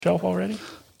shelf already?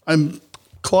 I'm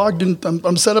clogged in.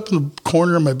 I'm set up in the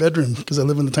corner of my bedroom because I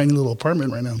live in a tiny little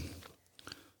apartment right now.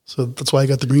 So that's why I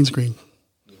got the green screen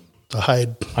to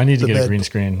hide. I need to get a green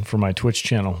screen for my Twitch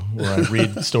channel where I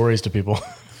read stories to people.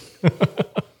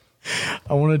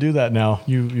 I want to do that now.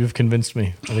 You've convinced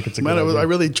me. I think it's a good idea. I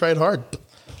really tried hard.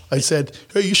 I said,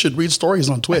 "Hey, you should read stories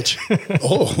on Twitch."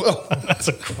 Oh, well, that's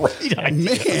a great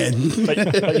idea, man.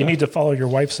 But you need to follow your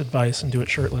wife's advice and do it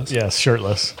shirtless. Yes,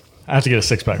 shirtless. I have to get a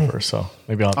six pack first, so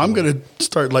maybe I'm going to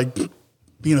start like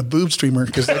being a boob streamer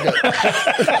because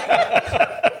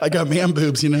I got man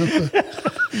boobs, you know.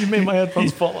 You made my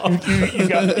headphones fall off. You've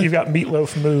got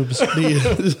meatloaf moves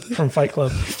from Fight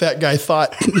Club. Fat guy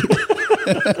thought.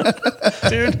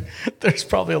 Dude, there's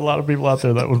probably a lot of people out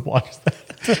there that would watch that.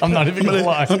 I'm not even going to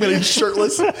lie. I'm going to be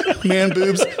shirtless, man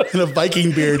boobs, and a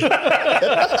Viking beard.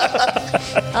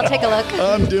 I'll take a look.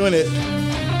 I'm doing it.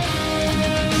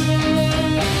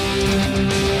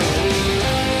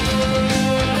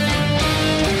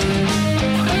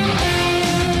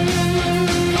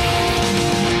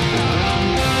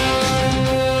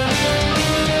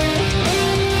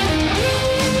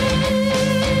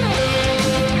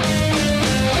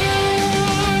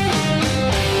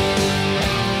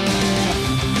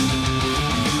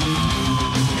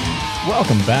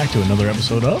 Welcome back to another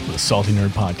episode of the Salty Nerd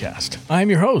Podcast.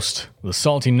 I'm your host, the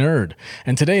Salty Nerd,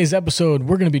 and today's episode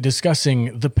we're going to be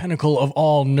discussing the pinnacle of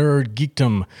all nerd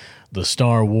geekdom, the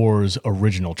Star Wars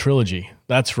original trilogy.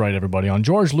 That's right, everybody. On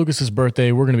George Lucas's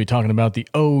birthday, we're going to be talking about the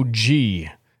OG,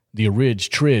 the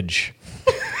Tridge.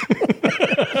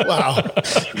 Wow.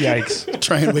 Yikes.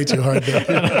 Trying way too hard there.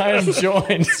 And I am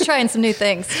joined. Just trying some new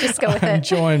things. Just go with I'm it.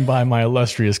 joined by my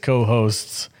illustrious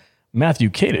co-hosts, Matthew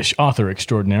Kadish, author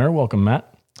extraordinaire. Welcome,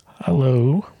 Matt.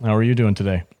 Hello. How are you doing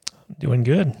today? Doing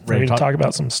good. Ready to talk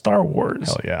about some Star Wars.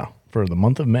 Hell yeah. For the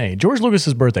month of May. George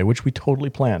Lucas's birthday, which we totally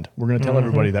planned. We're going to tell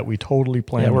everybody that we totally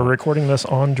planned. Yeah, we're recording this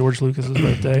on George Lucas's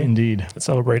birthday. Indeed.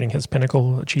 Celebrating his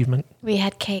pinnacle achievement. We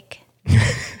had cake.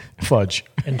 Fudge.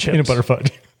 And chips. Peanut butter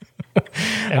fudge.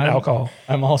 And alcohol.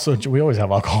 We always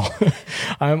have alcohol.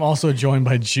 I'm also joined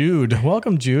by Jude.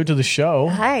 Welcome, Jude, to the show.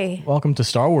 Hi. Welcome to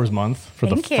Star Wars Month for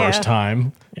Thank the you. first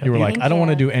time. Yeah, you were like, thank I don't you.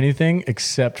 want to do anything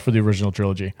except for the original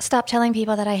trilogy. Stop telling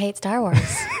people that I hate Star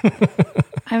Wars.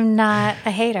 I'm not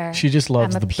a hater. She just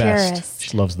loves I'm a the purist. best.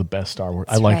 She loves the best Star Wars.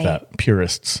 I That's like right. that.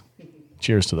 Purists.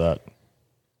 Cheers to that.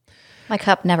 My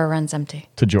cup never runs empty.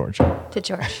 To George. To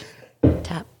George.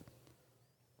 Tap.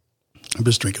 I'm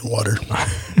just drinking water.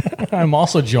 I'm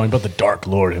also joined by the Dark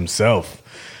Lord himself,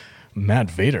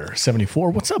 Matt Vader,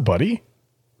 74. What's up, buddy?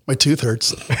 My tooth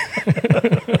hurts.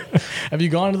 Have you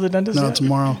gone to the dentist No, yet?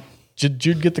 tomorrow. Did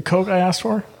Jude get the Coke I asked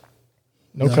for?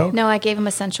 No Coke? No, I gave him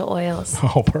essential oils.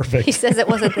 Oh, perfect. He says it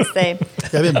wasn't the same.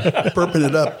 I've been burping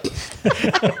it up.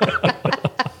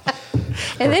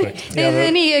 And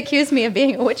then he accused me of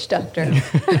being a witch doctor.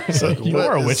 So You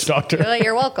are a witch doctor. Well,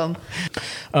 you're welcome.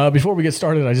 Before we get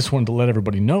started, I just wanted to let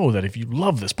everybody know that if you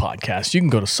love this podcast, you can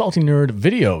go to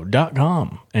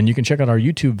saltynerdvideo.com and you can check out our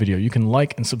YouTube video. You can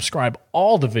like and subscribe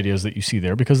all the videos that you see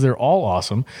there because they're all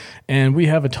awesome. And we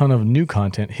have a ton of new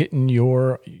content hitting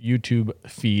your YouTube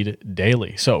feed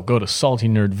daily. So go to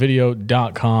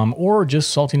saltynerdvideo.com or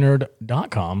just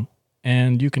saltynerd.com.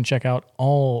 And you can check out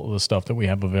all the stuff that we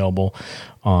have available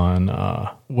on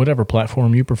whatever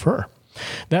platform you prefer.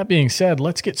 That being said,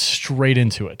 let's get straight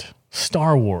into it.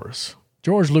 Star Wars.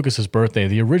 George Lucas's birthday,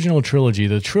 the original trilogy,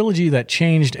 the trilogy that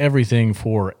changed everything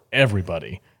for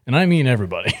everybody. And I mean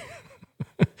everybody.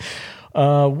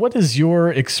 What is your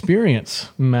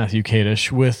experience, Matthew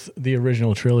Kadish, with the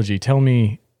original trilogy? Tell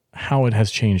me how it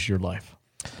has changed your life.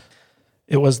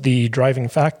 It was the driving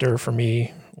factor for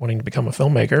me wanting to become a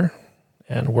filmmaker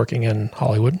and working in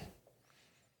Hollywood.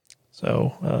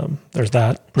 So there's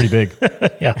that. Pretty big.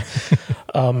 Yeah.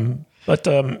 But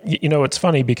it's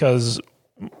funny because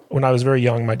when I was very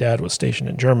young, my dad was stationed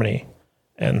in Germany.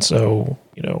 And so,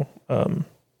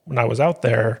 when I was out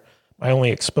there, my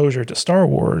only exposure to Star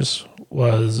Wars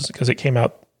was because it came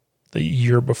out the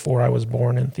year before I was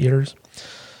born in theaters.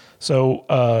 So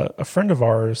a friend of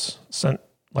ours sent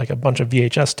like a bunch of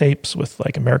VHS tapes with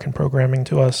like American programming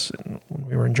to us when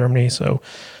we were in Germany. So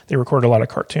they recorded a lot of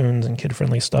cartoons and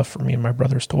kid-friendly stuff for me and my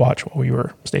brothers to watch while we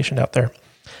were stationed out there.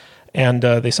 And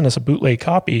they sent us a bootleg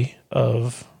copy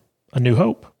of A New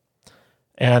Hope.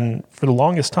 And for the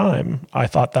longest time, I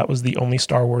thought that was the only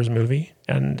Star Wars movie.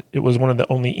 And it was one of the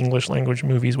only English language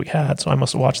movies we had. So I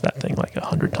must have watched that thing like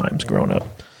 100 times growing up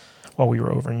while we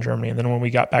were over in Germany. And then when we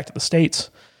got back to the States,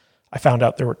 I found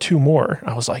out there were two more.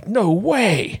 I was like, no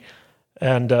way.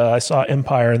 And I saw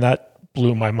Empire, and that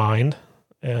blew my mind.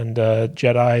 And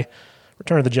Jedi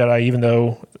Return of the Jedi, even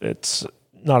though it's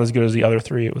not as good as the other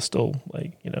three, it was still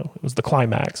like, it was the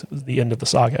climax. It was the end of the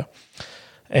saga.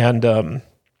 And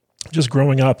just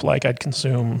growing up, like I'd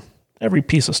consume every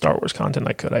piece of Star Wars content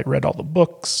I could. I read all the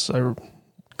books. I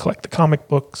collect the comic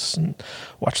books and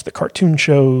watch the cartoon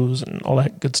shows and all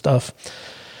that good stuff.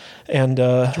 And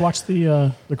did you watch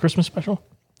the Christmas special?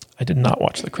 I did not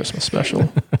watch the Christmas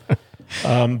special.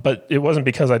 But it wasn't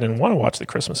because I didn't want to watch the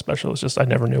Christmas special. It's just I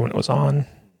never knew when it was on.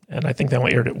 And I think they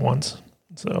only aired it once.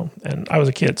 So, and I was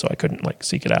a kid, so I couldn't like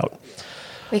seek it out.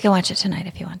 We can watch it tonight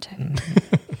if you want to.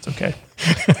 It's okay.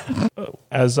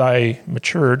 As I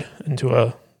matured into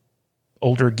a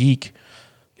older geek,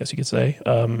 I guess you could say,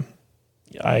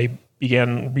 I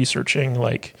began researching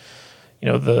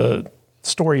the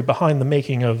story behind the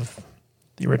making of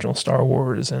the original Star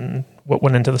Wars and what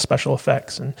went into the special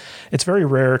effects. And it's very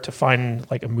rare to find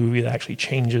like a movie that actually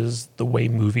changes the way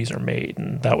movies are made.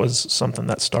 And that was something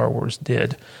that Star Wars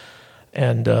did.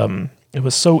 And it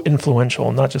was so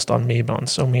influential, not just on me, but on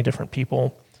so many different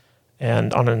people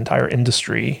and on an entire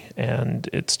industry. And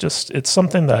it's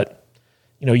something that,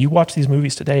 you watch these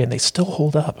movies today and they still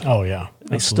hold up. Oh, yeah.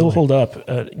 They still hold up.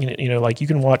 Like you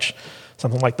can watch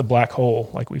something like The Black Hole,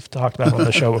 like we've talked about on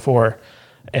the show before,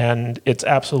 and it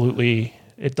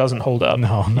doesn't hold up.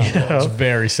 No, it's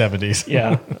very 70s.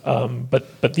 Yeah.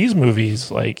 But these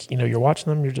movies, like, you're watching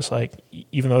them, you're just like,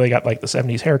 even though they got like the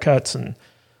 70s haircuts and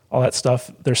all that stuff,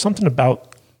 there's something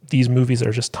about these movies that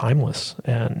are just timeless,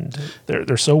 and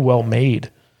they're so well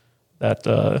made that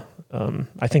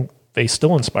I think they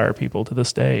still inspire people to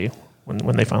this day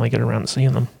when they finally get around to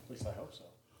seeing them. At least I hope so.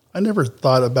 I never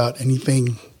thought about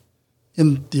anything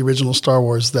in the original Star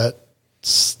Wars that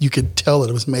you could tell that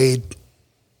it was made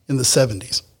in the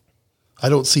 70s. I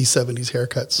don't see 70s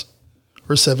haircuts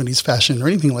or 70s fashion or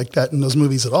anything like that in those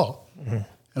movies at all. Mm-hmm.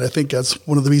 And I think that's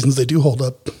one of the reasons they do hold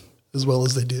up as well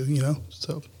as they do,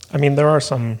 So I mean, there are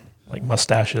some like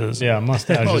mustaches. Yeah,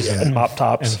 mustaches and mop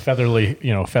tops. And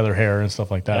feather hair and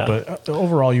stuff like that. Yeah. But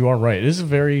overall, you are right. It is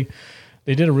they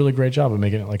did a really great job of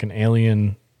making it like an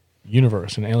alien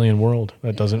universe, an alien world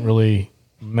that doesn't really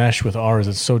mesh with ours.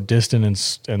 It's so distant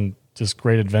and just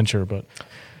great adventure. But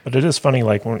it is funny,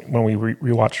 like when we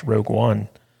rewatched Rogue One,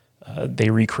 they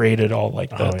recreated all like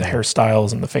the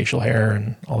hairstyles and the facial hair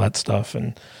and all that stuff.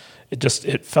 And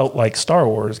it felt like Star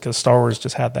Wars, because Star Wars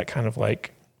just had that kind of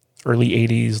like early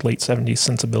 80s, late 70s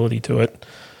sensibility to it.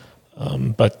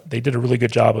 But they did a really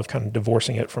good job of kind of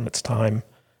divorcing it from its time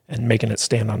and making it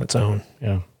stand on its own.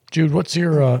 Yeah. Jude, what's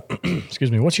your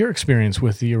what's your experience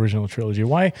with the original trilogy?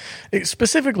 Why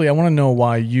specifically? I want to know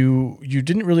why you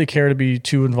didn't really care to be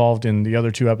too involved in the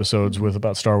other two episodes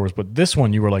about Star Wars, but this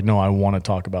one you were like, no, I want to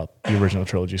talk about the original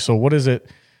trilogy. So what is it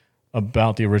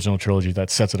about the original trilogy that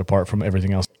sets it apart from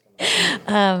everything else?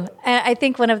 I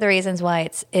think one of the reasons why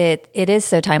it is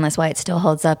so timeless, why it still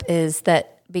holds up, is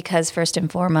that because first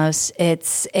and foremost,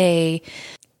 it's a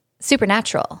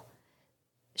supernatural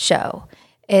show.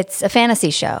 It's a fantasy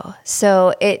show.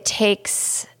 So it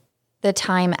takes the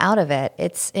time out of it.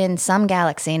 It's in some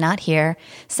galaxy, not here,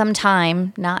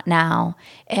 sometime, not now.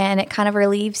 And it kind of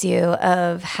relieves you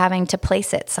of having to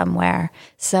place it somewhere.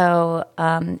 So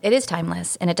it is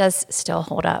timeless and it does still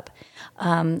hold up.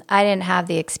 I didn't have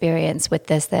the experience with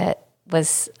this that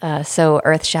was so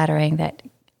earth-shattering that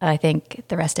I think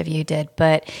the rest of you did,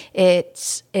 but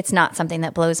it's not something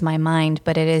that blows my mind,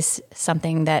 but it is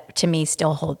something that to me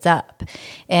still holds up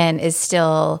and is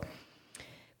still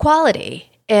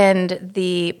quality. And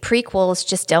the prequels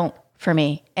just don't for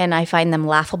me, and I find them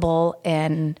laughable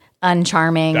and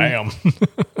uncharming. Damn.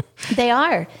 They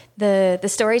are. The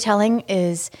storytelling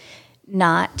is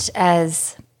not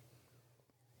as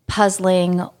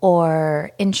puzzling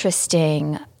or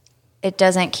interesting. It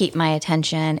doesn't keep my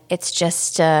attention. It's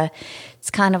just, it's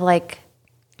kind of like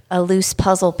a loose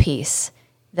puzzle piece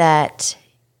that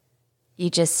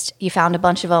you found a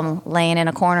bunch of them laying in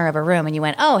a corner of a room and you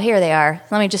went, oh, here they are.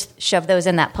 Let me just shove those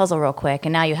in that puzzle real quick.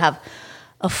 And now you have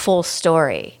a full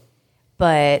story.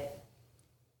 But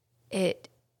it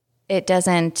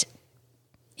doesn't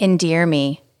endear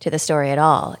me to the story at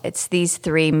all. It's these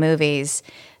three movies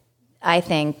I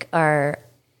think are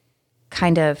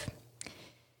kind of,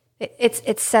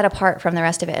 it's set apart from the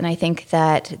rest of it. And I think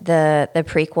that the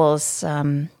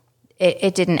prequels,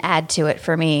 it didn't add to it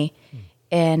for me.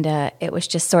 And it was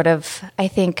just sort of, I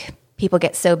think people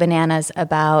get so bananas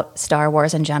about Star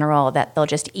Wars in general that they'll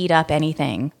just eat up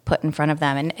anything put in front of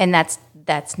them. And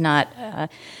that's not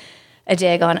a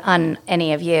dig on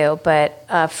any of you.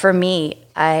 But for me,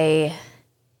 I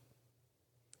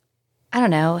don't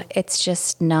know. It's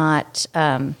just not,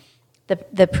 the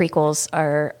prequels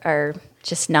are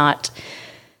just not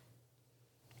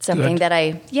something that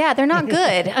they're not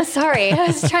good. I'm sorry. I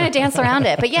was trying to dance around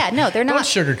it. But yeah, no, they're not.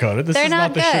 Don't sugarcoat it. This is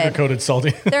not the sugar-coated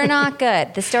salty. They're not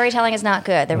good. The storytelling is not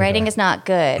good. The writing is not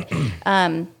good.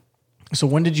 So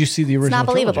when did you see the original It's not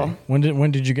believable. Trilogy?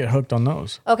 When did you get hooked on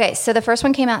those? Okay, so the first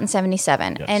one came out in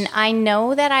 1977. Yes. And I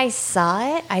know that I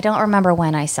saw it. I don't remember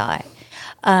when I saw it.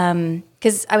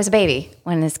 Because I was a baby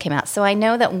when this came out. So I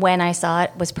know that when I saw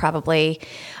it was probably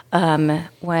when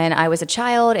I was a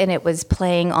child and it was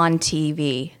playing on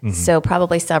TV. Mm-hmm. So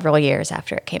probably several years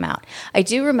after it came out. I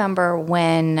do remember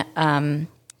when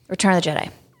Return of the Jedi.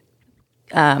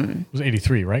 It was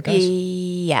 83, right, guys?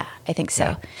 Yeah, I think so.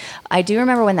 Yeah. I do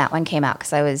remember when that one came out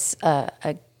because I was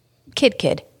a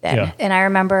kid then. Yeah. And I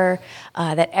remember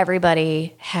that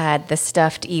everybody had the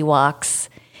stuffed Ewoks,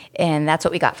 and that's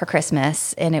what we got for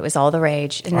Christmas, and it was all the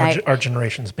rage. And our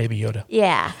generation's Baby Yoda.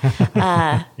 Yeah.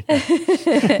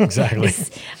 Exactly.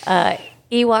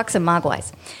 Ewoks and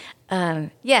Mogwais.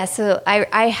 So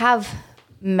I have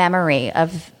memory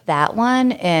of that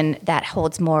one, and that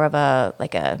holds more of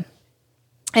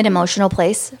an emotional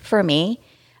place for me.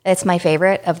 It's my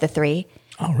favorite of the three.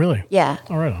 Oh, really? Yeah.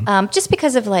 All right. On. Just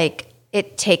because of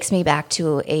it takes me back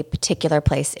to a particular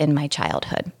place in my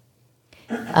childhood.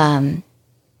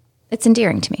 It's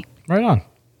endearing to me. Right on.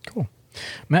 Cool.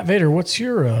 Matt Vader, what's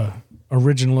your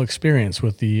original experience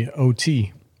with the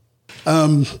OT?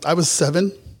 I was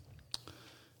 7,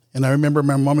 and I remember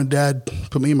my mom and dad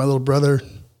put me and my little brother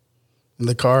in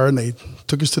the car, and they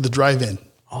took us to the drive-in.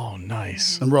 Oh,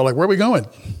 nice. And we're all like, where are we going?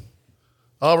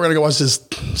 Oh, we're going to go watch this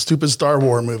stupid Star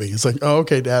Wars movie. It's like, oh,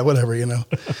 okay, Dad, whatever, And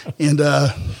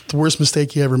the worst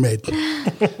mistake he ever made.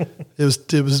 It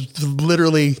was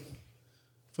literally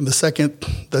from the second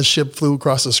the ship flew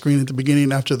across the screen at the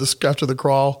beginning after the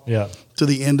crawl to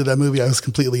the end of that movie, I was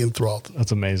completely enthralled.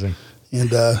 That's amazing.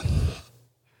 And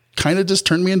kind of just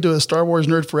turned me into a Star Wars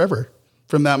nerd forever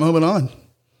from that moment on.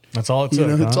 That's all it took.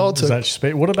 That's all it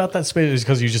took. What about that space? Is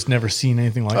because you just never seen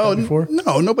anything like that before?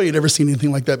 No, nobody had ever seen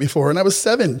anything like that before. And I was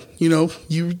 7. You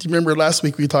remember last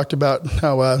week we talked about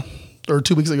how, or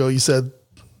 2 weeks ago, you said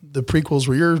the prequels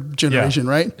were your generation,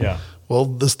 right? Yeah. Well,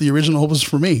 the original was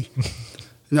for me.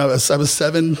 I was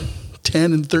 7,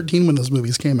 10, and 13 when those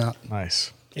movies came out.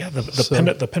 Nice. Yeah,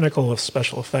 the pinnacle of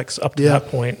special effects up to that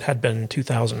point had been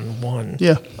 2001.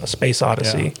 Yeah, A Space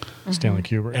Odyssey. Yeah. Mm-hmm. Stanley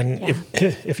Kubrick. And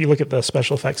if you look at the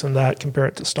special effects in that, compare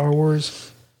it to Star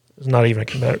Wars, it's not even a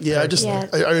comparison. Yeah,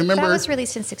 I remember that was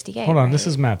released in '68. Hold on, this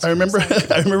is Matt's. I remember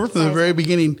from the very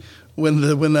beginning when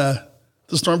the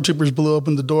stormtroopers blew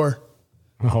open the door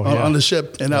on the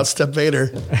ship and out stepped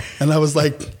Vader, and I was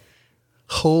like,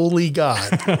 holy God.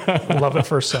 Love at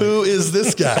first sight. Who is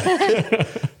this guy?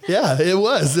 Yeah, it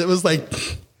was. It was like,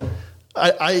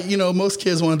 most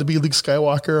kids wanted to be Luke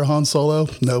Skywalker or Han Solo.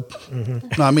 Nope. Mm-hmm.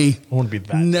 Not me. I want to be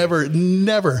that.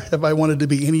 Never have I wanted to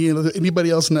be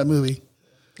anybody else in that movie.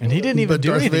 And he didn't even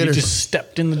do anything. Vader. He just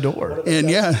stepped in the door. And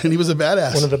he was a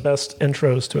badass. One of the best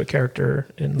intros to a character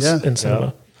in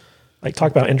cinema. Like,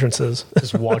 talk about entrances.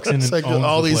 Just walks in and like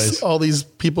owns all these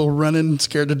people running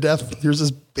scared to death. Here's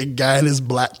this big guy in his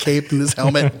black cape and his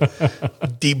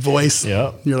helmet, deep voice.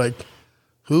 Yeah, you're like,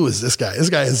 who is this guy? This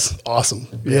guy is awesome.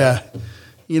 Yeah.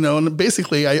 And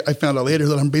basically I found out later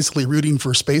that I'm basically rooting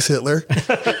for Space Hitler,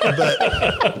 but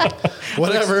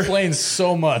whatever. That explains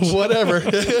so much. Whatever.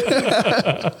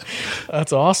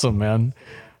 That's awesome, man.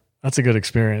 That's a good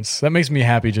experience. That makes me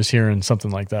happy just hearing something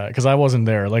like that, because I wasn't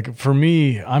there. Like, for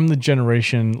me, I'm the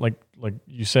generation, like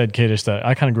you said, Kadish, that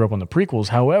I kind of grew up on the prequels.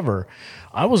 However,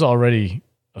 I was already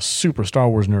a super Star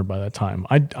Wars nerd by that time.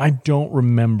 I don't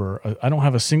remember. I don't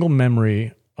have a single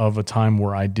memory of a time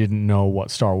where I didn't know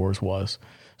what Star Wars was.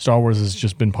 Star Wars has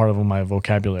just been part of my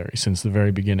vocabulary since the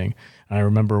very beginning. And I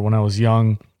remember when I was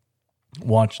young,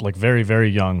 very,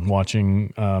 very young,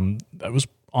 watching, I was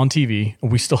on TV.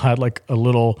 We still had like a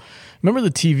little, remember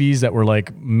the TVs that were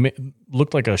like,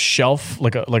 looked like a shelf,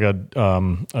 like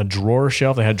a drawer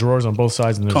shelf. They had drawers on both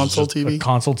sides, and there's console TV. A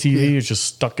console TV. It's just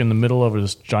stuck in the middle of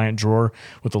this giant drawer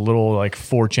with a little like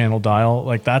 4-channel dial.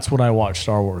 Like, that's what I watched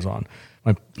Star Wars on.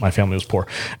 My family was poor.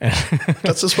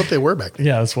 That's just what they were back then.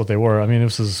 Yeah, that's what they were. I mean,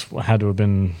 had to have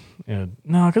been,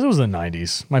 no, because it was the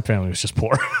 90s. My family was just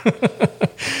poor.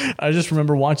 I just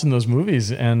remember watching those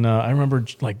movies, and I remember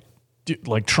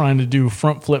like trying to do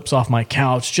front flips off my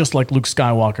couch, just like Luke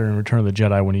Skywalker in Return of the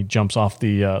Jedi when he jumps off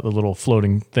the little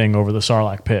floating thing over the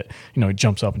Sarlacc pit. He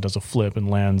jumps up and does a flip and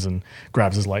lands and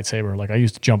grabs his lightsaber. Like, I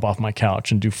used to jump off my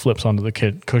couch and do flips onto the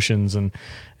cushions, and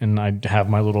and I'd have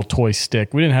my little toy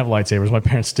stick. We didn't have lightsabers. My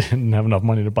parents didn't have enough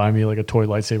money to buy me like a toy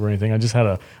lightsaber or anything. I just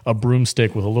had a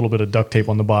broomstick with a little bit of duct tape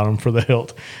on the bottom for the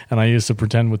hilt, and I used to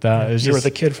pretend with that. You were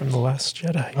the kid from The Last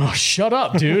Jedi. Oh, shut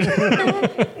up, dude.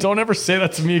 Don't ever say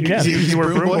that to me again. You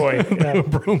were Broom Boy. Yeah.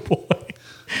 Broom Boy.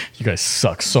 You guys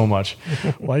suck so much.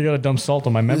 Why you got to dump salt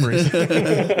on my memories?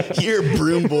 You're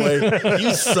Broom Boy.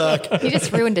 You suck. You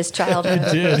just ruined his childhood.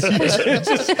 I did.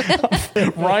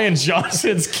 Ryan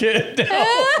Johnson's kid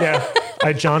now. Yeah.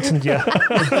 Johnson, yeah.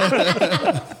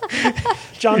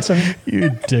 Johnson. You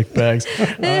dickbags.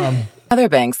 Other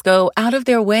banks go out of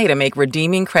their way to make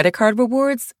redeeming credit card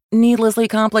rewards needlessly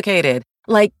complicated.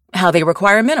 Like how they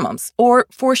require minimums or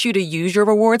force you to use your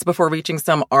rewards before reaching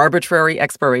some arbitrary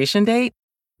expiration date.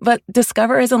 But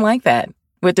Discover isn't like that.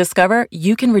 With Discover,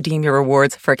 you can redeem your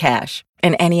rewards for cash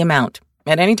in any amount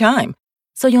at any time.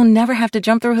 So you'll never have to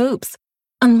jump through hoops.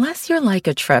 Unless you're like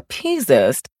a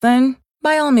trapezist, then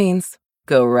by all means,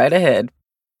 go right ahead.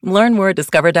 Learn more at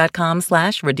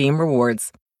discover.com/redeem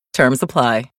rewards. Terms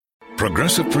apply.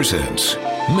 Progressive presents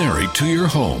Married to Your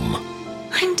Home.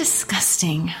 I'm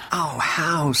disgusting. Oh,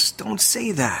 House, don't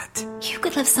say that. You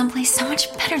could live someplace so much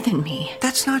better than me.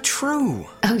 That's not true.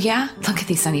 Oh, yeah? Look at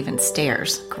these uneven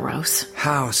stairs. Gross.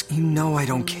 House, you know I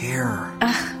don't care.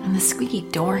 Ugh, and the squeaky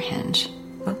door hinge.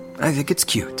 Well, I think it's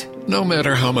cute. No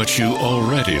matter how much you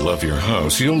already love your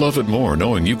house, you'll love it more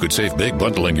knowing you could save big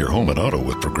bundling your home and auto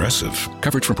with Progressive.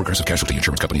 Coverage from Progressive Casualty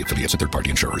Insurance Company, affiliates, and third-party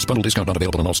insurers. Bundle discount not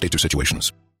available in all states or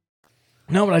situations.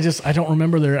 No, but I don't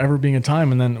remember there ever being a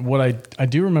time. And then what I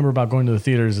do remember about going to the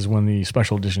theaters is when the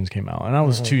special editions came out. And I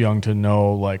was too young to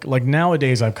know, like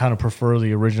nowadays I kind of prefer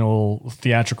the original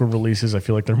theatrical releases. I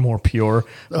feel like they're more pure.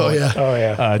 Oh, yeah. Oh,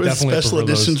 yeah. With special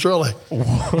editions, you're like,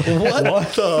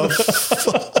 what the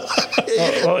fuck?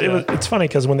 It's funny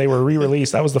because when they were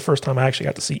re-released, that was the first time I actually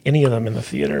got to see any of them in the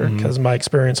theater because my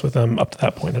experience with them up to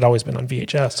that point had always been on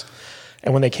VHS.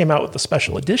 And when they came out with the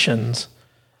special editions,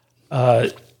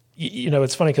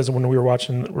 it's funny because when we were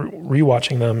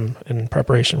rewatching them in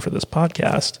preparation for this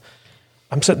podcast,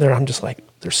 I'm sitting there, I'm just like,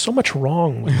 there's so much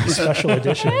wrong with these special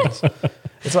editions.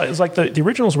 It's like the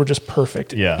originals were just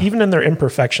perfect. Yeah. Even in their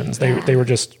imperfections, they were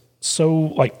just so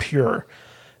like pure.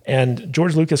 And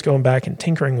George Lucas going back and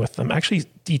tinkering with them actually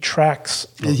detracts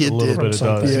a little bit. It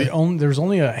does. Yeah. There's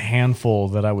only a handful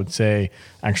that I would say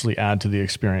actually add to the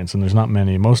experience, and there's not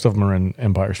many. Most of them are in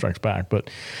Empire Strikes Back,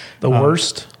 but the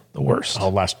worst. Return of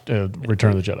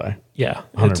the Jedi. Yeah,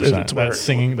 100%. It's where, that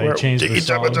singing, they changed the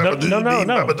song.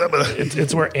 No.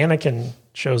 It's where Anakin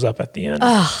shows up at the end,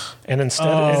 and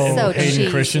instead, So Hayden cheesy.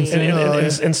 Christensen.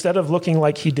 instead of looking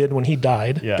like he did when he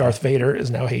died, Yeah. Darth Vader is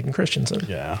now Hayden Christensen.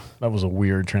 Yeah, that was a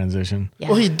weird transition. Yeah.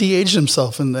 Well, he de-aged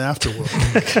himself in the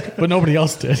afterworld. But nobody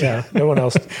else did. Yeah, no one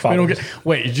else. We don't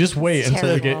just wait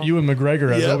until we get Ewan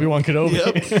McGregor as Yep. Obi-Wan Kenobi.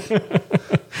 Yep.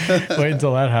 Wait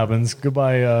until that happens.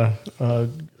 Goodbye.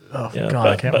 I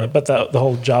can't remember. But the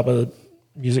whole Jabba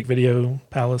music video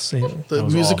palace scene, The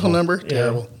musical number,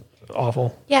 terrible.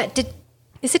 awful. Yeah,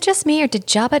 is it just me or did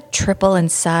Jabba triple in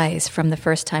size from the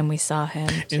first time we saw him?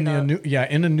 In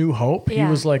A New Hope, he Yeah.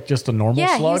 was like just a normal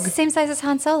Yeah, slug. he's the same size as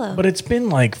Han Solo. But it's been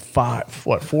like 4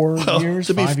 years,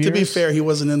 To 5 years? be fair, he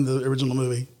wasn't in the original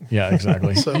movie. Yeah,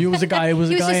 exactly. He was a guy. He was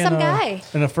just some guy.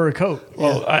 in a fur coat.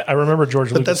 Well, I remember George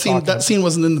But Lucas that scene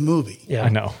wasn't in the movie. Yeah, I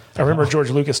know. I remember George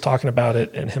Lucas talking about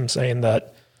it and him saying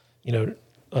that,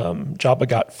 Jabba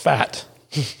got fat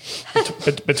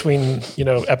between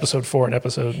episode 4 and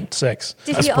episode 6.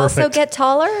 Did he also get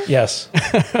taller? Yes.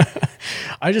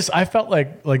 I felt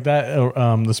like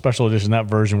that the special edition, that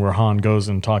version where Han goes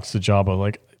and talks to Jabba,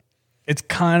 like it's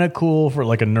kind of cool for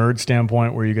like a nerd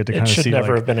standpoint where you get to kind of see. It should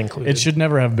never have been included. It should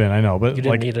never have been. I know, but You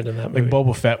didn't need it in that Like movie.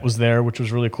 Boba Fett was there, which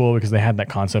was really cool because they had that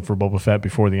concept for Boba Fett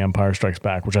before The Empire Strikes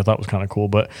Back, which I thought was kind of cool.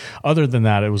 But other than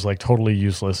that, it was like totally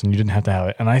useless, and you didn't have to have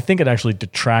it. And I think it actually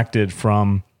detracted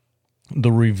from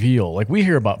the reveal. Like we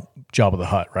hear about Jabba the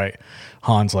Hutt, right?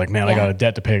 Han's like, man, I got a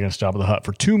debt to pay against Jabba the Hutt.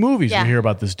 For 2 movies, Yeah. we hear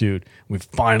about this dude. We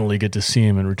finally get to see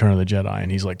him in Return of the Jedi,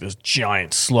 and he's like this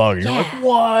giant slug. And you're like,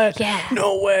 what? Yeah.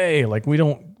 No way. Like we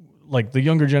don't. Like the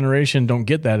younger generation don't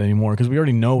get that anymore because we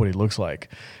already know what he looks like.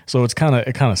 So it kind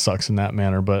of sucks in that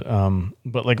manner. But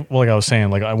like I was saying,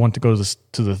 like I went to go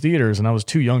to the theaters and I was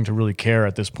too young to really care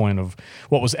at this point of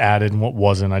what was added and what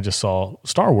wasn't. I just saw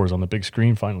Star Wars on the big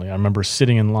screen finally. I remember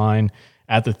sitting in line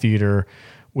at the theater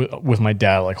with my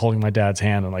dad, like holding my dad's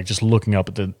hand and like just looking up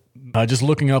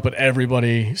at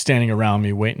everybody standing around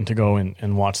me waiting to go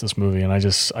and watch this movie. And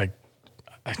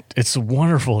it's a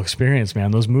wonderful experience,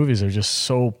 man. Those movies are just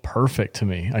so perfect to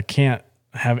me. I can't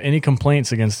have any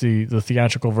complaints against the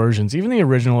theatrical versions, even the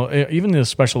original, even the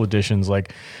special editions.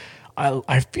 Like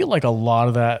I feel like a lot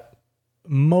of that,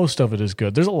 most of it is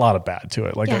good. There's a lot of bad to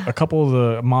it. Like a couple of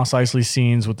the Mos Eisley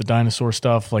scenes with the dinosaur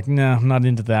stuff, like, nah, I'm not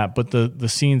into that. But the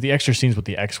scenes, the extra scenes with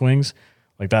the X-Wings,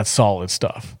 like that's solid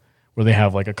stuff. Where they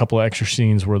have like a couple of extra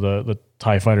scenes where the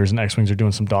TIE fighters and X-Wings are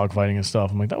doing some dogfighting and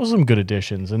stuff. I'm like, that was some good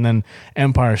additions. And then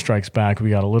Empire Strikes Back, we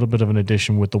got a little bit of an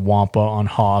addition with the Wampa on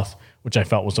Hoth, which I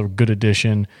felt was a good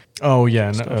addition. Oh,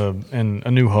 yeah, and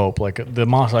A New Hope. Like the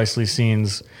Mos Eisley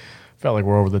scenes felt like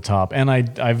we're over the top. And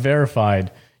I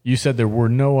verified, you said there were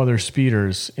no other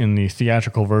speeders in the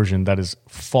theatrical version. That is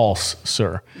false,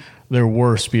 sir. There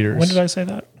were speeders. When did I say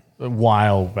that? A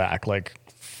while back, like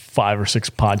 5 or 6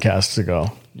 podcasts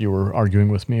ago. You were arguing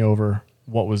with me over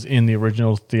what was in the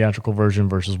original theatrical version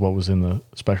versus what was in the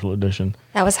special edition.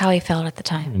 That was how he felt at the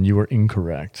time. And you were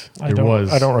incorrect. I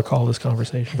don't recall this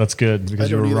conversation. That's good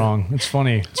because you were wrong. It's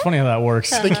funny. It's funny how that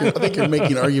works. I think you're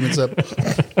making arguments up.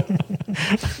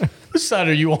 Whose side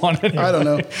are you on? I don't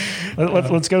know.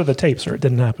 Let's go to the tapes, or it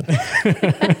didn't happen.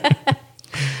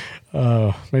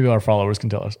 Maybe our followers can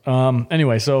tell us.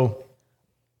 Anyway, so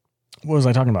what was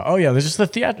I talking about? Oh yeah, there's just the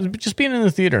theater, just being in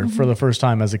the theater for the first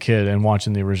time as a kid and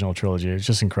watching the original trilogy. It's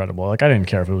just incredible. Like I didn't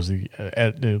care if it was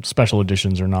the special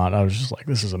editions or not. I was just like,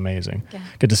 this is amazing. Yeah.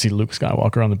 Get to see Luke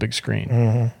Skywalker on the big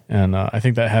screen, and I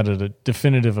think that had a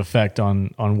definitive effect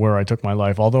on where I took my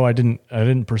life. Although I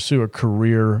didn't pursue a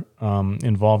career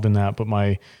involved in that, but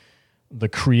the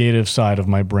creative side of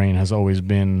my brain has always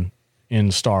been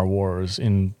in Star Wars,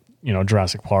 in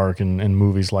Jurassic Park and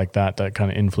movies like that kind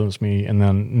of influenced me. And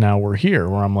then now we're here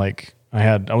where I'm like,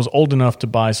 I was old enough to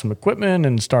buy some equipment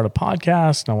and start a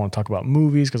podcast. And I want to talk about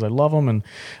movies because I love them. And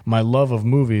my love of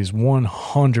movies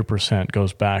 100%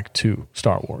 goes back to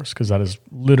Star Wars because that is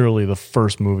literally the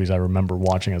first movies I remember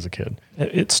watching as a kid.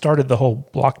 It started the whole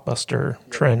blockbuster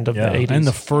trend of the 80s. And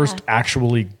the first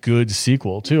actually good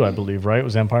sequel too, I believe, right? It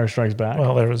was Empire Strikes Back.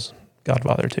 Well, there was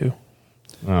Godfather too.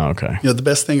 Oh, okay. The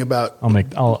best thing about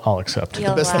I'll accept. The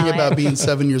best thing about being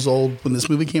 7 years old when this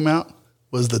movie came out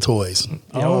was the toys.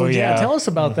 Oh yeah, tell us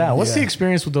about that. What's the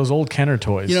experience with those old Kenner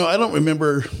toys? I don't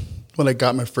remember when I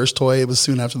got my first toy. It was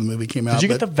soon after the movie came out. Did you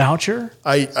get the voucher?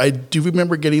 I do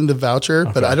remember getting the voucher,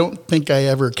 but I don't think I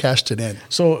ever cashed it in.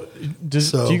 So do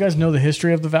you guys know the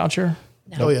history of the voucher?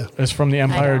 No. Oh yeah, it's from the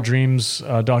Empire Dreams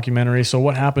documentary. So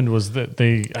what happened was that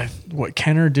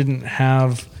Kenner didn't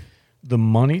have the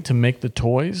money to make the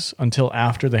toys until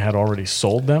after they had already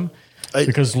sold them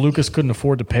because Lucas couldn't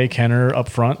afford to pay Kenner up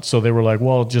front. So they were like,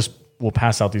 well, we'll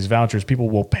pass out these vouchers. People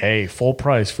will pay full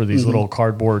price for these little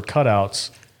cardboard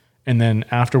cutouts. And then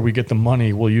after we get the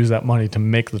money, we'll use that money to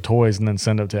make the toys and then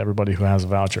send it to everybody who has a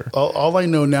voucher. All I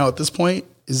know now at this point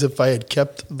is if I had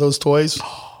kept those toys,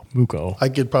 Muko, I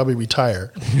could probably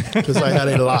retire because I had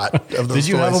a lot of those toys. Did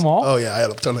you have them all? Oh yeah, I had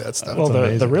a ton of that stuff. Well,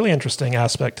 the really interesting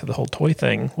aspect to the whole toy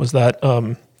thing was that,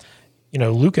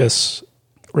 Lucas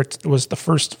was the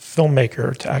first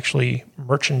filmmaker to actually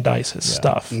merchandise his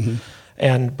stuff.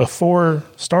 And before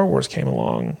Star Wars came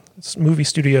along, movie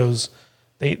studios,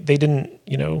 they didn't,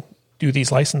 do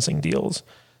these licensing deals.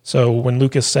 So when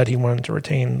Lucas said he wanted to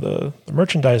retain the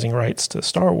merchandising rights to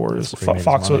Star Wars,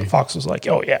 Fox was like,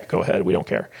 "Oh yeah, go ahead, we don't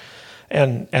care,"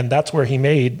 and that's where he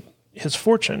made his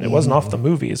fortune. It wasn't off the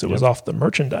movies; it was off the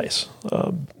merchandise,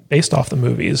 based off the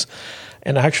movies.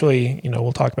 And actually,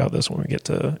 we'll talk about this when we get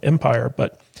to Empire.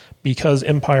 But because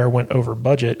Empire went over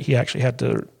budget, he actually had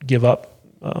to give up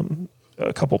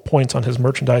a couple points on his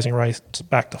merchandising rights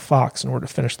back to Fox in order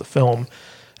to finish the film.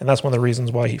 And that's one of the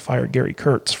reasons why he fired Gary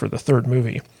Kurtz for the third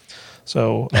movie.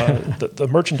 So the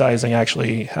merchandising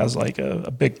actually has like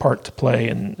a big part to play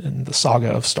in the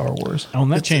saga of Star Wars. Oh,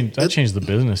 and that changed the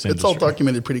business industry. It's all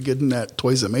documented pretty good in that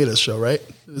Toys That Made Us show, right?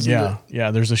 Yeah.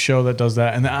 There's a show that does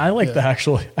that, and I like I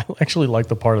actually like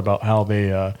the part about how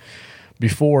they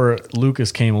before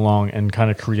Lucas came along and kind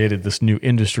of created this new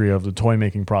industry of the toy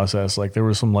making process. Like there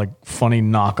was some like funny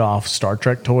knockoff Star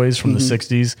Trek toys from the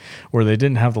 60s where they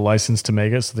didn't have the license to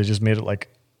make it, so they just made it like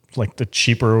the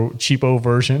cheapo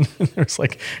version. There's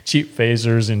like cheap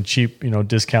phasers and cheap,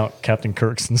 discount Captain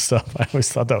Kirks and stuff. I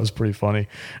always thought that was pretty funny.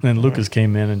 And then Lucas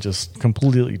came in and just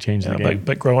completely changed the game.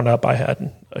 But growing up, I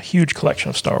had a huge collection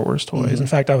of Star Wars toys. In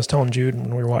fact, I was telling Jude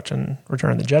when we were watching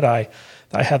Return of the Jedi,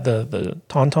 I had the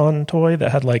Tauntaun toy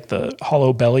that had like the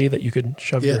hollow belly that you could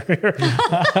shove your Luke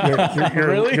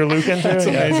into. That's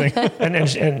amazing.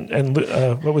 And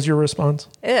what was your response?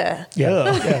 Yeah. She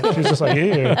was just like,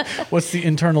 ew. What's the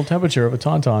internal temperature of a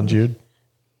Tauntaun, Jude?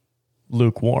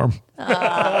 Lukewarm.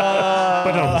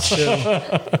 I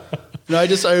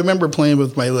remember playing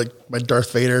with my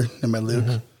Darth Vader and my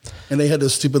Luke, and they had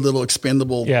those stupid little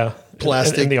expendable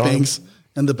plastic things,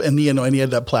 and he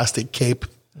had that plastic cape.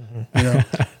 You know,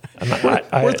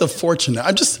 I worth a fortune.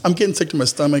 I'm getting sick to my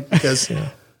stomach because Do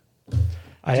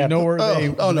you know where they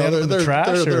no, made it in the they're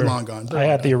trash? they're or- long gone. I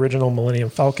had the original Millennium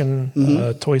Falcon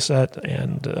toy set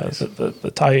and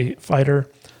the TIE fighter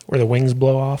where the wings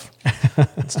blow off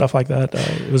and stuff like that.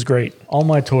 It was great. All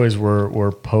my toys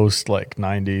were post like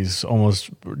 90s, almost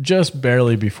just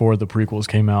barely before the prequels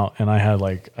came out. And I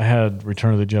had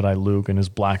Return of the Jedi Luke in his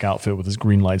black outfit with his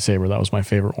green lightsaber. That was my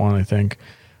favorite one, I think.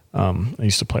 I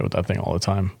used to play with that thing all the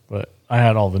time, but I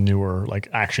had all the newer like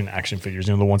action figures,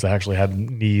 the ones that actually had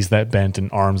knees that bent and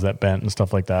arms that bent and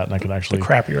stuff like that. And I could actually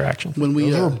Crappier action. When we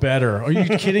those were better. Are you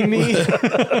kidding me?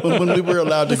 when we were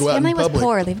allowed to His go out family in was public,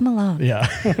 poor. Leave him alone. Yeah,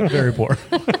 very poor.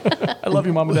 I love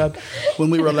you, Mom and Dad. when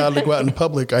we were allowed to go out in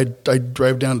public, I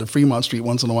drive down to Fremont Street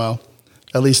once in a while,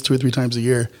 at least 2 or 3 times a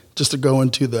year, just to go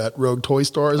into that Rogue Toy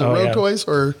store. Is it Rogue yeah. Toys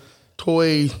or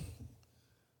Toy?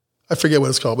 I forget what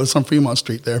it's called, but it's on Fremont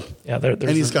Street there. Yeah, there's And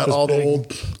he's got this all big-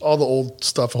 the old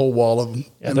stuff, a whole wall of them,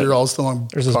 and they're all still on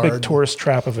There's this card. big tourist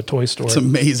trap of a toy store. It's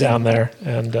amazing. down there,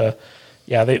 and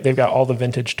they've got all the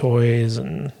vintage toys,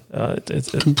 and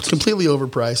it's completely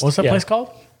overpriced. What's that Yeah. place called?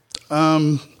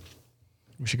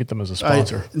 We should get them as a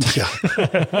sponsor.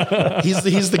 Yeah, he's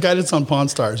the guy that's on Pawn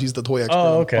Stars. He's the toy expert.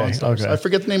 Oh, on okay, Pawn Stars. okay. I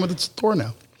forget the name of the store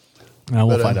now. We'll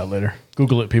But, find out later.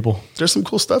 Google it, people. There's some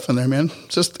cool stuff in there, man.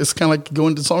 It's kind of like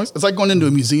going to songs. It's like going into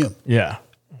a museum. Yeah.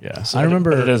 I but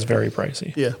remember it is very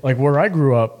pricey. Yeah. like where I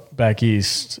grew up back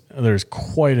east, there's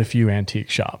quite a few antique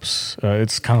shops.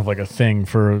 It's kind of like a thing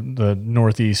for the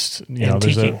Northeast.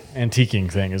 There's a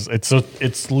antiquing thing.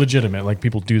 It's legitimate. Like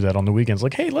people do that on the weekends.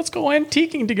 Like, hey, let's go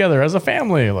antiquing together as a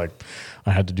family. Like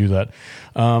I had to do that.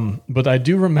 But I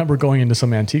do remember going into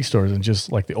some antique stores and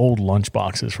just like the old lunch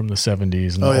boxes from the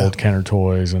 70s and the old Kenner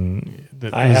toys. And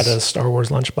I had a Star Wars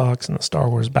lunchbox and a Star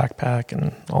Wars backpack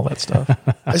and all that stuff.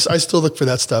 I still look for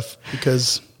that stuff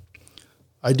because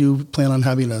I do plan on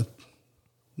having a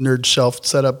nerd shelf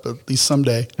set up at least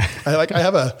someday. I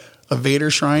have a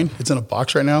Vader shrine. It's in a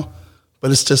box right now,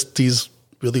 but it's just these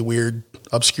really weird,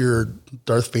 obscure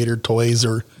Darth Vader toys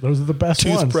or those are the best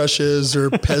ones. toothbrushes or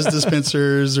Pez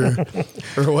dispensers or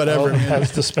whatever. All man.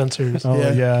 Pez dispensers. Oh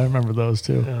Yeah. yeah, I remember those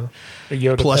too. Yeah. The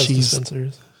Yoda Pez Plushies.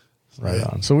 dispensers. Right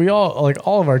on. So we all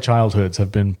of our childhoods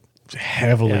have been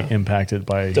heavily Yeah. impacted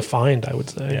by Defined, I would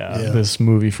say. this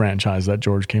movie franchise that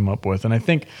George came up with. And I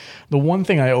think the one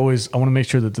thing I want to make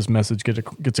sure that this message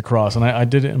gets across, and I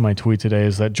did it in my tweet today,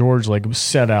 is that George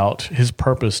set out, his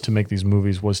purpose to make these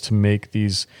movies was to make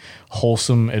these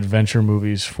wholesome adventure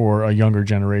movies for a younger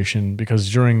generation,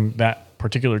 because during that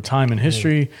particular time in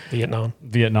history,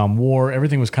 Vietnam War,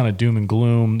 everything was kind of doom and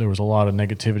gloom. There was a lot of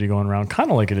negativity going around, kind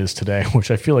of like it is today,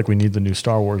 which I feel like we need the new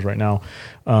Star Wars right now.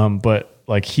 But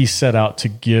like he set out to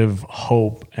give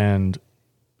hope and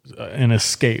an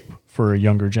escape for a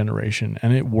younger generation,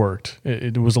 and it worked.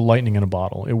 It was a lightning in a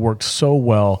bottle. It worked so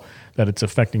well that it's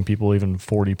affecting people even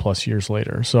 40 plus years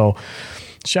later. So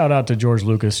shout out to George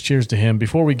Lucas. Cheers to him.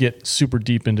 Before we get super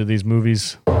deep into these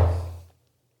movies,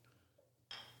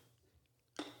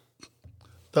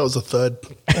 That was a thud.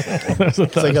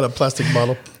 I got a plastic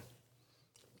bottle.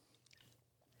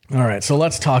 all right, so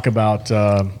let's talk about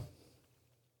A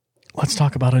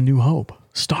New Hope,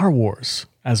 Star Wars,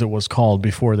 as it was called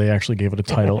before they actually gave it a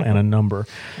title and a number.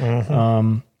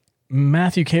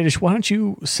 Matthew Kadish, why don't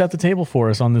you set the table for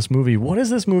us on this movie? What is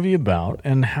this movie about,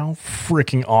 and how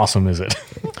freaking awesome is it?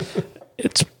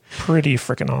 It's pretty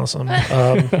freaking awesome.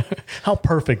 How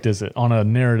perfect is it on a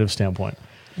narrative standpoint?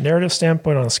 Narrative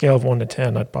standpoint, on a scale of 1 to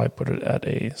 10, I'd probably put it at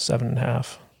a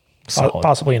 7.5, Solid.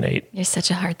 possibly an 8. You're such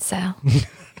a hard sell.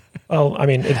 Well, I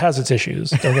mean, it has its issues.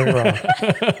 Don't get me wrong.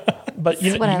 But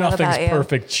That's what I love Nothing's about you.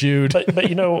 perfect, Jude.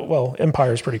 but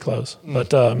Empire's pretty close. But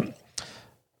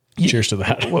Cheers to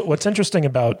that. what's interesting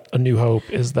about A New Hope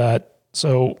is that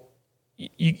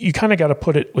you kind of got to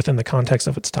put it within the context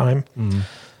of its time.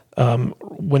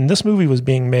 When this movie was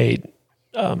being made,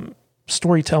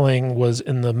 storytelling was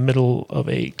in the middle of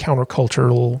a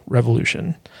countercultural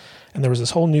revolution. And there was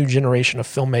this whole new generation of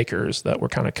filmmakers that were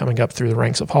kind of coming up through the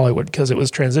ranks of Hollywood, because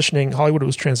Hollywood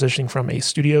was transitioning from a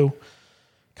studio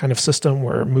kind of system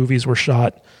where movies were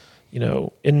shot,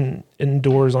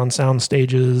 indoors on sound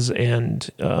stages, and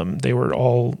they were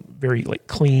all very like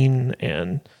clean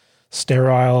and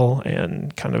sterile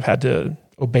and kind of had to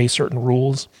obey certain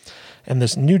rules. And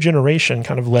this new generation,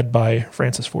 kind of led by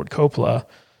Francis Ford Coppola,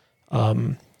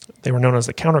 they were known as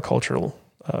the countercultural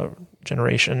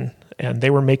generation, and they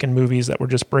were making movies that were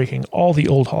just breaking all the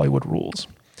old Hollywood rules.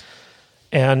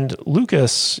 And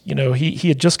Lucas, he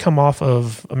had just come off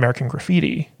of American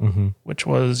Graffiti, which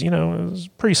was, it was a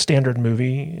pretty standard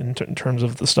movie in terms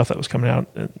of the stuff that was coming out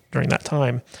during that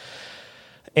time.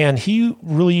 And he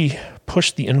really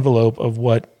pushed the envelope of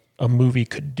what a movie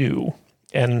could do.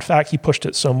 And in fact, he pushed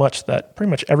it so much that pretty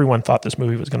much everyone thought this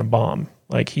movie was going to bomb.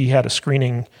 Like, he had a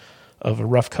screening of a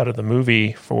rough cut of the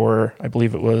movie for, I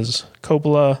believe it was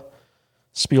Coppola,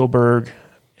 Spielberg,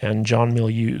 and John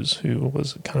Milius, who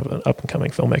was kind of an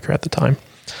up-and-coming filmmaker at the time.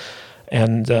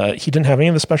 And he didn't have any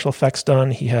of the special effects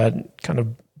done. He had kind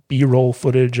of B-roll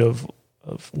footage of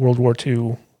World War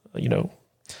II,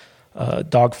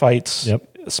 dogfights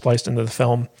spliced into the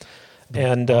film.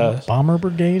 And Bomber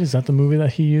Brigade, is that the movie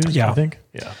that he used? Yeah. I think.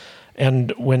 Yeah.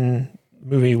 And when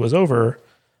the movie was over,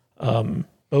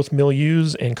 both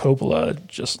Milius and Coppola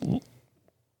just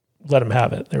let him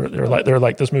have it. They're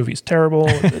like, this movie's terrible.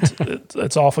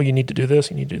 It's awful. You need to do this.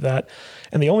 You need to do that.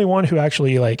 And the only one who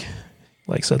actually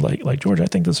said George, I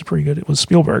think this is pretty good. It was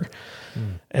Spielberg.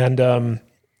 And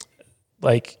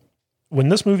when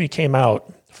this movie came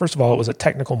out, first of all, it was a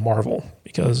technical marvel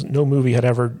because no movie had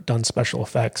ever done special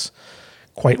effects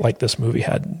quite like this movie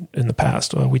had in the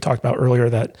past. We talked about earlier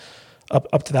that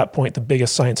up to that point, the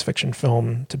biggest science fiction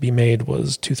film to be made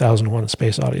was 2001: A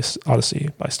Space Odyssey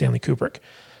by Stanley Kubrick.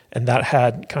 And that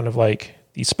had kind of like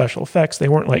these special effects. They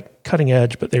weren't like cutting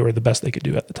edge, but they were the best they could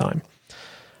do at the time.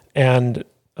 And,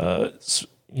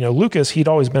 Lucas, he'd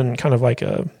always been kind of like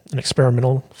an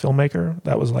experimental filmmaker.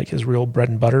 That was like his real bread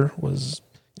and butter was,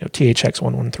 THX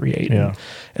 1138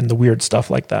 and the weird stuff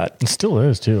like that. It still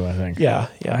is too, I think. Yeah.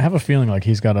 I have a feeling like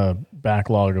he's got a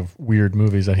backlog of weird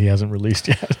movies that he hasn't released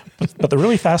yet. But the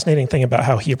really fascinating thing about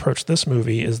how he approached this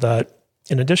movie is that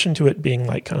in addition to it being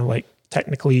like kind of like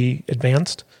technically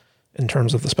advanced in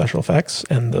terms of the special effects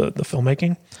and the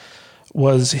filmmaking,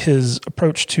 was his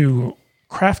approach to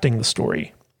crafting the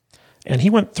story. And he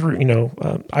went through,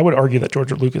 I would argue that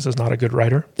George Lucas is not a good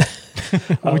writer.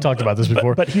 We talked about this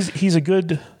before. But he's a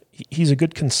good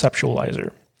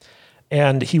conceptualizer.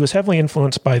 And he was heavily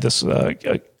influenced by this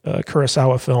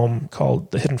Kurosawa film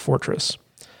called The Hidden Fortress.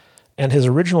 And his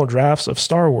original drafts of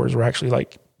Star Wars were actually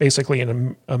like basically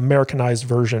an Americanized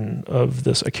version of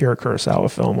this Akira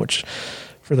Kurosawa film, which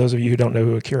for those of you who don't know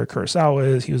who Akira Kurosawa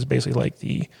is, he was basically like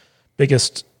the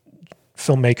biggest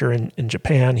filmmaker in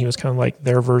Japan. He was kind of like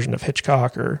their version of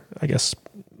Hitchcock, or I guess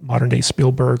modern day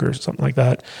Spielberg or something like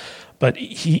that. But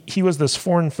he was this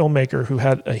foreign filmmaker who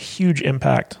had a huge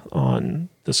impact on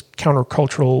this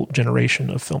countercultural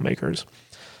generation of filmmakers.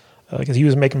 Because he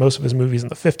was making most of his movies in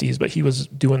the 50s, but he was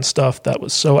doing stuff that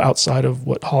was so outside of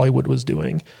what Hollywood was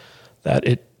doing that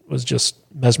it was just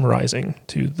mesmerizing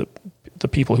to the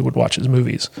people who would watch his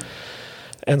movies.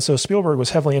 And so Spielberg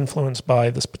was heavily influenced by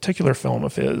this particular film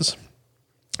of his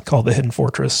called The Hidden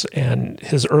Fortress, and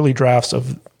his early drafts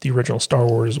of the original Star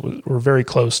Wars were very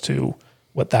close to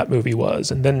what that movie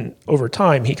was. And then over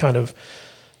time, he kind of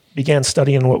began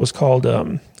studying what was called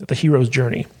the hero's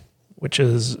journey, which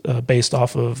is based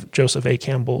off of Joseph A.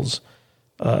 Campbell's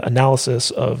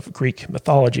analysis of Greek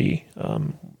mythology,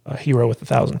 A Hero with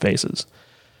 1,000 Faces.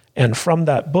 And from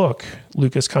that book,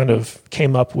 Lucas kind of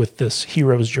came up with this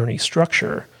hero's journey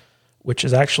structure, which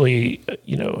is actually,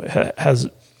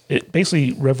 it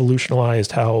basically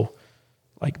revolutionized how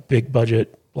like big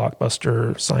budget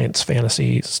blockbuster science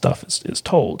fantasy stuff is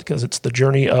told, because it's the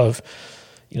journey of,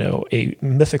 a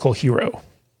mythical hero.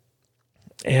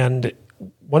 And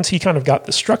once he kind of got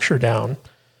the structure down,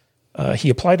 he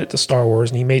applied it to Star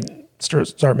Wars, and he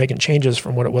started making changes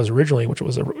from what it was originally, which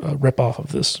was a ripoff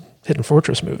of this Hidden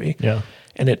Fortress movie. Yeah.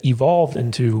 And it evolved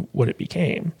into what it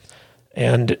became.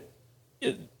 And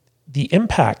the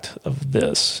impact of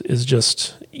this is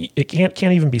just, it can't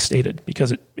even be stated,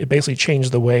 because it basically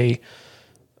changed the way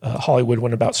Hollywood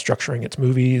went about structuring its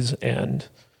movies and,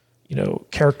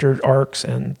 character arcs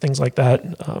and things like that.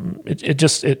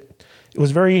 It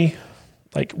was very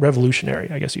like revolutionary,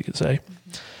 I guess you could say.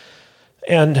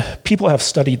 And people have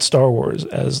studied Star Wars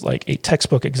as like a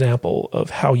textbook example of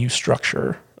how you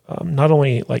structure not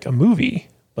only like a movie,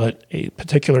 but a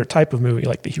particular type of movie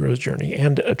like the hero's journey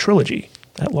and a trilogy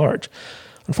at large.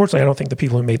 Unfortunately, I don't think the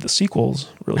people who made the sequels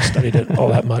really studied it all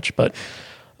that much. But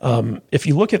if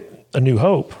you look at A New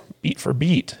Hope, beat for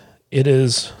beat, it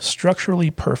is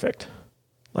structurally perfect.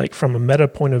 Like from a meta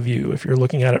point of view, if you're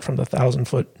looking at it from the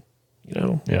 1,000-foot,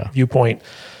 viewpoint,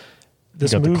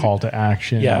 this movie, the call to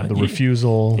action, the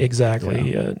refusal.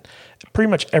 Exactly. Yeah. Pretty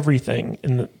much everything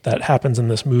that happens in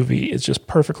this movie is just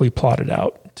perfectly plotted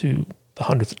out to the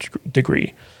 100th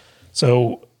degree.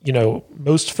 So,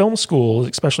 most film schools,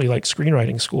 especially like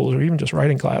screenwriting schools or even just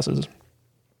writing classes,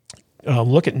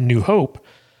 look at New Hope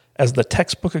as the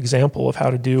textbook example of how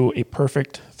to do a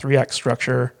perfect 3-act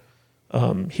structure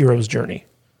hero's journey.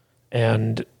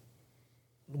 And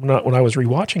when I was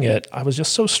rewatching it, I was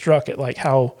just so struck at like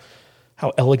how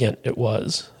elegant it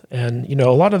was. And, you know,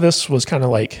 a lot of this was kind of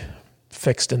like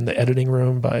fixed in the editing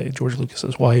room by George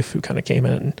Lucas's wife, who kind of came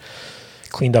in and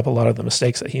cleaned up a lot of the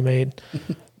mistakes that he made.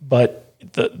 But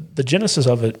the genesis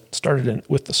of it started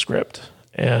with the script.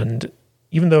 And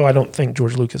even though I don't think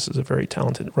George Lucas is a very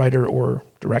talented writer or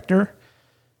director,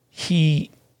 he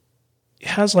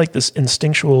has like this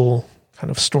instinctual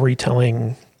kind of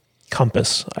storytelling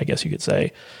compass, I guess you could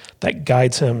say, that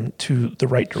guides him to the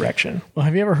right direction. Well,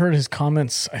 have you ever heard his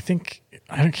comments? I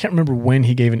can't remember when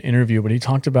he gave an interview, but he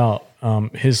talked about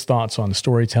his thoughts on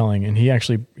storytelling, and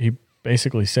he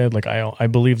basically said, like, I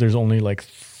believe there's only like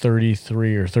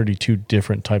 33 or 32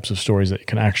 different types of stories that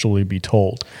can actually be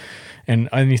told, and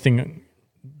anything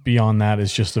beyond that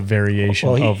is just a variation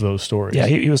of those stories. Yeah,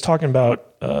 he was talking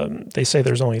about, they say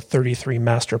there's only 33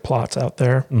 master plots out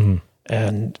there,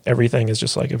 and everything is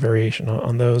just like a variation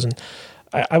on those. And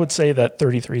I would say that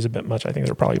 33 is a bit much. I think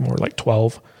there are probably more like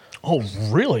 12. Oh,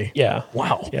 really? Yeah.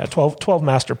 Wow. Yeah, 12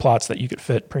 master plots that you could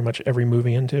fit pretty much every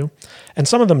movie into. And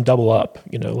some of them double up,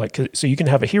 you know, like, so you can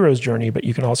have a hero's journey, but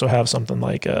you can also have something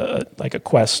like a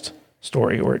quest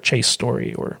story or a chase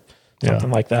story or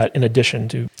something like that in addition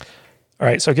to. All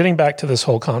right, so getting back to this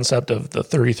whole concept of the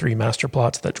 33 master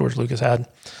plots that George Lucas had,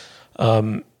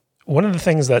 one of the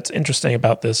things that's interesting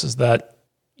about this is that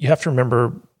you have to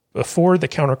remember, before the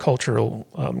countercultural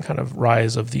kind of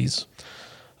rise of these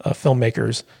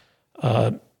filmmakers,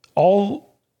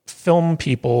 all film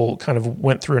people kind of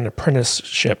went through an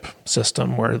apprenticeship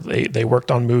system where they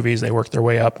worked on movies, they worked their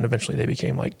way up, and eventually they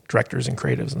became like directors and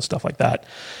creatives and stuff like that.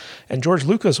 And George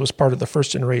Lucas was part of the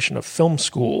first generation of film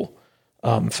school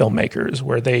filmmakers,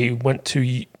 where they went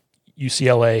to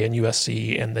UCLA and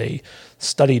USC and they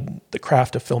studied the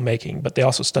craft of filmmaking, but they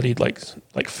also studied like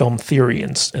film theory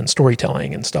and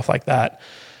storytelling and stuff like that.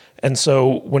 And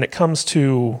so when it comes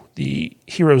to the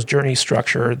hero's journey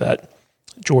structure that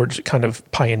George kind of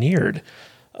pioneered,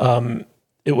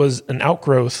 it was an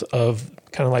outgrowth of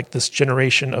kind of like this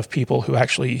generation of people who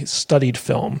actually studied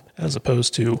film as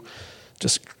opposed to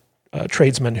just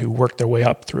tradesmen who worked their way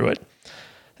up through it.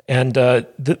 And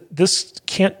this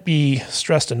can't be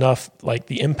stressed enough, like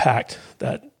the impact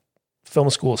that film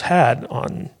schools had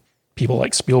on people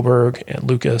like Spielberg and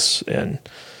Lucas and,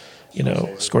 you know,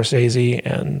 Scorsese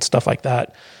and stuff like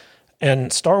that.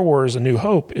 And Star Wars: A New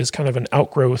Hope is kind of an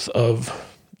outgrowth of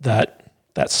that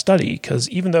study, because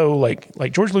even though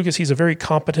like George Lucas, he's a very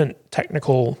competent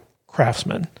technical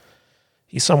craftsman.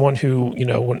 He's someone who, you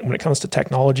know, when it comes to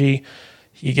technology,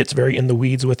 he gets very in the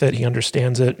weeds with it. He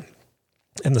understands it.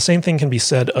 And the same thing can be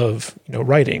said of, you know,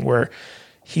 writing, where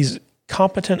he's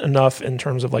competent enough in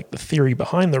terms of like the theory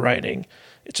behind the writing.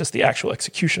 It's just the actual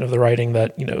execution of the writing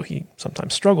that, you know, he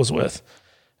sometimes struggles with.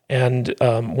 And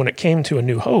when it came to A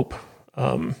New Hope,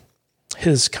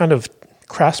 his kind of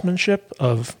craftsmanship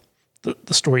of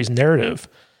the story's narrative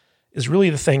is really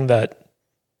the thing that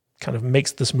kind of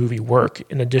makes this movie work,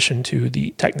 in addition to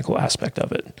the technical aspect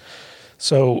of it.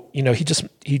 So, you know,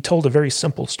 he told a very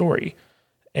simple story.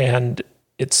 And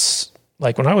it's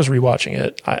like, when I was rewatching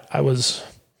it, I was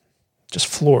just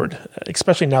floored,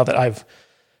 especially now that I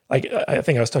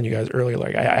think I was telling you guys earlier,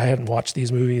 like I hadn't watched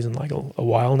these movies in like a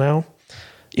while now,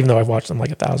 even though I've watched them like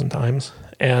 1,000 times.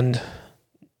 And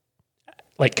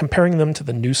like comparing them to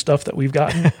the new stuff that we've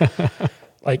gotten,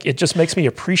 like it just makes me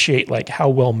appreciate like how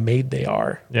well made they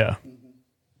are. Yeah.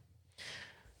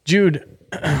 Jude,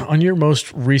 on your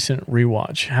most recent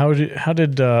rewatch, how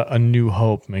did A New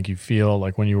Hope make you feel,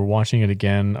 like when you were watching it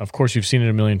again? Of course, you've seen it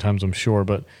a million times, I'm sure,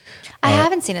 but I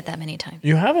haven't seen it that many times.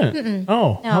 You haven't? Mm-mm.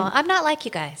 Oh, no, I'm not like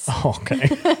you guys. Oh, okay.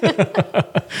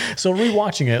 So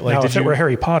rewatching it, like, now, if it were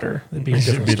Harry Potter, it'd be a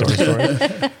different story.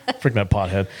 Freaking that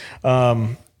pothead.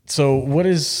 So what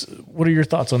are your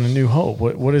thoughts on A New Hope?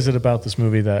 What is it about this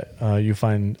movie that you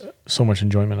find so much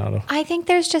enjoyment out of? I think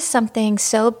there's just something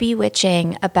so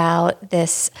bewitching about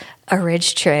this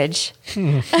Ridge Tridge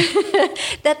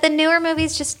that the newer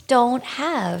movies just don't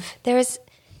have. There's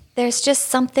just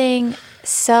something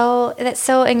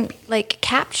like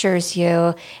captures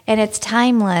you, and it's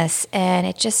timeless, and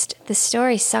the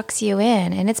story sucks you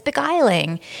in, and it's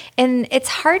beguiling, and it's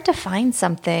hard to find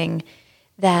something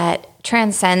that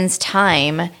transcends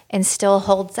time and still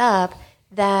holds up,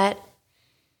 that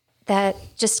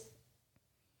just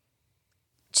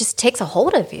takes a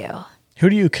hold of you.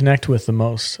 Who do you connect with the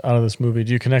most out of this movie?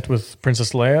 Do you connect with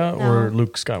Princess Leia or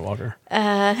Luke Skywalker?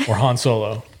 Or Han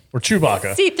Solo? Or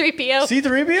Chewbacca? C-3PO.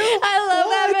 C-3PO? I love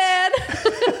that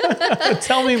man.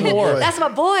 Tell me more. That's my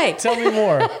boy. Tell me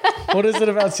more. What is it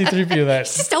about C-3PO that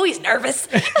He's just always nervous.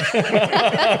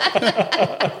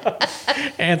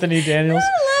 Anthony Daniels?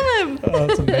 I love him. Oh,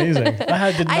 that's amazing.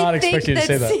 I did not expect you to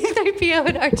say that. C-3PO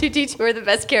and R2-D2 are the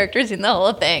best characters in the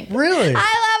whole thing. Really?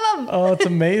 I love them. Oh, it's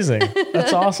amazing.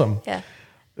 That's awesome. Yeah.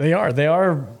 They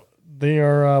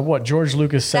are what George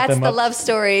Lucas set That's them the up. love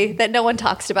story that no one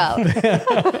talks about.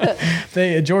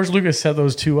 George Lucas set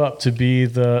those two up to be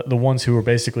the ones who were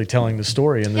basically telling the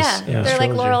story in this. Yeah, in this they're like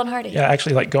trilogy. Laurel and Hardy. Yeah,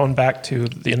 actually, like going back to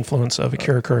the influence of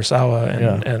Akira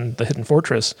Kurosawa and The Hidden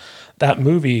Fortress, that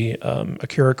movie,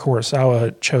 Akira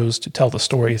Kurosawa chose to tell the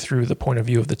story through the point of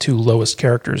view of the two lowest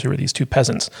characters, who are these two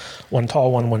peasants, one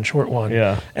tall one short one.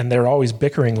 Yeah. And they're always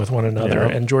bickering with one another.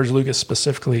 Yeah. And George Lucas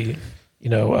specifically,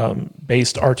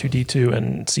 based R2-D2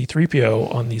 and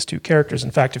C-3PO on these two characters. In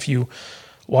fact, if you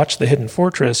watch The Hidden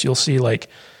Fortress, you'll see like,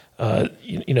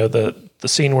 the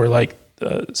scene where like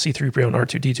C-3PO and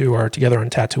R2-D2 are together on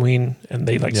Tatooine and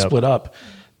they split up.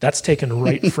 That's taken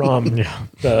right from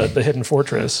the Hidden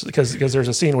Fortress because there's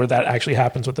a scene where that actually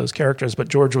happens with those characters. But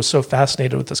George was so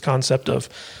fascinated with this concept of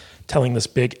telling this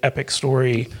big epic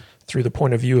story through the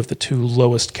point of view of the two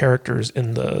lowest characters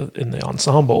in the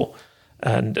ensemble.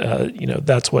 And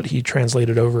that's what he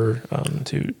translated over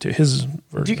to his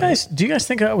version. Do you guys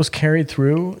think that was carried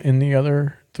through in the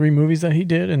other 3 movies that he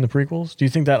did in the prequels? Do you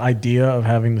think that idea of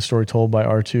having the story told by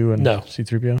R2 and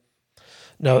C-3PO?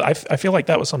 No, I feel like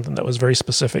that was something that was very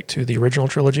specific to the original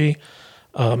trilogy.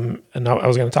 And I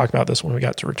was going to talk about this when we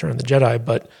got to Return of the Jedi,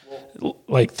 but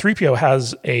like 3PO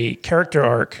has a character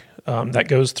arc that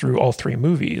goes through all 3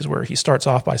 movies where he starts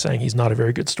off by saying he's not a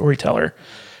very good storyteller.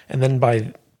 And then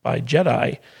by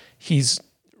Jedi, he's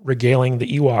regaling the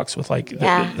Ewoks with like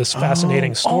this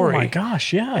fascinating story. Oh my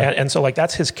gosh, yeah. And so like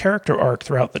that's his character arc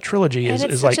throughout the trilogy. And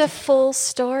it's like such a full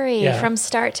story Yeah. from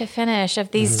start to finish of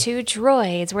these two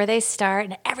droids, where they start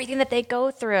and everything that they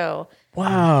go through.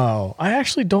 Wow. I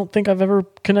actually don't think I've ever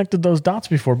connected those dots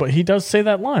before, but he does say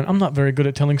that line. I'm not very good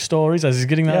at telling stories, as he's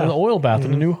getting out of the oil bath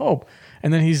in A New Hope.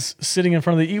 And then he's sitting in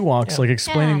front of the Ewoks, like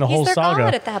explaining the whole he's their saga.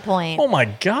 god at that point. Oh my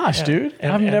gosh, dude.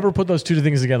 I've never put those two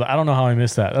things together. I don't know how I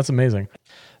missed that. That's amazing.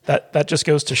 That just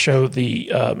goes to show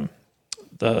the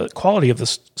quality of the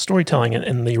storytelling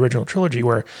in the original trilogy,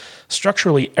 where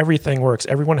structurally everything works.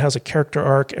 Everyone has a character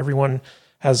arc. Everyone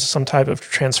has some type of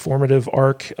transformative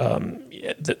arc.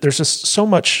 There's just so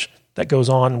much that goes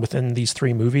on within these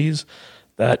 3 movies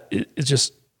that is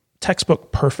just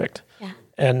textbook perfect. Yeah.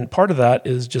 And part of that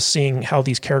is just seeing how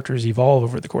these characters evolve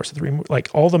over the course of 3 movies. Like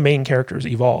all the main characters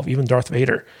evolve. Even Darth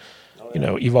Vader,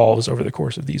 evolves over the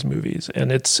course of these movies.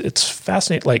 And it's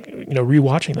fascinating, like,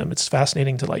 rewatching them. It's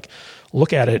fascinating to like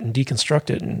look at it and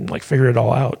deconstruct it and like figure it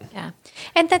all out. Yeah.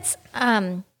 And that's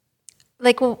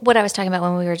like what I was talking about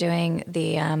when we were doing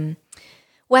the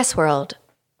Westworld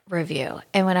review.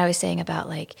 And when I was saying about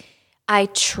like, I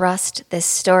trust this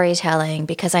storytelling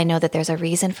because I know that there's a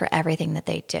reason for everything that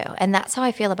they do. And that's how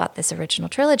I feel about this original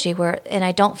trilogy, and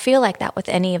I don't feel like that with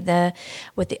any of the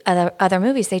other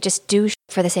movies. They just do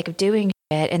for the sake of doing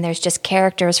it. And there's just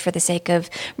characters for the sake of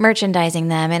merchandising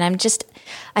them. And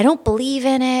I don't believe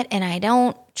in it, and I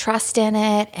don't trust in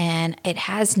it. And it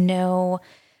has no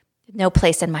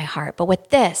place in my heart. But with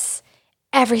this,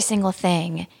 every single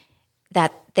thing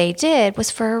that they did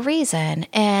was for a reason.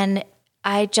 And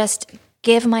I just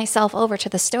give myself over to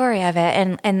the story of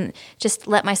it and just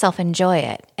let myself enjoy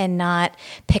it and not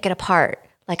pick it apart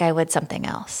like I would something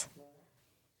else.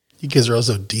 You kids are all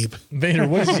so deep. Vader,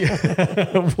 what's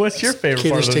your favorite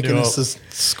Kid part is of the taking New us Hope?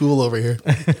 to school over here.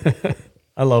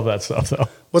 I love that stuff, though.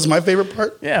 What's my favorite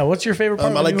part? Yeah, what's your favorite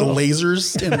part? I like the New Hope?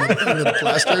 lasers and the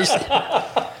blasters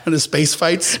and the space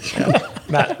fights.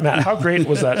 Matt, how great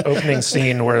was that opening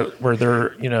scene where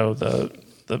they're,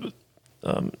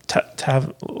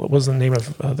 what was the name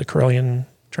of the Corellian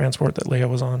transport that Leia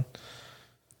was on?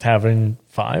 Tavern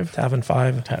 5? Tavern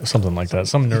 5. Something like that.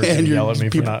 Some nerd And can yell at me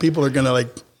for not. people are going to like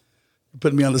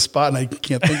put me on the spot and I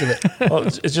can't think of it. Well,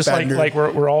 it's just Bad like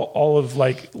nerd. we're all of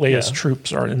like Leia's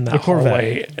troops are in that The Corvette.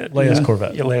 hallway. Leia's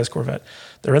Corvette. Yeah, Leia's Corvette.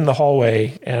 They're in the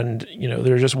hallway, and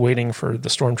they're just waiting for the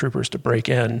stormtroopers to break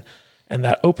in. And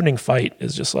that opening fight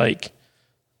is just like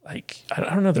I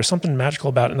don't know. There's something magical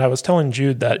about it. And I was telling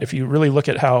Jude that if you really look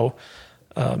at how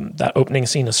that opening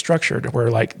scene is structured, where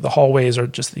like the hallways are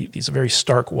just these very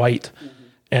stark white,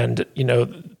 and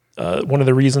one of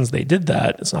the reasons they did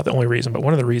that, it's not the only reason, but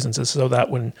one of the reasons is so that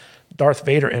when Darth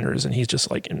Vader enters and he's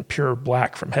just like in pure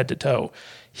black from head to toe,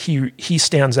 he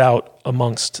stands out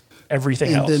amongst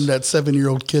everything else. And then that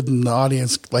 7-year-old kid in the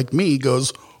audience, like me,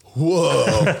 goes,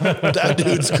 "Whoa, that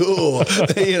dude's cool." So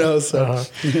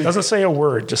Doesn't say a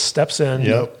word, just steps in,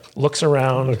 looks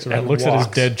around and looks at his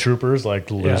walks. dead troopers like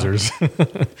losers.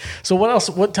 So what else?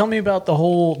 Tell me about the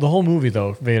whole movie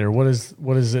though, Vader. What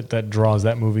is it that draws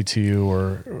that movie to you,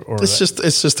 or It's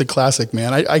just a classic,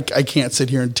 man. I can't sit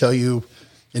here and tell you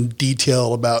in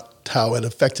detail about how it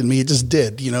affected me. It just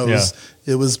did.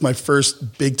 It was my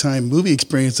first big time movie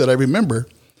experience that I remember.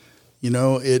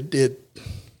 It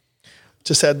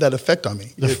just had that effect on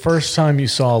me. The first time you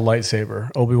saw a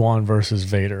lightsaber, Obi-Wan versus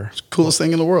Vader. Coolest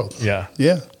thing in the world. Yeah.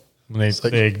 Yeah. When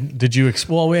did you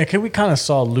we kind of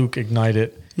saw Luke ignite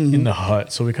it in the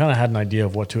hut, so we kind of had an idea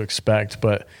of what to expect,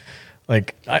 but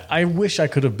like I wish I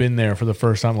could have been there for the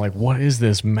first time. Like, what is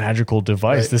this magical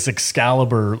device, this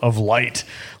Excalibur of light?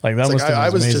 Like that must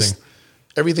have been amazing. Just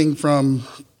everything from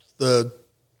the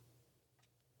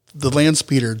land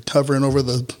speeder hovering over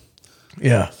the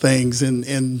things and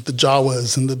the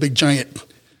Jawas and the big giant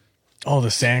the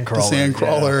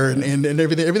sandcrawler and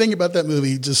everything about that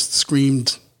movie just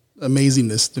screamed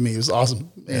amazingness to me. It was awesome.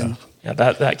 And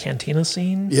that cantina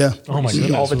scene. Yeah. Oh my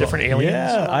goodness. All the different aliens.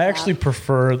 Yeah, I actually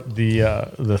prefer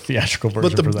the theatrical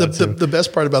version for that too. The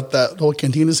best part about that whole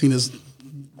cantina scene is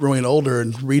growing older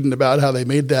and reading about how they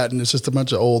made that, and it's just a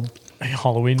bunch of old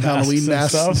Halloween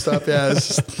masks and stuff. Yeah,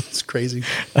 it's crazy.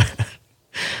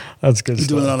 That's good stuff.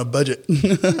 Doing it on a budget.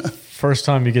 First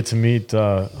time you get to meet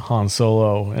Han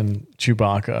Solo and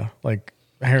Chewbacca, like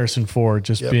Harrison Ford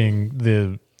just being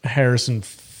the Harrison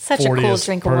Such a cool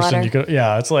drink of water.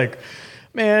 It's like,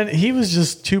 man, he was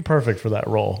just too perfect for that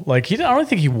role. Like I don't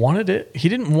think he wanted it. He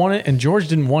didn't want it, and George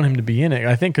didn't want him to be in it.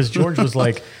 I think because George was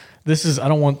like, I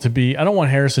don't want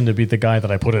Harrison to be the guy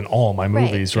that I put in all my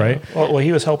movies, right? Well,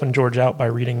 he was helping George out by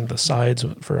reading the sides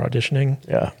for auditioning.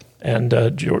 Yeah. And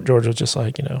George was just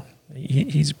like,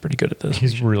 he's pretty good at this.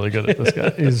 He's really good at this guy.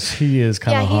 He is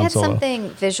kind of Han Solo. Yeah, he had something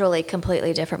visually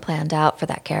completely different planned out for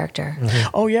that character. Mm-hmm.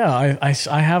 Oh yeah, I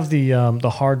have the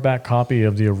hardback copy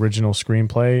of the original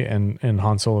screenplay, and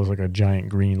Han Solo is like a giant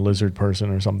green lizard person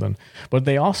or something. But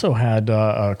they also had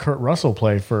Kurt Russell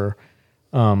play for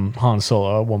Han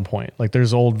Solo at one point. Like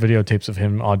there's old videotapes of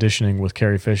him auditioning with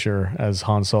Carrie Fisher as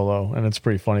Han Solo, and it's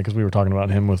pretty funny because we were talking about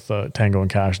him with Tango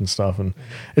and Cash and stuff, and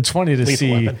it's funny to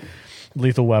see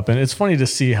Lethal Weapon. It's funny to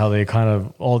see how they kind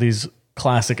of all these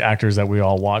classic actors that we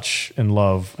all watch and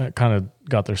love kind of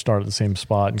got their start at the same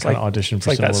spot and kind of auditioned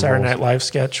for like that Saturday roles. Night Live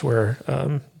sketch where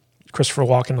Christopher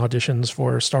Walken auditions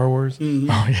for Star Wars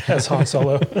as Han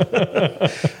Solo.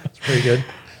 It's pretty good.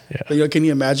 Yeah. But, can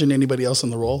you imagine anybody else in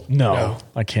the role? No.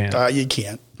 I can't. You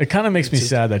can't. It kind of makes me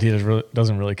sad that he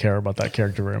doesn't really care about that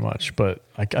character very much, but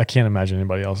I can't imagine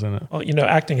anybody else in it. Well,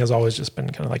 acting has always just been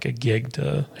kind of like a gig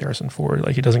to Harrison Ford.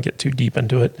 Like he doesn't get too deep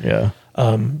into it. Yeah.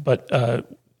 But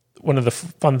one of the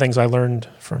fun things I learned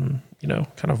from,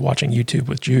 kind of watching YouTube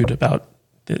with Jude about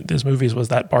these movies was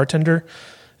that bartender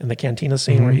in the cantina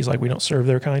scene where he's like, we don't serve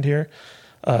their kind here.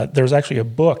 There's actually a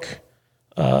book,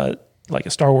 like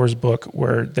a Star Wars book,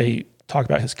 where they talk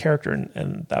about his character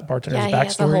and that bartender's backstory. Yeah, he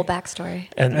has a whole backstory.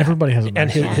 And everybody has a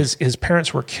backstory. And his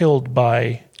parents were killed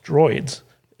by droids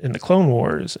in the Clone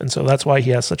Wars, and so that's why he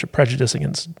has such a prejudice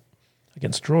against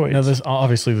droids. Now,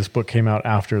 this book came out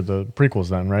after the prequels,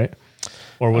 then, right?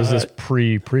 Or was this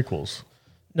pre-prequels?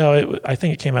 No, I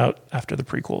think it came out after the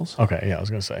prequels. Okay, yeah, I was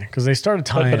going to say because they started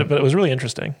tying, but it was really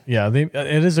interesting. Yeah, it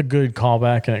is a good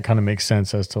callback, and it kind of makes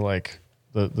sense as to like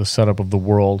the setup of the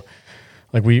world.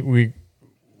 Like we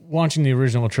watching the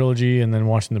original trilogy and then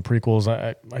watching the prequels,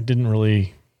 I didn't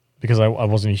really, because I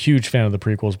wasn't a huge fan of the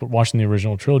prequels, but watching the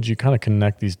original trilogy, you kind of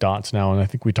connect these dots now. And I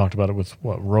think we talked about it with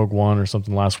Rogue One or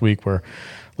something last week, where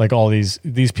like all these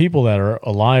people that are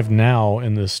alive now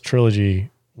in this trilogy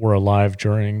were alive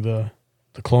during the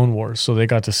Clone Wars. So they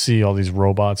got to see all these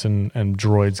robots and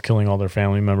droids killing all their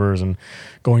family members and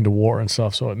going to war and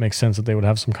stuff. So it makes sense that they would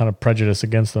have some kind of prejudice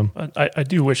against them. I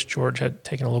do wish George had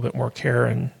taken a little bit more care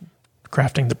in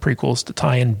crafting the prequels to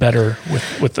tie in better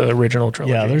with the original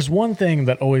trilogy. Yeah, there's one thing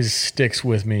that always sticks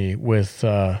with me with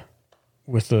the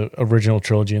original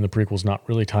trilogy and the prequels not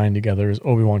really tying together is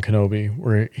Obi-Wan Kenobi,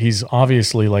 where he's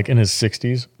obviously like in his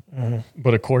 60s. Mm-hmm.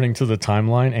 But according to the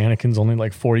timeline, Anakin's only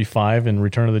like 45 in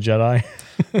Return of the Jedi.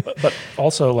 but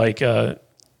also, like,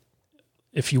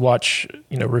 if you watch,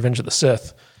 Revenge of the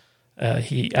Sith,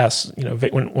 he asks,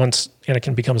 once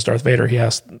Anakin becomes Darth Vader, he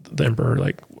asks the Emperor,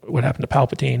 like, what happened to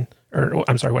Palpatine? Or,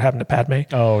 I'm sorry, what happened to Padme?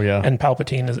 Oh, yeah. And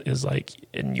Palpatine is like,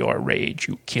 in your rage,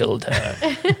 you killed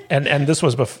her. and this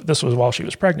was while she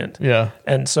was pregnant. Yeah.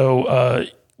 And so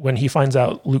when he finds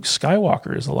out Luke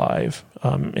Skywalker is alive,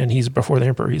 and he's before the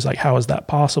Emperor, he's like, how is that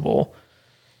possible?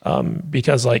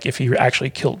 Because like if he actually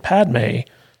killed Padme,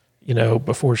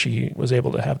 before she was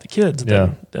able to have the kids,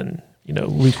 then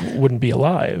Luke wouldn't be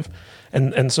alive.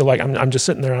 And so like I'm just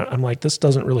sitting there. I'm like, this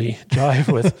doesn't really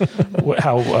jive with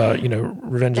how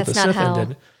Revenge of the Sith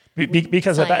ended.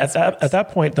 Because at that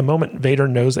point, the moment Vader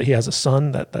knows that he has a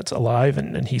son that's alive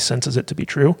and he senses it to be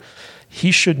true, he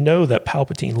should know that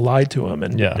Palpatine lied to him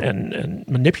and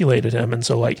manipulated him. And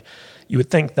so like you would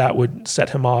think that would set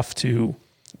him off to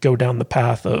go down the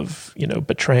path of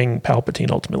betraying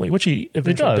Palpatine ultimately, which he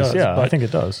eventually does. Yeah, but, I think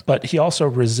it does. But he also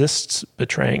resists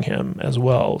betraying him as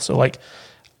well. So like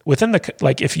within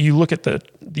if you look at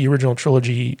the original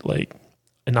trilogy like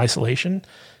in isolation,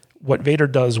 what Vader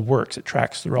does works. It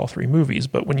tracks through all three movies.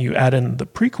 But when you add in the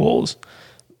prequels,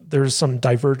 there's some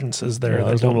divergences there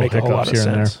that don't make a whole lot of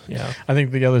sense. Yeah, I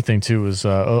think the other thing too is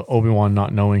Obi-Wan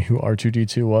not knowing who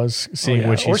R2-D2 was, seeing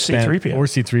which he spent, C-3PO. or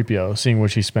C-3PO, seeing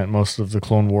which he spent most of the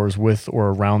Clone Wars with or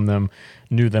around them,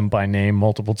 knew them by name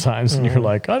multiple times, and you're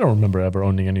like, I don't remember ever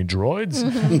owning any droids.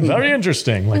 Very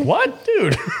interesting. Like, what,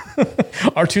 dude?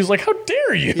 R2's like, how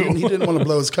dare you? He didn't want to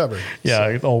blow his cover.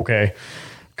 Yeah. So. Okay.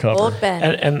 Cover. Old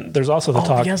Ben. And there's also the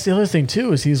talk. Yes, the other thing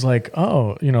too is he's like,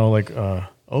 Ben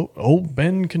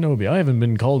Kenobi. I haven't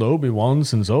been called Obi-Wan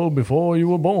since before you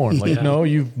were born. Like, no,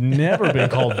 you've never been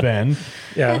called Ben.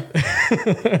 Yeah.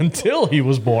 Until he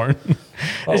was born.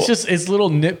 It's little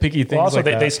nitpicky things. Well, also,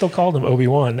 like they still called him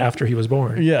Obi-Wan after he was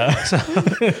born. Yeah.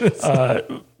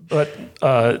 But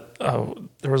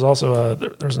there was also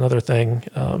there was another thing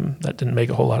that didn't make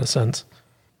a whole lot of sense.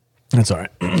 That's all right.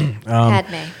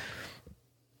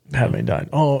 Padme died.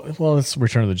 Oh, well, it's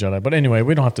Return of the Jedi. But anyway,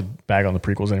 we don't have to bag on the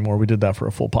prequels anymore. We did that for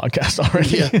a full podcast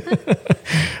already.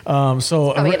 Yeah.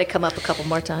 So probably going to come up a couple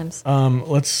more times.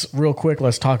 Let's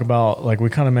talk about, like, we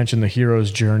kind of mentioned the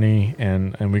hero's journey,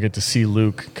 and we get to see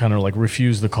Luke kind of like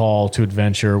refuse the call to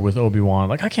adventure with Obi-Wan.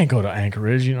 Like, I can't go to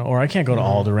Anchorage, or I can't go to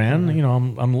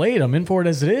Alderaan. I'm late. I'm in for it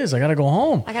as it is. I got to go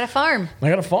home. I got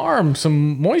to farm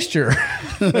some moisture.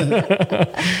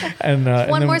 And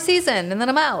one more season, and then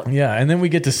I'm out. Yeah, and then we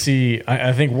get to see.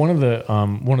 I think one of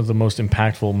the most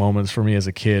impactful moments for me as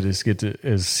a kid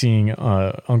is seeing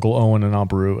Uncle Owen and Aunt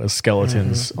Beru as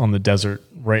skeletons on the desert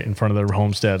right in front of their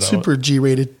homestead. Super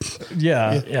G-rated.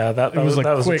 Yeah. That was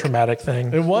a traumatic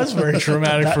thing. It was very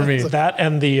traumatic for me. That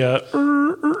and the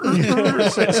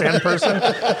sand person,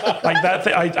 like that.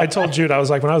 I told Jude, I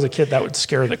was like, when I was a kid, that would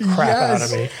scare the crap out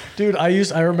of me, dude.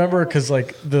 I remember because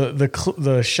like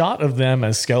the shot of them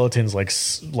as skeletons, like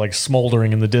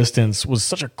smoldering in the distance, was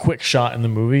such a quick shot in the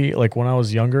movie. Like when I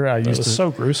was younger, it was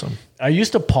so gruesome. I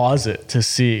used to pause it to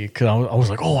see, because I was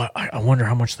like, I wonder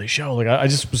how much they show. Like I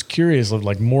just was curious,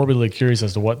 like morbidly curious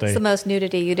as to what they. It's the most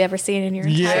nudity you'd ever seen in your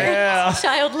entire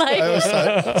child life.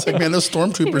 It's like, man, those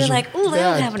stormtroopers. You're like, ooh, they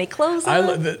don't have any clothes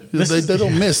on. They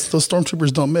don't miss. Those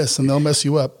stormtroopers don't miss, and they'll mess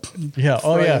you up. Yeah.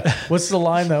 Oh yeah. What's the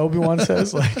line that Obi-Wan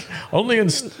says? Like, only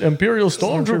Imperial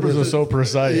stormtroopers are so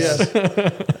precise. Yes.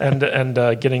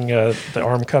 and getting the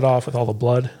arm cut off with all the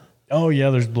blood. Oh yeah,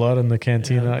 there's blood in the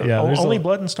cantina. Yeah, there's only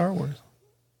blood in Star Wars.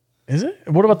 Is it?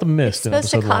 What about the mist in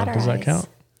episode 1? Does that count?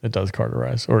 It does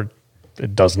cauterize, or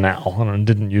it does now. I don't know, it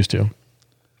didn't used to.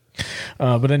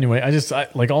 But anyway, I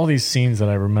like all these scenes that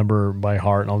I remember by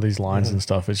heart and all these lines and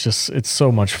stuff. It's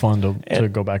so much fun to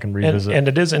go back and revisit. And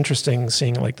it is interesting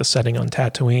seeing like the setting on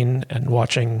Tatooine and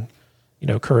watching,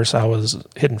 Kurosawa's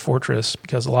Hidden Fortress,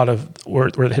 because a lot of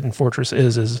where the Hidden Fortress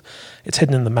is it's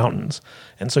hidden in the mountains.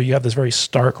 And so you have this very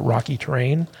stark rocky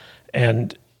terrain,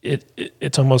 and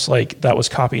it's almost like that was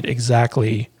copied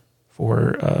exactly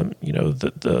for,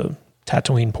 the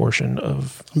Tatooine portion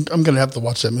of. I'm going to have to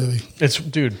watch that movie.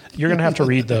 You're going to have to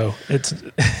read though. It's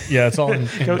all in.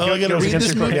 I got to read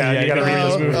this movie. Yeah, you got to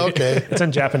read this movie. Okay, it's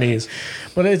in Japanese.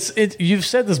 But you've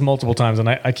said this multiple times, and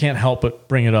I can't help but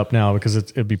bring it up now because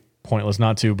it'd be pointless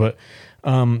not to. But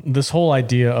this whole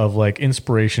idea of like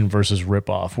inspiration versus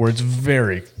ripoff, where it's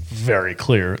very, very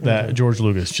clear that George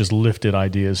Lucas just lifted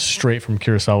ideas straight from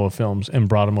Kurosawa films and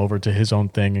brought them over to his own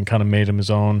thing and kind of made them his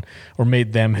own, or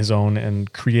made them his own,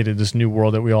 and created this new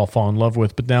world that we all fall in love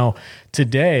with. But now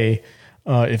today,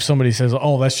 if somebody says,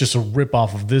 "Oh, that's just a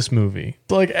ripoff of this movie,"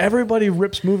 like everybody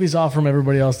rips movies off from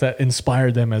everybody else that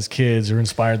inspired them as kids or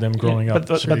inspired them growing up.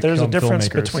 But there's a difference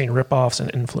between ripoffs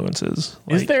and influences.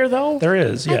 Is there though? There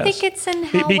is. Yes. I think it's in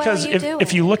how because well you do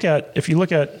if you look at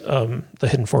the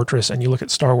Hidden Fortress and you look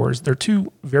at Star Wars, they're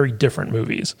two very different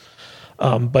movies.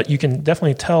 But you can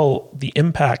definitely tell the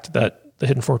impact that the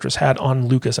Hidden Fortress had on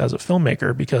Lucas as a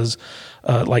filmmaker, because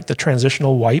like the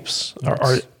transitional wipes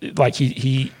are like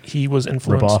he was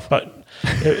influenced, Rip-off. but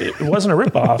it wasn't a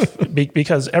ripoff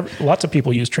because lots of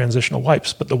people use transitional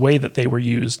wipes, but the way that they were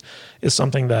used is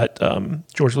something that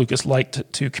George Lucas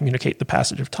liked to communicate the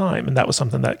passage of time, and that was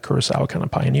something that Kurosawa kind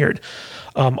of pioneered.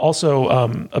 Also,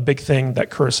 a big thing that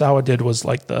Kurosawa did was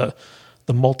like the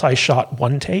multi-shot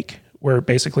one take, where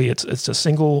basically it's a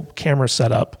single camera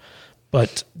setup,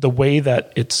 but the way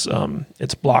that it's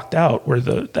blocked out, where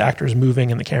the actor's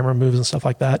moving and the camera moves and stuff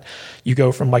like that, you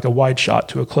go from like a wide shot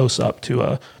to a close-up to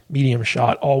a medium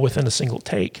shot, all within a single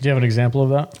take. Do you have an example of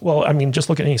that? Well, I mean, just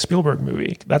look at any Spielberg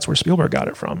movie. That's where Spielberg got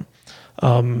it from.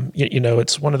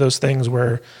 It's one of those things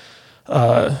where,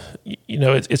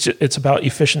 it's about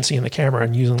efficiency in the camera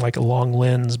and using like a long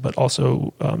lens, but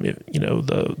also,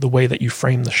 the way that you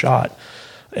frame the shot.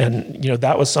 And,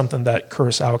 that was something that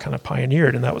Kurosawa kind of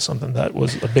pioneered, and that was something that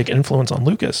was a big influence on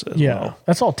Lucas as well.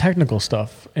 That's all technical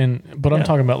stuff. But I'm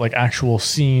talking about like actual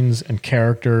scenes and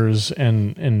characters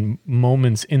and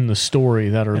moments in the story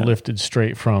that are lifted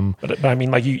straight from. But I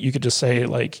mean, like you could just say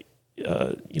like,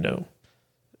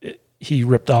 he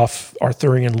ripped off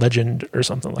Arthurian legend or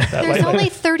something like that. There's only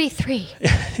 33.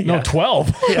 No,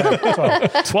 12. Yeah,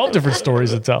 12 different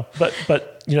stories to tell. But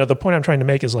the point I'm trying to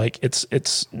make is like,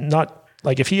 it's not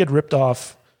like if he had ripped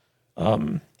off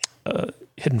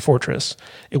Hidden Fortress,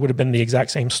 it would have been the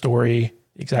exact same story,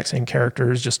 the exact same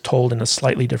characters, just told in a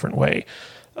slightly different way.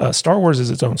 Star Wars is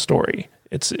its own story.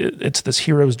 It's this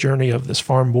hero's journey of this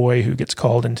farm boy who gets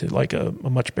called into like a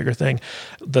much bigger thing.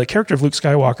 The character of Luke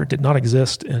Skywalker did not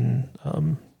exist in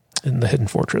the Hidden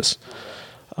Fortress,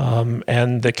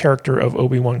 and the character of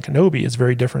Obi-Wan Kenobi is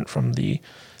very different from the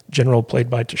general played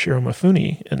by Toshiro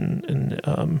Mifune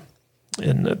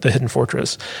in the Hidden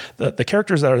Fortress. The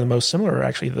characters that are the most similar are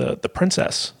actually the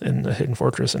princess in the Hidden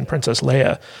Fortress and Princess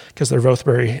Leia, because they're both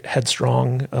very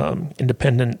headstrong,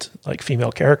 independent, like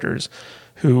female characters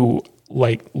who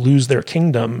like lose their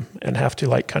kingdom and have to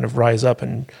like kind of rise up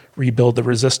and rebuild the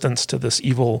resistance to this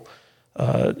evil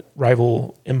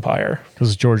rival empire.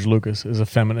 Because George Lucas is a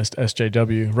feminist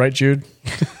SJW, right, Jude?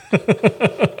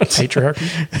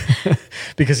 Patriarchy.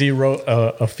 Because he wrote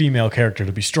a female character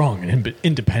to be strong and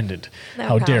independent. No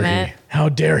How dare comment. he? How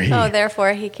dare he? Oh,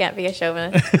 therefore he can't be a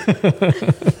chauvinist.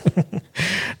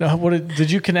 Now, did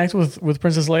you connect with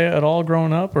Princess Leia at all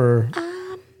growing up, or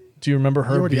do you remember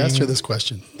her? You already being, asked her this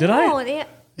question. Did Oh, I?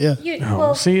 Yeah.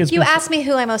 You asked me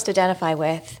who I most identify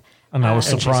with. And I was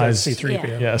surprised.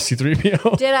 C-3PO. Yeah,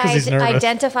 C-3PO. Did 'Cause he's I nervous.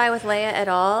 identify with Leia at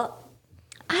all?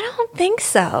 I don't think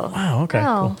so. Wow. Okay.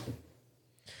 No. Cool.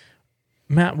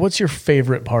 Matt, what's your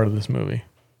favorite part of this movie?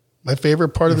 My favorite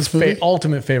part of this movie?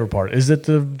 Ultimate favorite part. Is it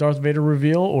the Darth Vader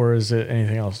reveal, or is it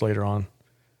anything else later on?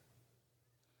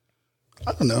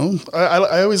 I don't know.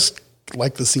 I always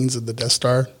like the scenes of the Death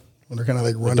Star when they're kind of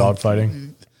like running.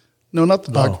 Dogfighting? No, not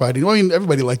the dogfighting. Well, I mean,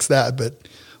 everybody likes that, but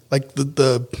like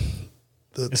the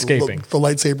Escaping. the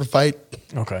lightsaber fight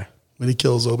Okay. when he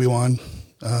kills Obi-Wan.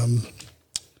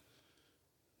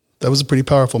 That was a pretty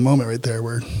powerful moment right there,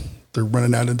 where they're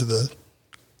running out into the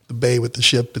bay with the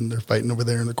ship and they're fighting over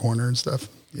there in the corner and stuff.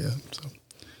 Yeah. So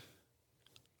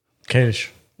Kadish,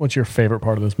 what's your favorite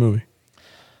part of this movie?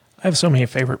 I have so many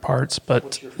favorite parts,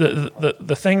 but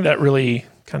the thing that really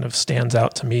kind of stands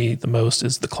out to me the most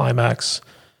is the climax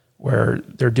where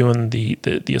they're doing the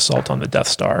assault on the Death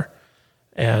Star.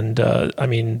 And I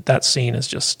mean, that scene is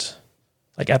just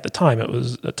like, at the time it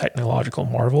was a technological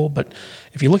marvel, but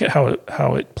if you look at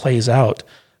how it plays out,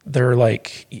 they're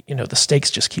like, the stakes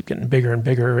just keep getting bigger and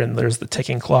bigger, and there's the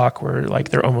ticking clock where like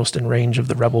they're almost in range of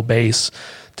the rebel base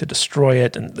to destroy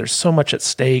it, and there's so much at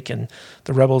stake, and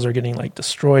the rebels are getting like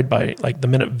destroyed by like the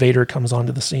minute Vader comes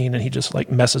onto the scene, and he just like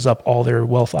messes up all their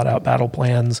well thought out battle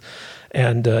plans,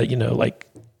 and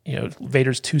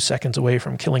Vader's 2 seconds away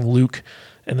from killing Luke,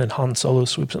 and then Han Solo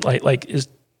swoops in.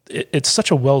 It's such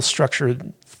a well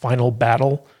structured final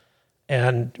battle,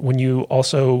 and when you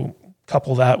also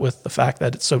couple that with the fact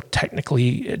that it's so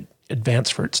technically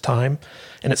advanced for its time,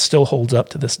 and it still holds up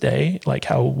to this day, like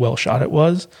how well shot it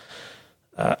was.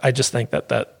 I just think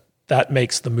that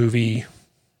makes the movie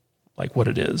like what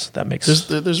it is. That makes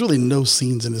there's really no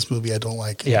scenes in this movie I don't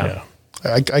like. Yeah.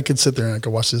 I could sit there and I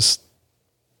could watch this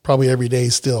probably every day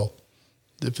still,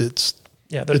 if it's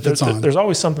on. There's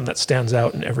always something that stands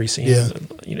out in every scene. Yeah.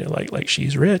 Like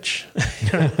she's rich,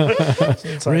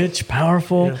 Rich,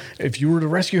 powerful. Yeah. If you were to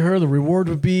rescue her, the reward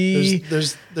would be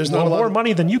there's not a lot more of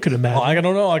money than you could imagine. Well, I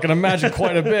don't know. I can imagine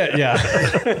quite a bit. Yeah.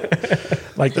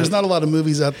 Like there's not a lot of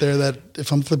movies out there that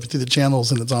if I'm flipping through the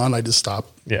channels and it's on, I just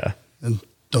stop. Yeah. And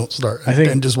don't start. I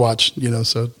think- and just watch,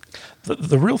 so.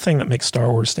 The real thing that makes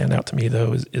Star Wars stand out to me,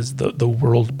 though, is the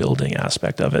world building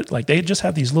aspect of it. Like, they just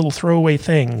have these little throwaway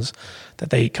things that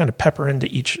they kind of pepper into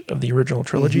each of the original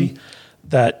trilogy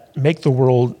that make the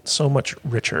world so much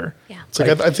richer. Yeah. It's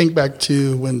like I think back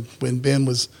to when Ben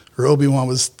was, or Obi-Wan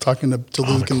was talking to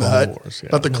Luke in the Clone hut Wars, yeah.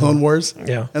 about the Clone Wars.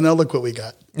 Yeah. And now look what we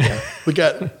got. Yeah. We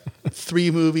got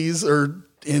 3 movies and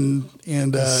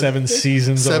 7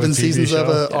 seasons. seven of a TV seasons show.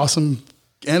 of an awesome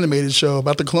animated show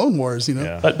about the Clone Wars,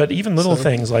 Yeah. But even little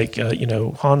things like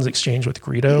Han's exchange with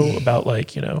Greedo about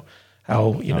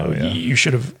how you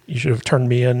should have turned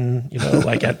me in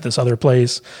like at this other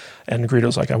place, and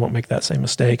Greedo's like, I won't make that same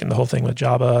mistake, and the whole thing with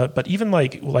Jabba. But even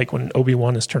like when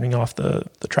Obi-Wan is turning off the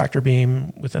tractor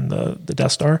beam within the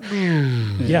Death Star,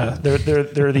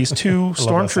 there are these 2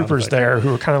 stormtroopers there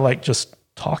who are kind of like just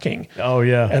talking. Oh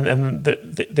yeah, and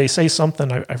they say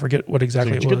something. I forget what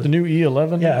exactly Did it you was. get the new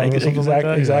E11? Yeah, or something like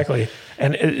that? exactly.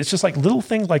 And it's just like little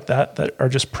things like that are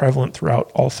just prevalent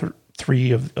throughout all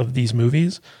 3 of these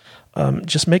movies.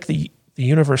 Just make the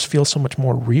universe feel so much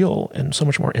more real and so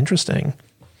much more interesting.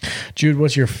 Jude,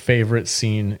 what's your favorite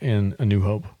scene in A New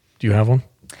Hope? Do you have one?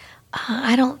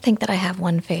 I don't think that I have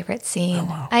one favorite scene. Oh,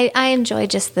 wow. I enjoy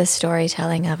just the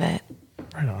storytelling of it.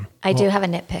 Right on. I do have a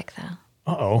nitpick, though.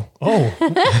 Oh,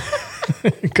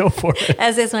 go for it.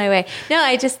 As is my way. No,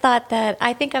 I just thought that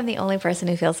I think I'm the only person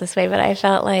who feels this way, but I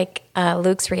felt like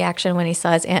Luke's reaction when he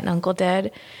saw his aunt and uncle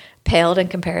dead paled in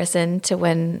comparison to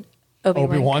when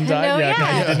Obi-Wan died? No,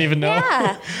 Yeah, you didn't even know?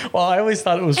 Yeah. Well, I always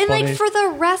thought it was And funny. like for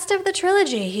the rest of the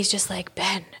trilogy, he's just like,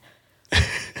 Ben,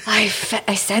 I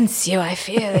sense you, I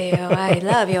feel you, I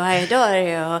love you, I adore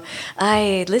you,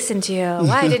 I listen to you.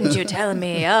 Why didn't you tell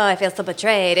me? Oh, I feel so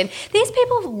betrayed. And these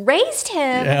people raised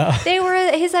him. Yeah. They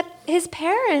were his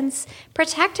parents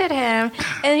protected him,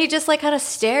 and he just like kind of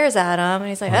stares at him, and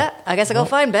he's like, I guess I'll go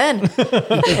find Ben.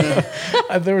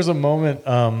 There was a moment.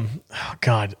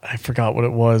 God, I forgot what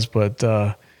it was, but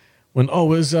when it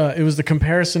was the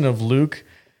comparison of Luke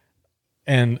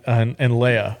and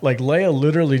Leia. Like Leia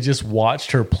literally just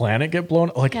watched her planet get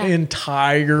blown, like the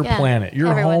entire planet.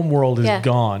 Your home world is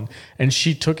gone, and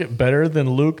she took it better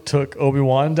than Luke took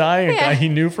Obi-Wan dying, a guy he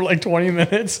knew for like 20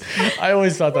 minutes. I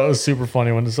always thought that was super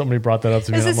funny when somebody brought that up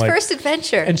to me. It was his like, first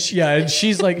adventure, and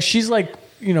she's like.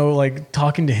 Like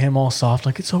talking to him all soft,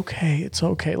 like, it's okay.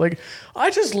 Like,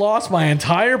 I just lost my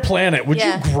entire planet. Would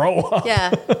you grow up? Yeah.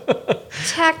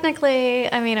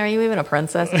 Technically, I mean, are you even a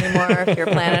princess anymore if your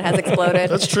planet has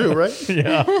exploded? That's true, right?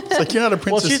 Yeah. It's like you're not a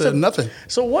princess she's to nothing.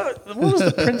 So what was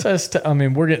the princess? I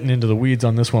mean, we're getting into the weeds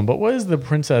on this one, but what is the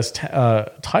princess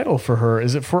title for her?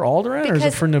 Is it for Alderaan or is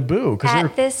it for Naboo?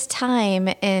 At this time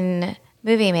in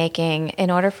movie making,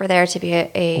 in order for there to be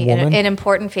an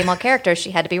important female character, she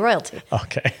had to be royalty.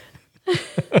 Okay.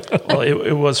 Well,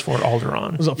 it was for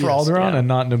Alderaan. Was it for Alderaan and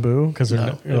not Naboo? Because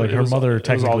her mother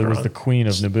technically was the queen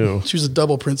of Naboo. She was a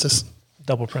double princess.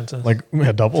 Double princess. Like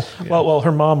double? Yeah. Well,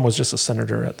 her mom was just a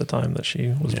senator at the time that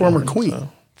she was Former born, queen. so.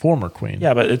 Former queen.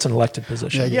 Yeah, but it's an elected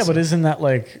position. Yeah, but isn't that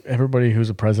like everybody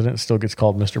who's a president still gets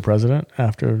called Mr. President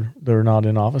after they're not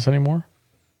in office anymore?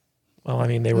 Well, I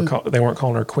mean, they weren't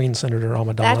calling her Queen Senator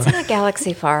Amidala. That's in a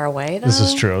galaxy far away, though. This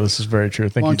is true. This is very true.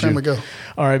 Thank you, Jude. Long time ago.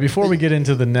 All right, before we get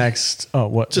into the next... Oh,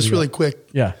 what? Just really quick.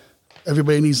 Yeah.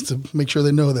 Everybody needs to make sure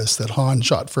they know this, that Han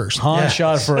shot first. Han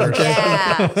shot first.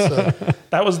 Yeah.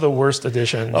 That was the worst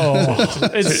addition. Oh,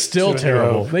 it's still to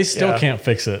terrible. Hero. They still can't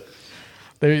fix it.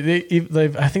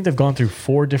 They've I think they've gone through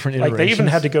 4 different iterations. Like they even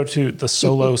had to go to the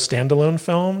Solo standalone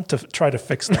film to try to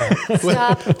fix that.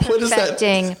 Stop What is that?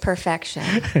 perfecting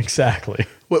perfection. Exactly.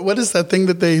 What is that thing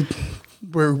that they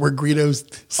where Greedo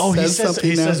says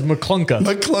something? He now? says McClunka.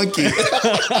 McClunky.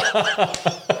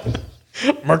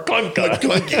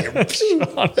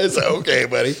 McClunky. It's okay,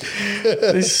 buddy.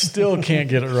 They still can't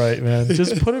get it right, man.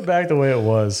 Just put it back the way it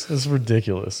was. It's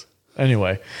ridiculous.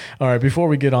 Anyway, all right, before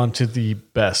we get on to the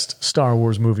best Star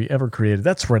Wars movie ever created,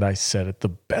 that's right, I said it, the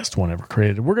best one ever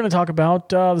created. We're going to talk about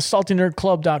the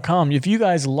saltynerdclub.com. If you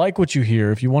guys like what you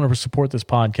hear, if you want to support this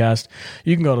podcast,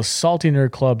 you can go to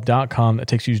saltynerdclub.com. That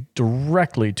takes you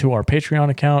directly to our Patreon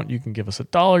account. You can give us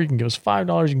 $1, you can give us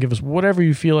 $5, you can give us whatever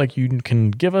you feel like you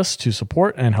can give us to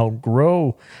support and help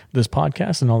grow this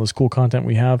podcast and all this cool content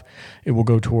we have. It will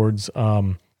go towards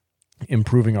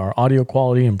improving our audio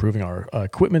quality, improving our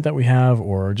equipment that we have,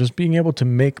 or just being able to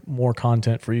make more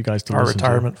content for you guys to Our listen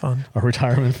retirement to. fund. Our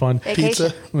retirement fund.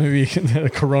 Pizza. Maybe the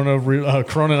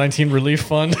Corona-19 relief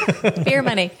fund. Beer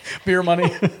money. Beer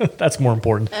money. That's more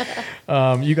important.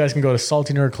 You guys can go to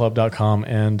saltynerdclub.com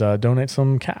and donate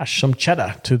some cash, some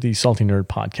cheddar to the Salty Nerd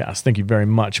podcast. Thank you very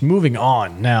much. Moving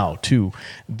on now to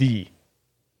the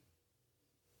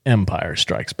Empire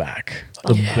Strikes Back.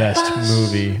 The best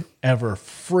movie ever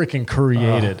freaking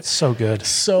created. So good.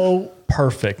 So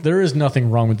perfect. There is nothing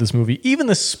wrong with this movie. Even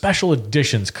the special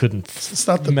editions couldn't It's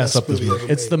not the mess best up this movie movie.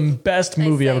 ever It's the best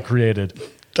movie ever created.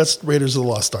 That's Raiders of the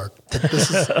Lost Ark. This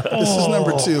is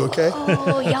number 2, okay?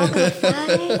 Oh, y'all gonna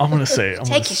fight? I'm gonna say.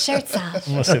 Take your shirts off.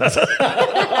 I'm gonna say this.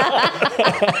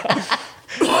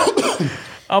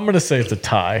 I'm gonna say it's a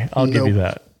tie. I'll give you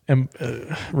that. And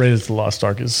Raiders of the Lost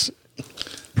Ark is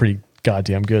pretty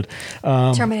goddamn good.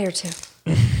 Terminator 2.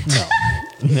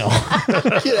 No,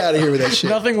 Get out of here with that shit.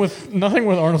 nothing with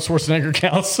Arnold Schwarzenegger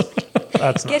counts.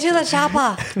 Get to the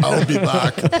chopper. I'll be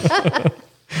back.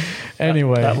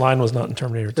 Anyway, That line was not in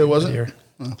Terminator 2. It wasn't? Here.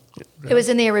 It was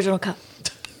in the original cut.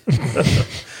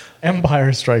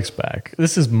 Empire Strikes Back.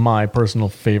 This is my personal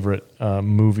favorite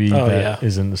movie that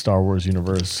is in the Star Wars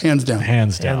universe. Hands down.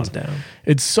 Hands down. Hands down.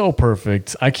 It's so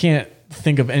perfect. I can't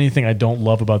think of anything I don't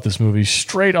love about this movie.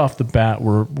 Straight off the bat,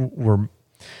 we're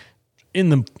in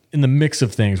the mix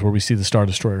of things where we see the Star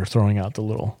Destroyer throwing out the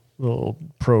little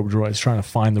probe droids trying to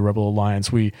find the Rebel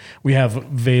Alliance. We have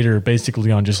Vader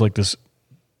basically on just like this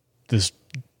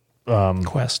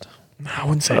Quest. I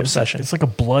wouldn't say Obsession. It's like a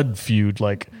blood feud,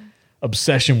 like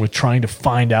obsession with trying to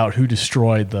find out who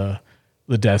destroyed the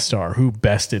Death Star, who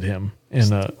bested him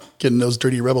in a. Getting those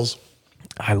dirty rebels.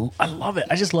 I love it.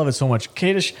 I just love it so much.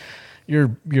 Kadish, you're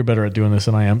better at doing this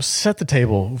than I am. Set the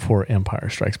table for Empire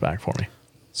Strikes Back for me.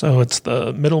 So it's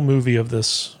the middle movie of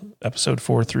this episode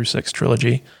 4 through 6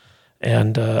 trilogy,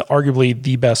 and arguably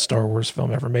the best Star Wars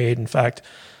film ever made. In fact,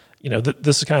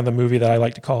 this is kind of the movie that I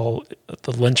like to call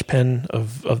the linchpin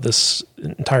of this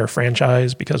entire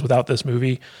franchise, because without this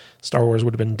movie, Star Wars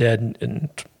would have been dead in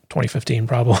 2015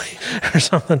 probably or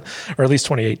something, or at least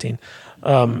 2018.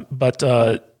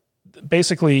 But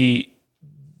basically,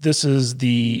 this is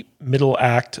the middle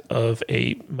act of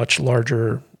a much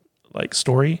larger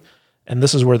story, and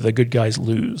this is where the good guys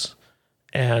lose.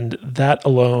 And that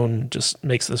alone just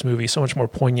makes this movie so much more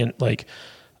poignant.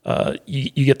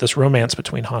 You get this romance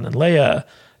between Han and Leia,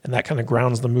 and that kind of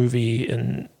grounds the movie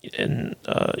in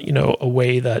a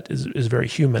way that is very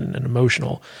human and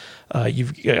emotional.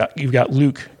 You've got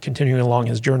Luke continuing along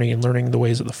his journey and learning the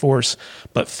ways of the Force,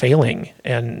 but failing,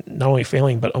 and not only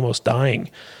failing but almost dying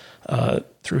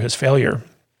through his failure.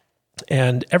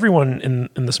 And everyone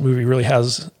in this movie really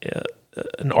has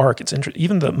an arc. It's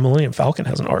even the Millennium Falcon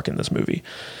has an arc in this movie,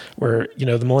 where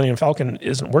the Millennium Falcon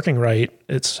isn't working right.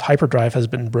 Its hyperdrive has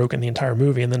been broken the entire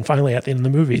movie, and then finally at the end of the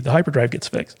movie, the hyperdrive gets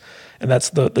fixed, and that's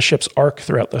the ship's arc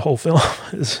throughout the whole film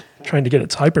is trying to get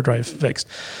its hyperdrive fixed.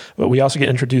 But we also get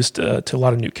introduced to a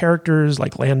lot of new characters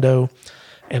like Lando,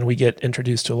 and we get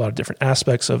introduced to a lot of different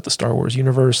aspects of the Star Wars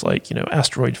universe, like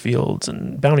asteroid fields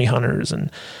and bounty hunters and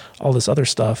all this other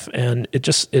stuff. And it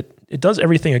does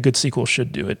everything a good sequel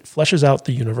should do. It fleshes out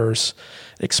the universe,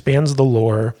 it expands the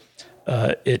lore,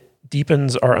 it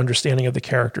deepens our understanding of the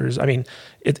characters. I mean,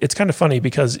 it's kind of funny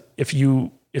because if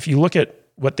you look at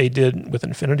what they did with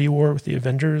Infinity War with the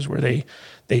Avengers, where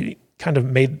they kind of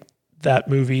made that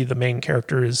movie, the main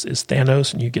character is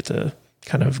Thanos, and you get to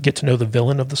kind of get to know the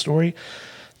villain of the story.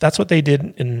 That's what they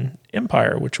did in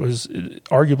Empire, which was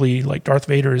arguably Darth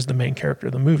Vader is the main character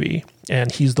of the movie,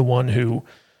 and he's the one who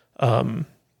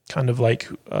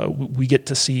we get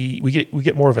to see, we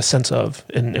get more of a sense of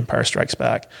in Empire Strikes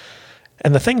Back.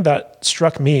 And the thing that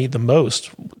struck me the most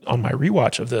on my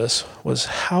rewatch of this was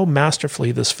how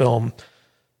masterfully this film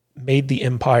made the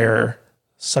Empire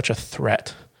such a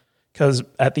threat. Because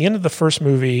at the end of the first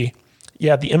movie,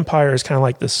 the Empire is kind of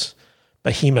like this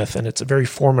behemoth, and it's very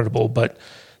formidable, but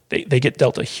they get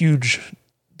dealt a huge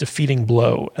defeating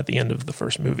blow at the end of the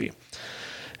first movie.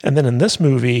 And then in this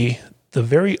movie, the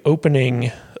very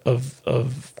opening of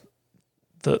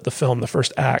the film, the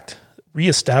first act,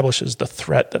 reestablishes the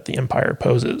threat that the Empire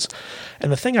poses. And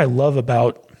the thing I love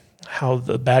about how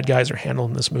the bad guys are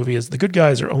handled in this movie is the good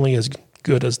guys are only as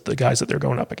good as the guys that they're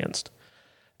going up against.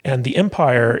 And the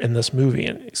Empire in this movie,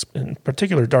 and in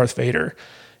particular Darth Vader,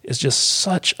 is just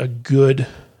such a good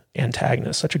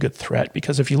antagonist, such a good threat,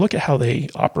 because if you look at how they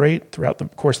operate throughout the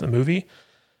course of the movie,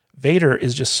 Vader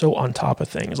is just so on top of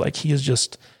things. He is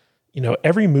just,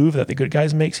 every move that the good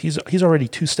guys makes, he's already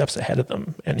 2 steps ahead of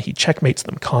them, and he checkmates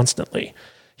them constantly.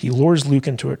 He lures Luke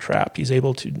into a trap. He's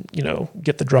able to,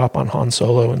 get the drop on Han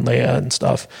Solo and Leia and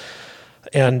stuff.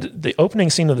 And the opening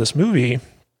scene of this movie,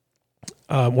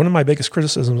 one of my biggest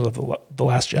criticisms of The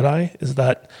Last Jedi is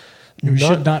that you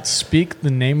should not speak the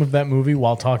name of that movie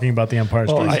while talking about The Empire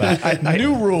Strikes Back.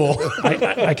 New rule.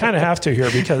 I kind of have to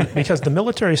here because the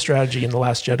military strategy in The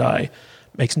Last Jedi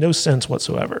makes no sense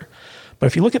whatsoever. But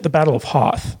if you look at the Battle of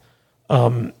Hoth,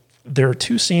 there are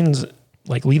 2 scenes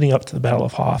like leading up to the Battle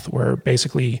of Hoth, where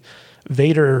basically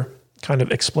Vader kind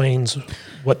of explains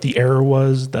what the error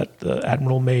was that the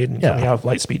Admiral made in coming out of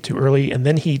light speed too early. And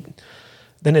then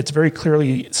it's very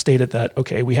clearly stated that,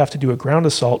 okay, we have to do a ground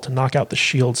assault to knock out the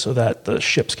shield so that the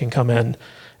ships can come in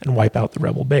and wipe out the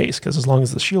rebel base. Because as long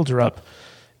as the shields are up,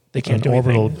 they can't do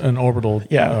anything. An orbital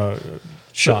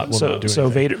shot. So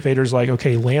Vader's like,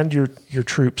 okay, land your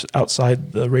troops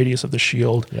outside the radius of the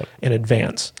shield and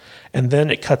advance. And then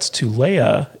it cuts to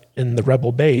Leia in the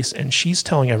rebel base, and she's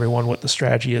telling everyone what the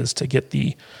strategy is to get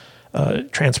the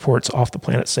transports off the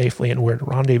planet safely and where to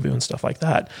rendezvous and stuff like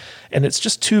that. And it's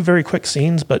just 2 very quick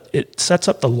scenes, but it sets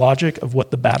up the logic of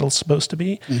what the battle's supposed to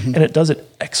be, and it does it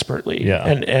expertly. Yeah.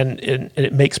 And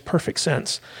it makes perfect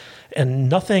sense. And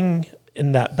nothing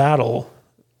in that battle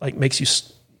like makes you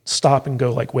stop and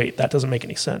go like, wait, that doesn't make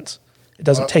any sense. It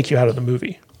doesn't take you out of the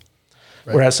movie.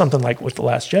 Right. Whereas something like with The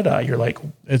Last Jedi, you're like...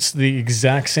 It's the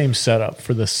exact same setup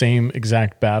for the same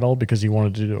exact battle because he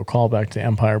wanted to do a callback to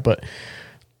Empire, but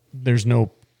there's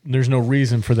no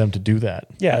reason for them to do that.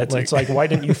 Yeah, it's like, why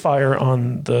didn't you fire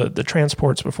on the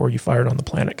transports before you fired on the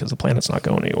planet? Because the planet's not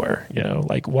going anywhere. You know,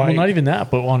 like why? Well, not even that,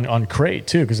 but on Crate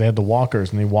too, because they had the walkers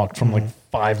and they walked from like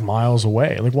 5 miles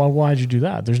away. Like, why'd you do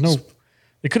that?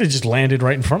 They could have just landed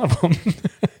right in front of them.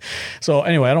 So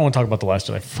anyway, I don't want to talk about The Last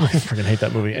Jedi. I freaking hate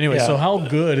that movie. Anyway, so how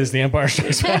good is The Empire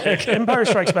Strikes Back? Empire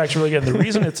Strikes Back is really good. And the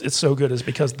reason it's so good is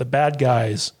because the bad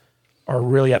guys are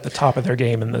really at the top of their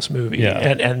game in this movie. Yeah.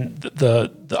 And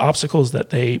the obstacles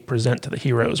that they present to the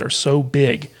heroes are so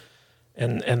big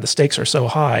and the stakes are so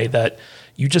high that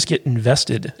you just get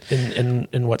invested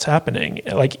in what's happening.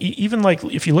 Like even like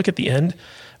if you look at the end,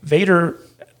 Vader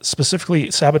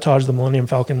specifically sabotaged the Millennium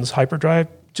Falcon's hyperdrive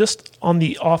just on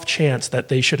the off chance that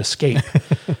they should escape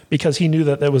because he knew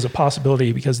that there was a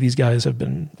possibility because these guys have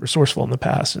been resourceful in the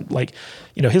past. And like,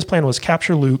 you know, his plan was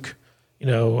capture Luke,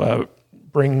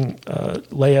 bring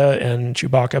Leia and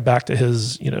Chewbacca back to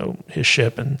his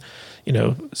ship and,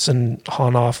 send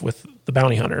Han off with the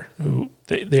bounty hunter who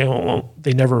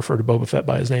they never refer to Boba Fett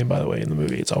by his name, by the way, in the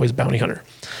movie. It's always bounty hunter.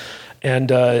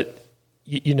 And,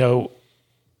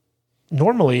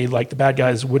 normally, like the bad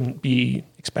guys wouldn't be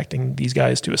expecting these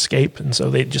guys to escape, and so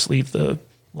they'd just leave the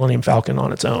Millennium Falcon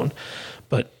on its own.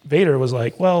 But Vader was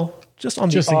like, "Well, just on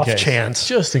the off chance,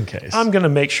 just in case, I'm going to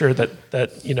make sure that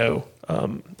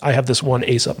I have this one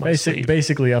ace up my sleeve."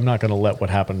 Basically, I'm not going to let what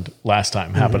happened last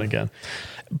time happen again.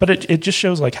 But it just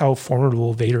shows like how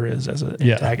formidable Vader is as an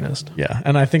antagonist. Yeah,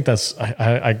 and I think that's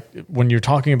I when you're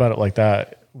talking about it like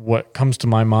that, what comes to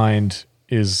my mind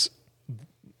is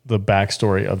the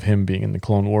backstory of him being in the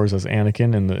Clone Wars as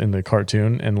Anakin in the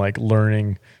cartoon and like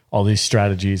learning all these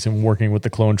strategies and working with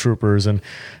the clone troopers and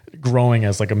growing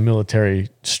as like a military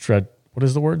strategist.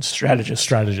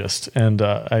 And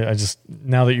I just,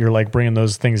 now that you're like bringing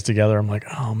those things together, I'm like,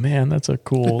 oh man, that's a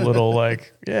cool little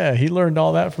like, yeah, he learned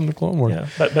all that from the Clone Wars. Yeah,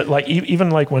 but like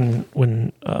even like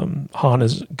when Han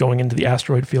is going into the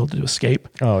asteroid field to escape.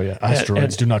 Oh yeah,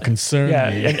 asteroids do not concern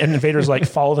me. And Vader's like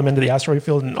follow them into the asteroid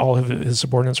field, and all of his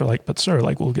subordinates are like, but sir,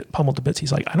 like we'll get pummeled to bits.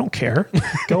 He's like, I don't care,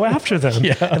 go after them.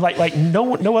 And like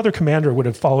no other commander would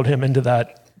have followed him into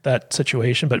that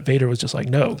situation, but Vader was just like,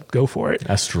 no, go for it.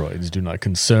 Asteroids do not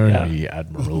concern me,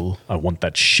 Admiral. I want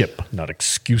that ship, not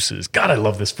excuses. God, I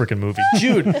love this freaking movie.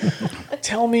 Jude,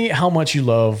 tell me how much you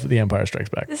love The Empire Strikes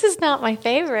Back. This is not my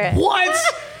favorite. What?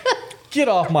 Get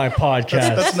off my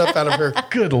podcast. That's enough out of her.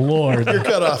 Good Lord. You're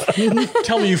cut off.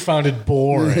 Tell me you found it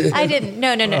boring. I didn't.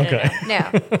 No.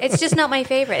 It's just not my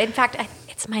favorite. In fact,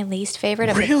 it's my least favorite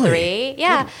of the 3.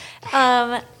 Yeah.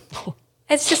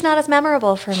 It's just not as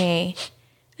memorable for me.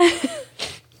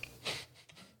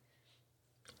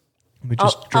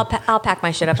 I'll pack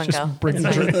my shit up and go.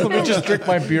 Let me just drink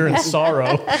my beer in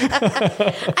sorrow.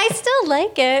 I still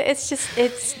like it. It's just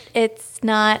it's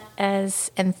not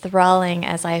as enthralling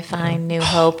as I find New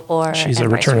Hope or she's a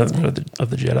Return of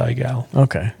the Jedi gal.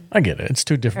 Okay, I get it. It's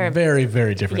 2 different, very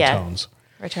very different tones.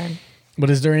 Return. But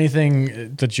is there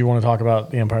anything that you want to talk about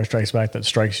The Empire Strikes Back that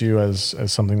strikes you as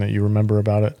something that you remember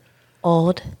about it?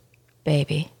 Old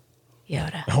baby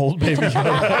Yoda. Old baby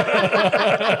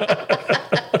Yoda.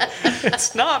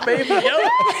 It's not baby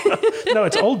Yoda. No,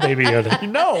 it's old baby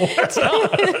Yoda. No, it's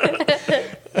not.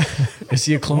 Is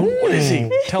he a clone? What is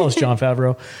he? Tell us, Jon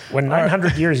Favreau. When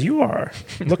 900 years you are.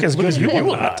 Look as good as you will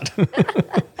not.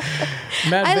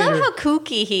 I love how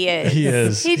kooky he is. He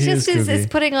is. He just is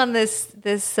putting on this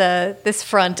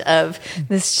front of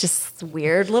this just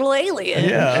weird little alien.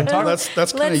 Yeah, and that's kind of Yoda's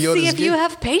Let's see if you gig.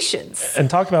 have patience. And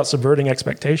talk about subverting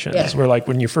expectations. Where like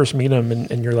when you first meet him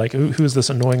and you're like, who's this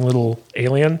annoying little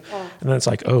alien? And then it's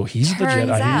like, oh, he's the Turns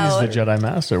Jedi. out- He's the Jedi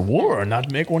Master. War, not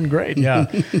to make one great. Yeah.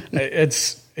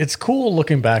 It's cool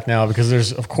looking back now because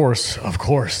there's, of course,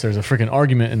 there's a freaking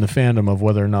argument in the fandom of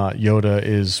whether or not Yoda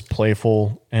is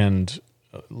playful and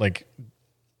like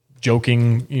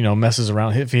joking, messes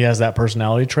around, if he has that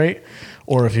personality trait,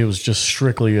 or if he was just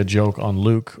strictly a joke on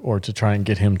Luke or to try and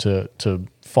get him to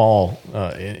fall.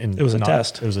 It was a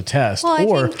test. It was a test. Well, I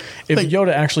or think- if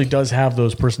Yoda actually does have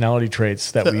those personality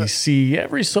traits that we see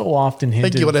every so often I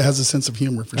hinted. think Yoda has a sense of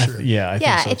humor for sure. Yeah,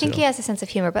 I think he has a sense of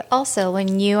humor, but also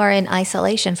when you are in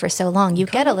isolation for so long, you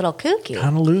get a little kooky.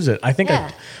 Kind of lose it. I think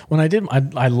Yeah.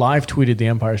 I live tweeted The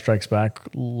Empire Strikes Back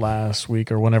last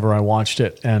week or whenever I watched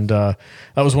it, and that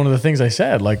was one of the things I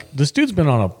said. Like, this dude's been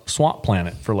on a swamp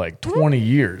planet for like 20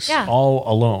 years, Yeah. all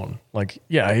alone. Like,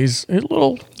 yeah, he's a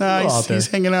little out there. He's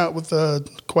hanging out with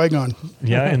Qui-Gon.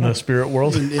 Yeah, in the spirit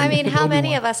world. I mean, how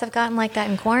many of us have gotten like that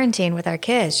in quarantine with our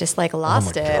kids? Just like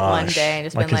lost it one gosh. day and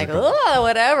just My been kids like, are oh,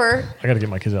 whatever. I got to get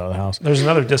my kids out of the house. There's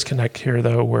another disconnect here,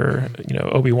 though, where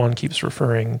Obi-Wan keeps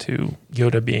referring to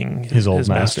Yoda being His old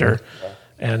master.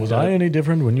 And Was I any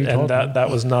different when you and taught me?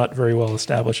 that was not very well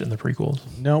established in the prequels.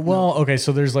 No, well, okay,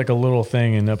 so there's like a little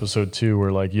thing in episode 2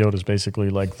 where like Yoda's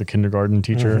basically like the kindergarten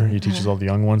teacher. He teaches all the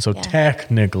young ones. So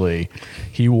technically,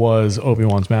 he was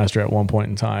Obi-Wan's master at one point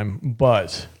in time.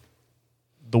 But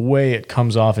the way it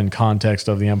comes off in context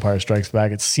of The Empire Strikes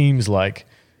Back, it seems like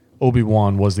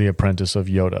Obi-Wan was the apprentice of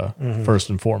Yoda first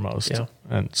and foremost. Yeah.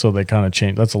 And so they kind of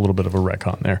changed. That's a little bit of a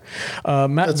retcon there.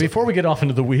 Matt, before we get off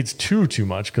into the weeds too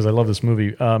much, because I love this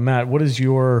movie, Matt, what are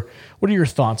your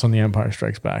thoughts on The Empire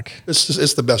Strikes Back?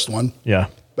 It's the best one Yeah.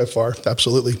 by far.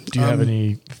 Absolutely. Do you have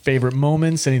any favorite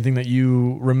moments? Anything that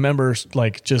you remember,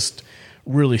 like, just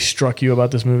really struck you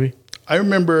about this movie? I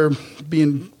remember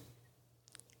being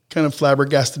kind of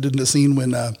flabbergasted in the scene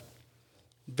when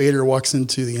Vader walks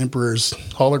into the Emperor's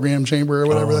hologram chamber or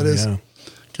whatever that is. yeah.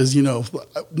 Because,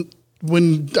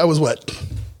 when I was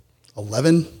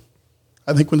 11,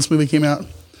 I think, when this movie came out,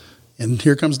 and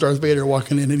here comes Darth Vader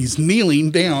walking in, and he's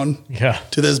kneeling down Yeah.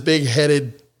 to this big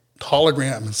headed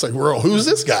hologram. It's like, whoa, who's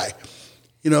this guy?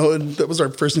 And that was our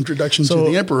first introduction to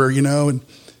the Emperor, and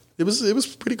it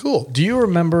was pretty cool. Do you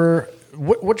remember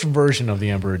which version of the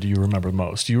Emperor do you remember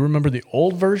most? Do you remember the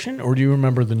old version or do you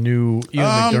remember the new Ian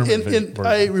McDermott version?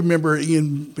 I remember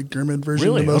Ian McDermott version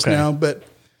Really? the most Okay. now, but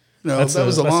that was a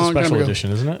that's long the time special ago.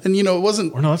 edition, isn't it? And it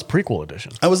wasn't. Or no, that's prequel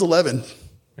edition. I was 11,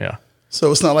 Yeah.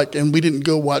 so it's not like, and we didn't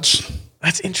go watch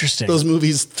That's interesting. those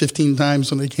movies 15 times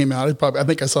when they came out. I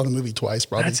think I saw the movie twice.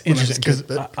 Probably. That's when I was a interesting kid,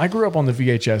 because but I grew up on the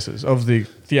VHSs of the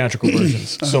theatrical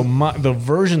versions. So the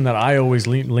version that I always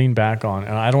lean back on,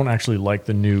 and I don't actually like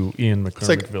the new Ian it's McDermott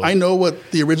like villain. I know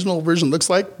what the original version looks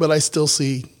like, but I still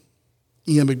see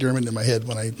Ian McDermott in my head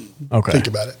when I think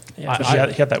about it. Yeah, 'cause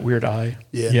he had that weird eye.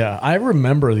 Yeah, I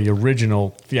remember the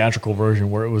original theatrical version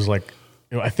where it was like,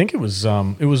 I think it was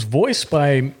voiced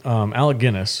by Alec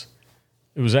Guinness.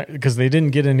 It was because they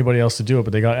didn't get anybody else to do it,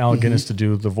 but they got Alec Guinness to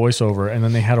do the voiceover, and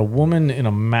then they had a woman in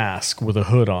a mask with a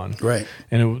hood on. Right.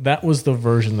 And that was the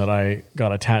version that I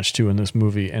got attached to in this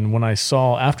movie. And when I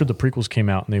saw after the prequels came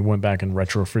out and they went back and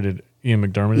retrofitted Ian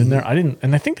McDermott in there,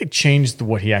 I think they changed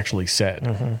what he actually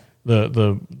said.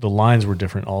 The lines were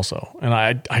different also, and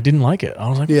I didn't like it. I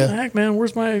was like, what the heck, man?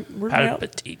 Where's my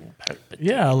Palpatine.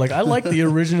 Yeah, like I like the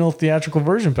original theatrical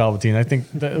version Palpatine. I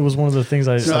think that was one of the things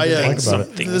I didn't like about it.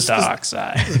 Something dark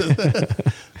side.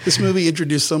 This movie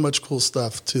introduced so much cool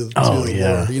stuff to the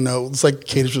yeah. lore. It's like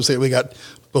Kate was saying, we got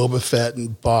Boba Fett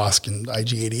and Bosk and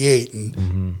IG-88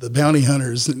 and the bounty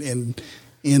hunters and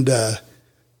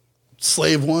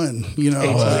Slave One.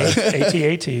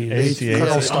 AT-AT.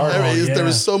 Colonel Star. There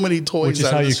was so many toys. Which is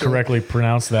out how of you the show. correctly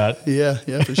pronounce that.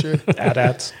 Yeah, for sure.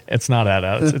 AT-ATs. It's not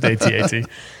AT-AT, it's AT-AT.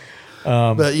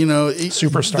 But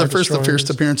Superstar the first Destroyers.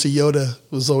 appearance of Yoda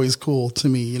was always cool to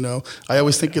me. I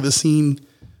always think of the scene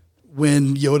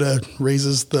when Yoda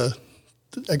raises the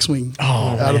X-wing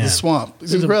out of the swamp.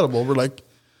 It's incredible. We're like,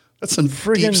 that's some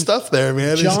deep stuff there,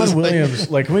 man. It's John just Williams,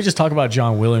 can we just talk about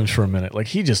John Williams for a minute? Like,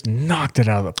 he just knocked it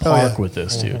out of the park with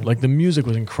this, dude. Like, the music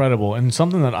was incredible. And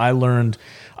something that I learned,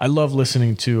 I love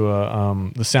listening to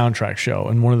the soundtrack show.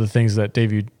 And one of the things that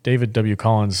David W.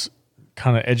 Collins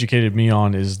kind of educated me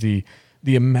on is the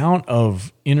amount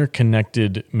of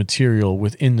interconnected material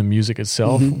within the music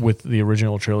itself with the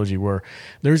original trilogy, where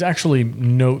there's actually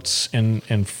notes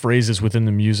and phrases within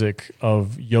the music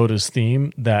of Yoda's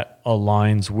theme that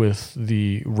aligns with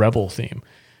the Rebel theme.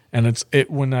 And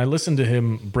when I listen to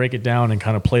him break it down and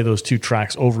kind of play those two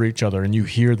tracks over each other, and you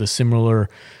hear the similar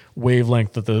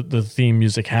wavelength that the theme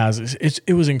music has.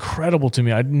 It was incredible to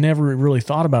me. I'd never really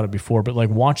thought about it before, but like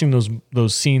watching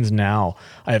those scenes now,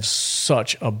 I have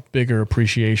such a bigger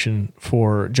appreciation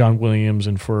for John Williams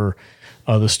and for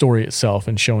the story itself,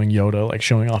 and showing Yoda, like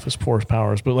showing off his Force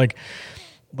powers. But like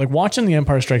watching The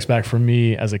Empire Strikes Back for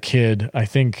me as a kid, I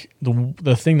think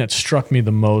the thing that struck me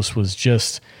the most was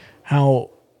just how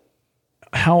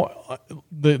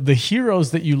the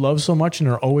heroes that you love so much and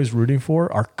are always rooting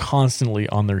for are constantly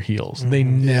on their heels. Mm-hmm. They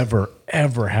never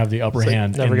ever have the upper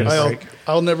hand.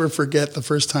 I'll never forget the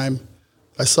first time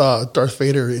I saw Darth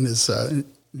Vader in his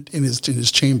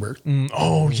chamber.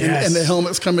 Oh yes, and the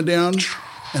helmet's coming down,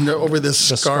 and they're over this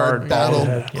scarred,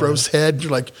 battled, gross head.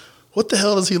 You're like, what the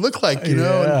hell does he look like? You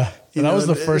know, and that was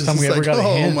the first time we ever got a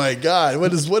hint. Oh my God,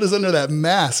 what is under that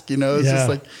mask? You know, it's just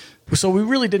like. So we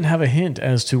really didn't have a hint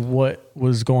as to what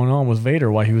was going on with Vader,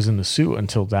 why he was in the suit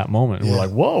until that moment. And we're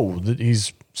like, whoa,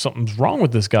 something's wrong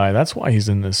with this guy. That's why he's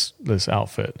in this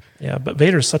outfit. Yeah, but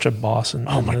Vader's such a boss.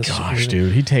 Oh my gosh,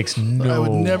 dude. He takes I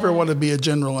would never want to be a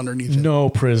general underneath him. No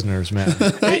prisoners, man.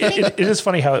 It is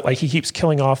funny how like he keeps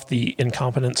killing off the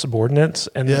incompetent subordinates.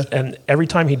 And every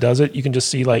time he does it, you can just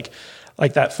see like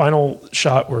that final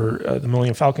shot where the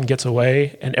Millennium Falcon gets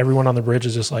away and everyone on the bridge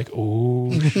is just like,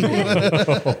 oh,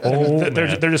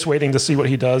 they're just waiting to see what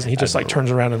he does. And he just like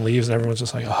turns around and leaves and everyone's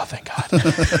just like, oh, thank God.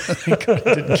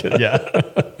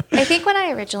 I think when I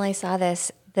originally saw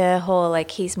this, the whole like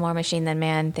he's more machine than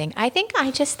man thing, I think I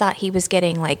just thought he was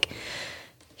getting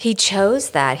he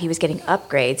chose that. He was getting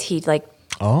upgrades. He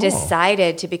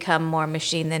decided to become more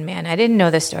machine than man. I didn't know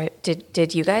the story.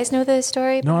 Did you guys know the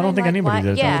story? No, I don't think anybody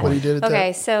did. Yeah. Nobody did it.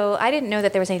 Okay, so I didn't know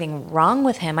that there was anything wrong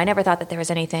with him. I never thought that there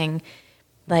was anything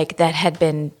like that had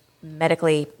been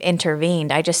medically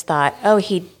intervened. I just thought,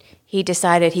 he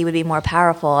decided he would be more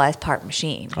powerful as part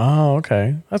machine. Oh,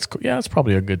 okay. That's cool. Yeah, that's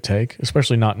probably a good take,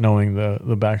 especially not knowing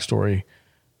the backstory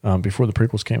before the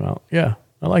prequels came out. Yeah,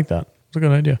 I like that. It's a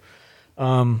good idea.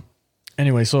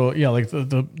 Anyway, so yeah, like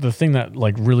the thing that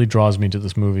like really draws me to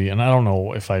this movie, and I don't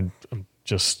know if I'm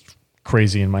just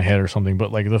crazy in my head or something,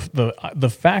 but like the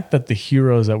fact that the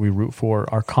heroes that we root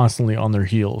for are constantly on their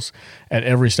heels at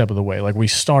every step of the way. Like we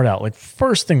start out, like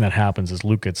first thing that happens is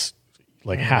Luke gets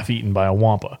like half eaten by a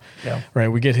wampa. Yeah. Right.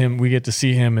 We get to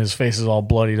see him, his face is all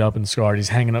bloodied up and scarred. He's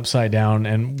hanging upside down,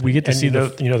 and we get to see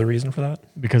the reason for that?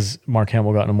 Because Mark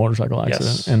Hamill got in a motorcycle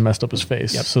accident and messed up his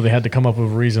face. Yep. So they had to come up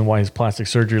with a reason why his plastic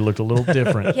surgery looked a little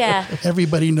different. Yeah.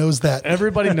 Everybody knows that.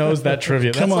 Everybody knows that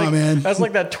trivia. Come on, man. That's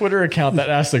like that Twitter account that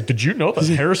asks like, did you know that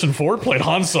Harrison Ford played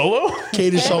Han Solo?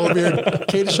 Kate is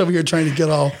over here trying to get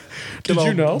all. Did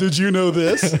you know? Did you know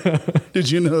this?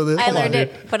 Did you know this? I learned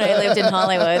it when I lived in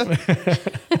Hollywood.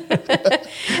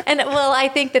 And well, I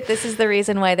think that this is the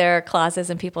reason why there are clauses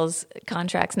in people's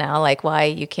contracts now, like why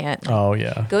you can't go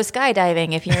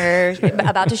skydiving if you're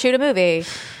about to shoot a movie.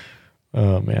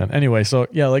 Oh man. Anyway, so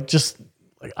yeah, like just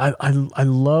like I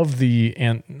love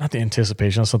not the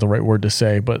anticipation, that's not the right word to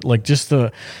say, but like just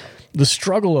the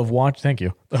struggle of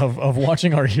watching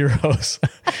our heroes.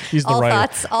 He's the all writer.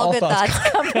 Thoughts, all good thoughts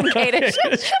come from Kadish.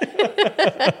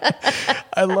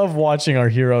 I love watching our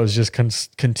heroes just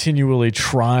continually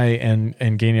try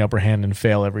and gain the upper hand and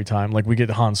fail every time. Like we get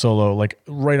Han Solo, like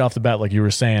right off the bat, like you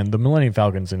were saying, the Millennium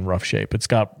Falcon's in rough shape. It's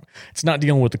not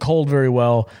dealing with the cold very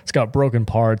well. It's got broken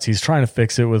parts. He's trying to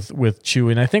fix it with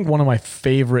Chewie. And I think one of my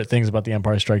favorite things about The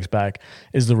Empire Strikes Back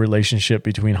is the relationship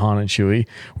between Han and Chewie,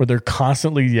 where they're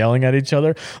constantly yelling at each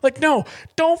other. Like, no,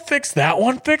 don't fix that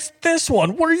one. Fix this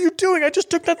one. What are you doing? I just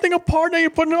took that thing apart. Now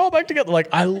you're putting it all back together. Like,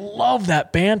 I love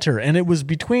that banter. And it was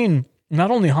between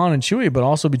not only Han and Chewie, but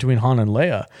also between Han and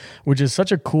Leia, which is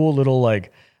such a cool little,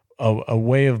 like, a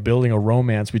way of building a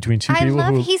romance between two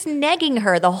people. He's negging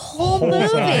her the whole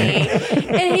movie.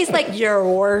 And he's like, your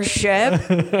worship.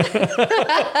 Such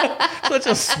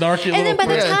a snarky and then by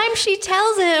the time she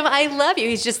tells him, I love you,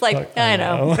 he's just like, I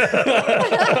know.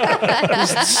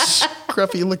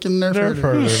 Scruffy looking nerf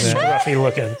herder. Scruffy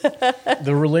looking.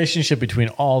 The relationship between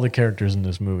all the characters in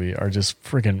this movie are just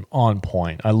freaking on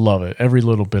point. I love it. Every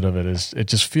little bit of it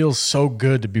just feels so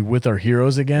good to be with our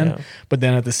heroes again, but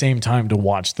then at the same time to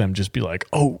watch them just be like,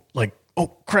 oh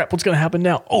crap, what's going to happen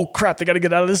now? Oh crap, they got to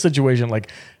get out of this situation. Like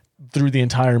through the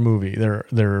entire movie,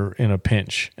 they're in a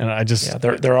pinch, and I just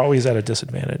they're always at a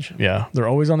disadvantage. Yeah, they're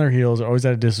always on their heels. They're always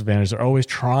at a disadvantage. They're always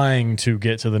trying to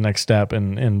get to the next step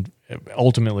and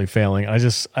ultimately failing. I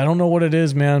don't know what it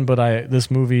is, man, but this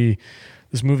movie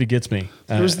gets me.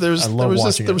 There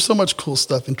was so much cool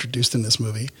stuff introduced in this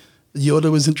movie. Yoda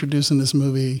was introduced in this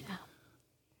movie.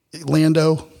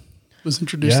 Lando was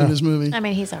introduced in this movie. I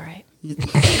mean, he's all right.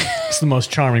 He's the most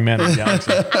charming man in the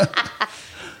galaxy.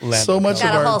 So much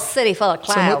Got of a whole our city full of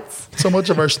clouds. so much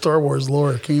of our Star Wars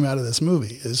lore came out of this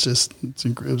movie.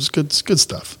 It was good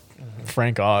stuff.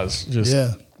 Frank Oz just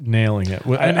Yeah. nailing it.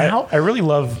 And I really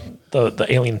love the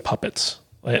alien puppets.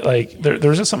 Like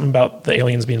there's just something about the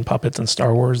aliens being puppets in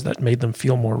Star Wars that made them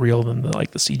feel more real than the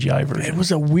CGI version. it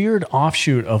was a weird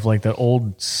offshoot of like that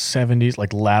old 70s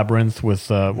like Labyrinth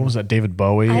with what was that, David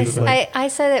Bowie? I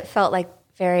said it felt like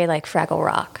very like Fraggle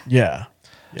Rock. Yeah.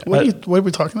 What are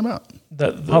we talking about?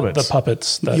 The Puppets. the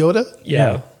puppets. That, Yoda?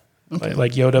 Yeah.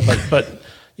 Like Yoda, but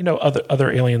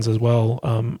other aliens as well.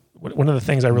 One of the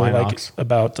things I really like Minox.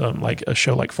 about like a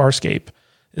show like Farscape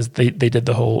is they did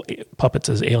the whole puppets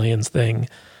as aliens thing,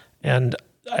 and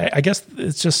I guess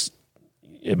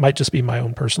it might just be my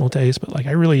own personal taste, but like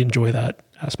I really enjoy that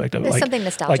aspect of it. There's Like, something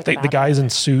nostalgic like the about guys in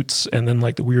suits, and then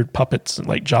like the weird puppets, and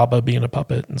like Jabba being a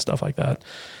puppet and stuff like that.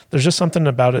 There's just something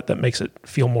about it that makes it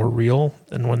feel more real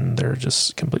than when they're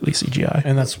just completely CGI.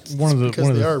 And that's Because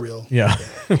they are real. Yeah.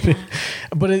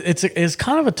 But it's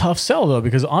kind of a tough sell though,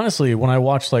 because honestly, when I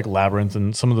watch like Labyrinth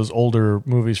and some of those older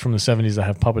movies from the 70s that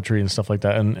have puppetry and stuff like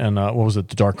that, and what was it,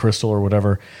 The Dark Crystal or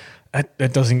whatever, I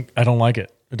don't like it.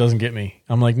 It doesn't get me.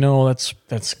 I'm like, no,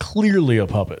 that's clearly a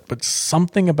puppet, but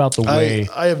something about the way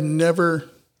I have never,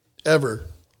 ever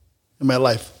in my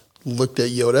life looked at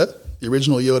Yoda, the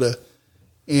original Yoda,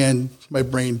 and my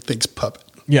brain thinks puppet.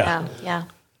 yeah. Yeah.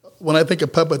 When I think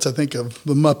of puppets, I think of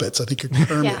the Muppets. I think of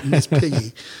Kermit Yeah. and Miss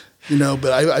Piggy. But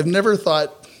I've never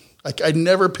thought, I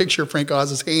never picture Frank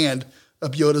Oz's hand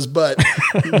up Yoda's butt,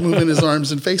 moving his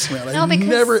arms and face around. No, I because-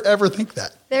 never, ever think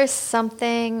that. There's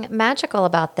something magical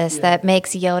about this that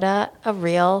makes Yoda a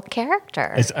real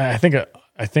character. I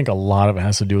think a lot of it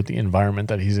has to do with the environment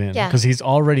that he's in, Yeah. because he's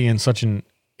already in such an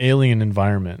alien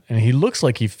environment, and he looks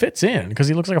like he fits in because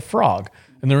he looks like a frog,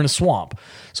 and they're in a swamp.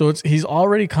 So he's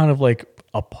already kind of like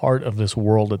a part of this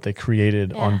world that they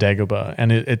created on Dagobah,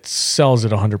 and it sells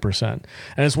it 100%.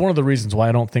 And it's one of the reasons why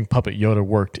I don't think Puppet Yoda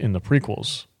worked in the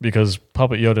prequels, because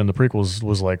Puppet Yoda in the prequels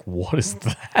was like, what is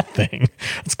that thing?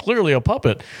 It's clearly a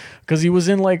puppet, because he was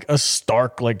in like a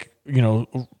stark, like,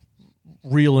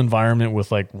 real environment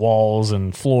with like walls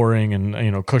and flooring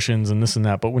and cushions and this and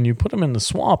that. But when you put him in the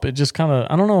swamp, it just kind of,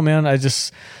 I don't know, man.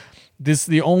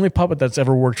 The only puppet that's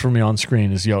ever worked for me on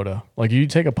screen is Yoda. Like, you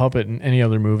take a puppet in any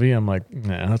other movie, I'm like,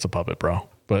 nah, that's a puppet, bro.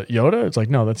 But Yoda, it's like,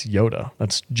 no, that's Yoda.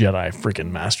 That's Jedi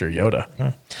freaking Master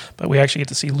Yoda. But we actually get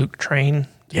to see Luke train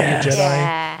to be a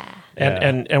Jedi.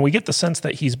 Yeah. And we get the sense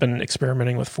that he's been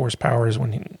experimenting with force powers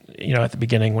when he, at the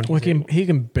beginning when He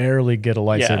can barely get a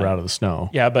lightsaber Yeah. out of the snow.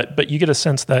 yeah, but you get a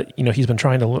sense that he's been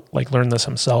trying to like learn this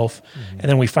himself, and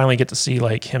then we finally get to see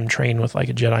like him train with like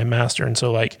a Jedi Master, and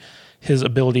so like his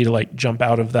ability to like jump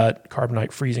out of that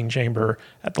carbonite freezing chamber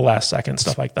at the last second,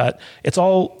 stuff like that. It's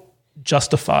all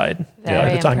justified by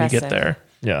Very the time you impressive. get there,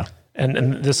 Yeah.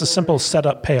 and this is simple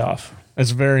setup payoff.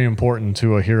 It's very important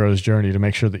to a hero's journey to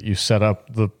make sure that you set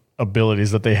up the abilities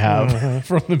that they have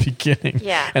from the beginning,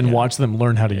 Yeah. and watch them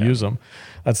learn how to use them.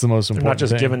 That's the most They're important not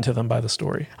just thing. given to them by the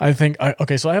story. I think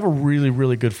so I have a really,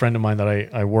 really good friend of mine that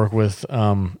I work with,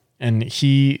 and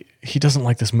he doesn't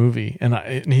like this movie, and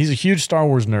he's a huge Star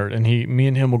Wars nerd, and me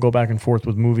and him will go back and forth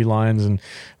with movie lines, and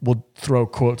we'll throw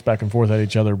quotes back and forth at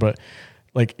each other, but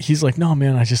like, he's like, no,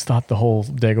 man, I just thought the whole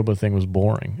Dagobah thing was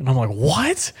boring. And I'm like,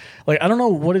 what? Like, I don't know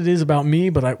what it is about me,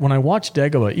 but when I watch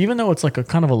Dagobah, even though it's like a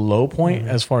kind of a low point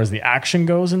as far as the action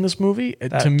goes in this movie,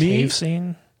 That to me, cave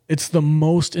scene. it's the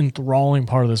most enthralling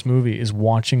part of this movie is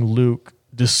watching Luke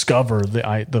discover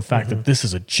the fact that this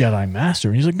is a Jedi Master.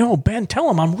 And he's like, no, Ben, tell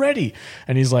him I'm ready.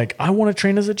 And he's like, I want to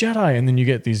train as a Jedi. And then you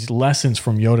get these lessons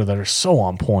from Yoda that are so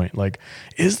on point. Like,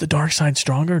 is the dark side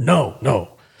stronger? No.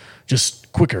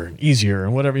 Just quicker and easier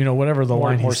and whatever the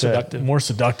line more he said. seductive. More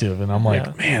seductive. And I'm like,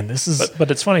 Yeah. man, this is But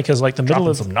it's funny because like the middle dropping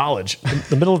of some knowledge.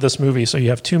 the middle of this movie, so you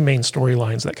have two main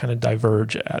storylines that kind of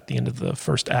diverge at the end of the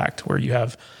first act, where you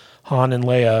have Han and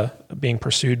Leia being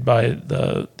pursued by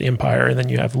the Empire, and then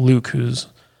you have Luke who's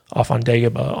off on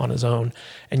Dagobah on his own,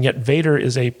 and yet Vader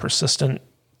is a persistent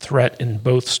threat in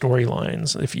both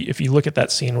storylines. If you look at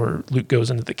that scene where Luke goes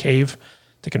into the cave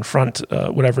to confront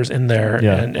whatever's in there,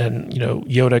 Yeah. and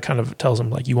Yoda kind of tells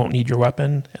him like, you won't need your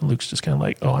weapon, and Luke's just kind of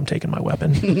like, oh, I'm taking my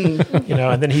weapon,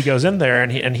 and then he goes in there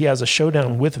and he has a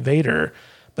showdown with Vader.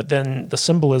 But then the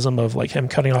symbolism of like him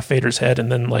cutting off Vader's head,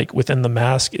 and then like within the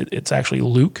mask, it's actually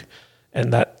Luke,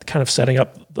 and that kind of setting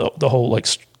up the whole like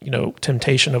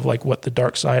temptation of like what the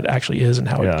dark side actually is and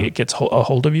how it gets a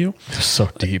hold of you. So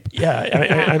deep.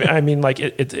 Yeah, I mean like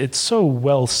it's so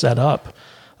well set up.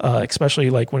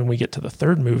 especially like when we get to the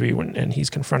third movie and he's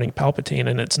confronting Palpatine,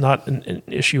 and it's not an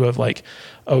issue of like,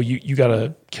 oh, you got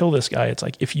to kill this guy. It's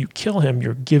like, if you kill him,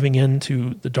 you're giving in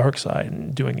to the dark side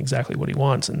and doing exactly what he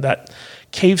wants. And that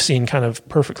cave scene kind of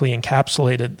perfectly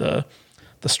encapsulated the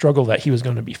struggle that he was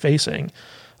going to be facing,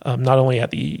 not only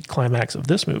at the climax of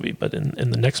this movie, but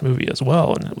in the next movie as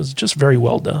well. And it was just very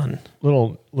well done.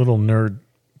 Little nerd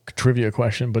trivia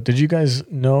question, but did you guys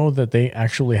know that they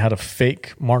actually had a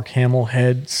fake Mark Hamill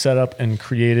head set up and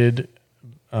created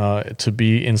to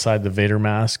be inside the Vader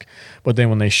mask? But then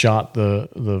when they shot the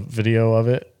video of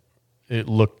it, it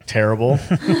looked terrible.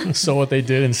 So what they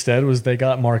did instead was they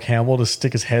got Mark Hamill to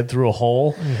stick his head through a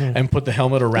hole and put the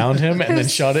helmet around him and then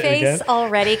shot it again. His face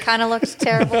already kind of looks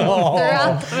terrible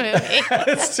throughout the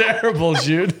movie. It's terrible,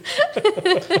 Jude.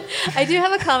 I do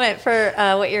have a comment for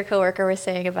what your coworker was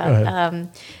saying about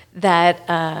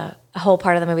that whole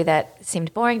part of the movie that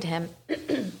seemed boring to him.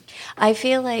 I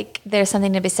feel like there's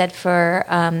something to be said for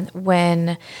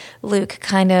when Luke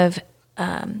kind of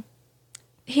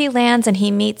he lands and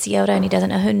he meets Yoda and he doesn't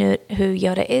know who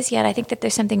Yoda is yet. I think that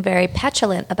there's something very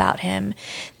petulant about him,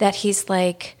 that he's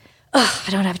like, I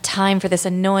don't have time for this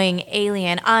annoying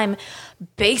alien. I'm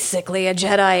basically a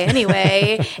Jedi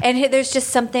anyway. And there's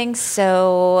just something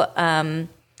so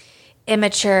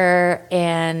immature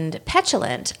and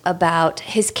petulant about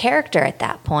his character at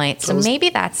that point. So maybe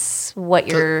that's what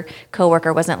your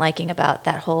coworker wasn't liking about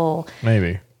that whole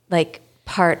like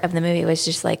part of the movie, was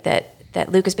just like that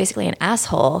Luke is basically an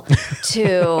asshole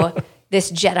to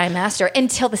this Jedi master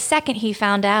until the second he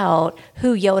found out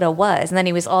who Yoda was. And then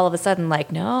he was all of a sudden like,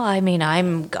 no, I mean,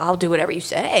 I'll do whatever you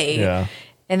say. Yeah.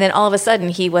 And then all of a sudden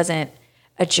he wasn't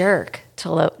a jerk to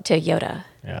Yoda.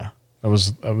 Yeah. That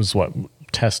was what,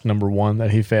 test number 1 that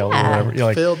he failed or whatever. You're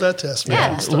like, failed that test.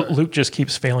 Yeah. Luke just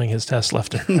keeps failing his tests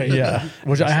left and right. Yeah.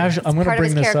 Which I'm going to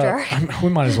bring this up. We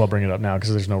might as well bring it up now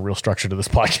because there's no real structure to this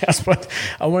podcast. But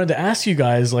I wanted to ask you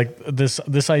guys, like,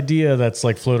 this idea that's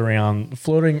like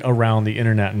floating around the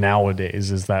internet nowadays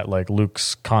is that like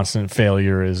Luke's constant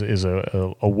failure is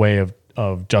a way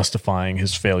of justifying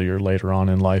his failure later on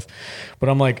in life. But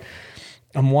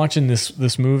I'm watching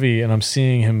this movie and I'm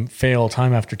seeing him fail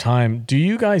time after time. Do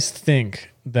you guys think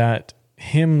that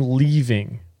him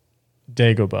leaving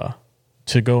Dagobah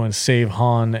to go and save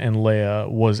Han and Leia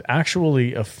was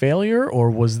actually a failure,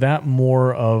 or was that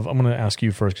more of, I'm going to ask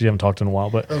you first because you haven't talked in a while,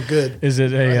 but good. Is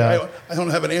it I don't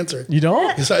have an answer. You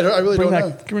don't? Yes, I really don't know.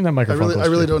 Give me that microphone. I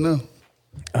really don't know.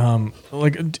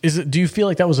 Do you feel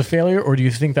like that was a failure, or do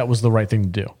you think that was the right thing to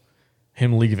do?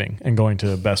 Him leaving and going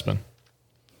to Bespin?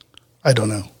 I don't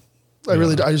know. I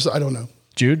don't know.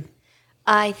 Jude?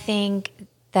 I think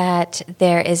that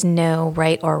there is no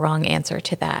right or wrong answer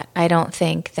to that. I don't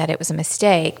think that it was a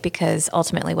mistake, because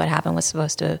ultimately what happened was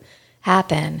supposed to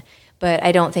happen. But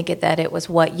I don't think that it was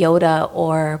what Yoda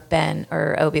or Ben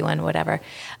or Obi-Wan, whatever.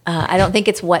 I don't think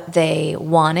it's what they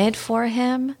wanted for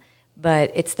him,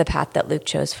 but it's the path that Luke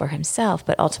chose for himself.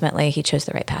 But ultimately he chose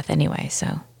the right path anyway,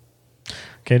 so.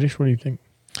 Kadish, what do you think?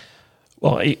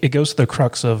 Well, it goes to the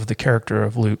crux of the character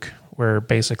of Luke, where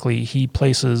basically he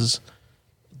places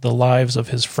the lives of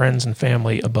his friends and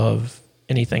family above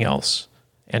anything else.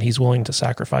 And he's willing to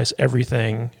sacrifice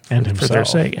everything for their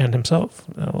sake, and himself.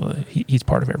 He's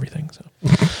part of everything. So,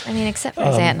 I mean, except for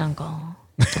his aunt and uncle.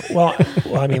 Well,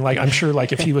 I mean, like, I'm sure,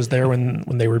 like, if he was there when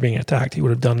they were being attacked, he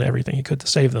would have done everything he could to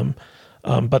save them.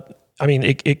 But I mean,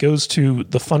 it goes to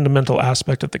the fundamental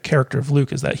aspect of the character of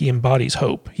Luke, is that he embodies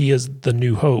hope. He is the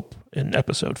new hope in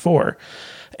episode 4.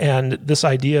 And this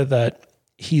idea that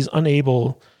he's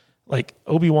unable, like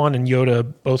Obi-Wan and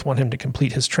Yoda both want him to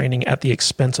complete his training at the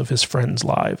expense of his friends'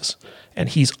 lives. And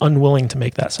he's unwilling to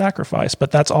make that sacrifice.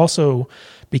 But that's also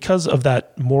because of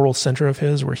that moral center of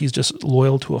his, where he's just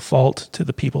loyal to a fault to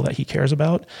the people that he cares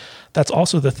about. That's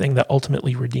also the thing that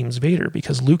ultimately redeems Vader,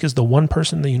 because Luke is the one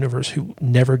person in the universe who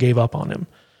never gave up on him,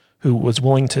 who was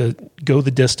willing to go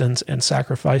the distance and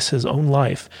sacrifice his own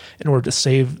life in order to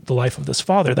save the life of this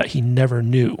father that he never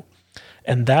knew.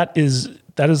 And that is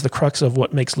the crux of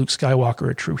what makes Luke Skywalker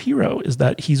a true hero, is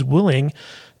that he's willing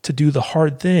to do the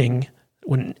hard thing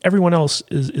when everyone else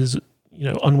is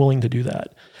unwilling to do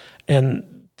that.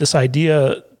 And this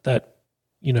idea that,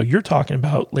 you're talking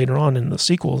about later on in the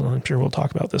sequels, and I'm sure we'll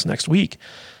talk about this next week,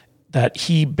 that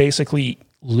he basically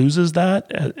loses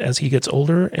that as he gets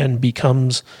older and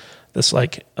becomes this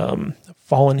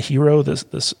fallen hero,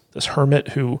 this hermit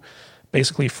who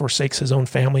basically forsakes his own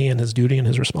family and his duty and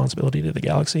his responsibility to the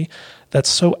galaxy. That's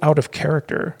so out of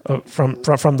character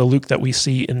from the Luke that we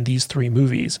see in these 3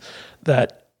 movies,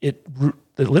 that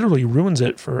literally ruins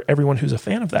it for everyone who's a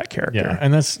fan of that character. Yeah,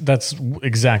 and that's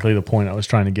exactly the point I was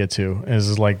trying to get to.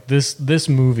 Is like this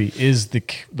movie is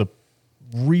the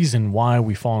reason why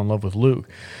we fall in love with Luke,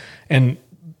 and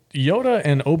Yoda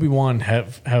and Obi-Wan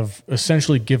have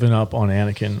essentially given up on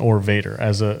Anakin or Vader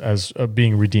as a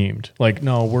being redeemed. Like,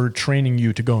 no, we're training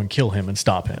you to go and kill him and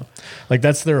stop him. Like,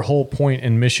 that's their whole point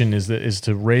and mission is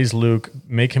to raise Luke,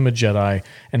 make him a Jedi,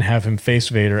 and have him face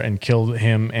Vader and kill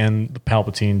him and the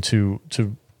Palpatine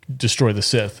to destroy the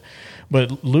Sith.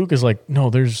 But Luke is like, no,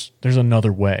 there's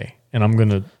another way, and I'm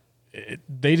gonna.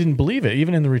 They didn't believe it,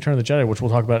 even in the Return of the Jedi, which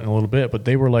we'll talk about in a little bit. But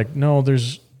they were like, no,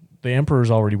 the Emperor's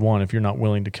already won if you're not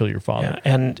willing to kill your father.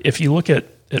 Yeah, and if you look at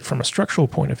it from a structural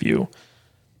point of view,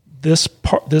 this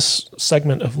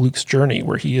segment of Luke's journey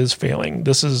where he is failing,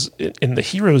 this is in the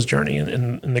hero's journey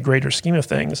in the greater scheme of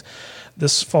things,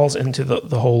 this falls into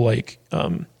the whole like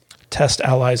test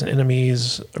allies and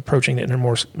enemies, approaching the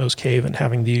innermost cave and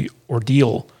having the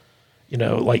ordeal. You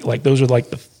know, like those are like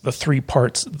the three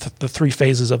parts, the three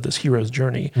phases of this hero's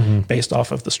journey based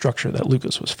off of the structure that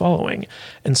Lucas was following.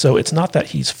 And so it's not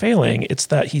that he's failing, it's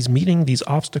that he's meeting these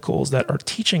obstacles that are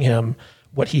teaching him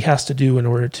what he has to do in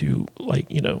order to, like,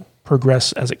 you know,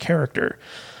 progress as a character.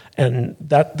 And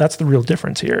that's the real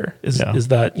difference here is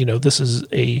that, you know, this is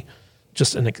a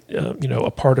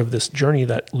part of this journey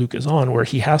that Luke is on where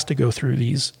he has to go through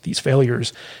these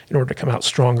failures in order to come out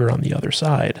stronger on the other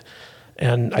side.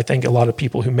 And I think a lot of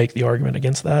people who make the argument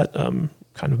against that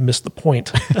kind of miss the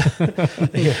point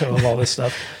of all this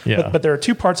stuff. Yeah. But there are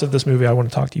two parts of this movie I want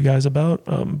to talk to you guys about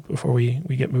before we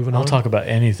get moving on. I'll talk about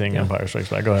anything Empire Strikes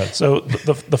Back. Go ahead. So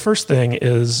the first thing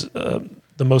is one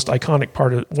of the most iconic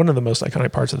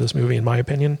parts of this movie, in my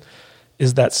opinion,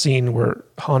 is that scene where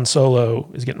Han Solo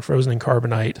is getting frozen in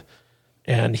carbonite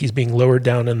and he's being lowered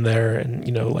down in there, and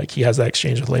you know, like he has that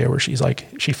exchange with Leia where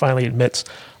she finally admits,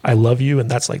 "I love you," and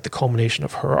that's like the culmination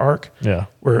of her arc. Yeah,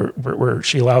 where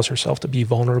she allows herself to be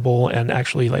vulnerable and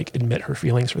actually like admit her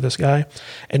feelings for this guy.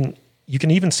 And you can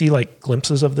even see like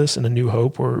glimpses of this in A New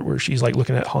Hope, where she's like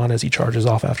looking at Han as he charges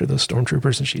off after the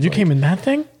stormtroopers, and she's came in that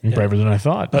thing. You're braver than I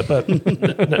thought. But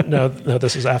no,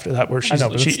 this is after that where she's. I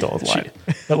know, but it's still a lie.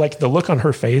 But like the look on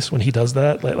her face when he does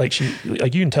that, like you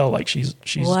can tell like she's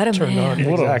what a turned man. on.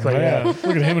 What Exactly. yeah.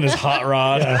 Look at him and his hot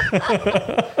rod.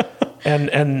 Yeah.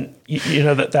 And you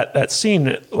know that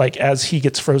scene, like as he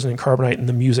gets frozen in carbonite and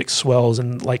the music swells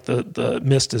and like the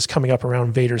mist is coming up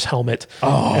around Vader's helmet.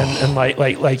 Oh, and like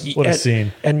what a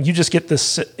scene! And you just get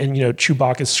this, and you know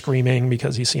Chewbacca's screaming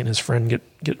because he's seeing his friend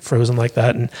get frozen like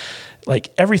that, and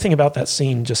like everything about that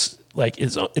scene just like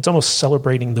it's almost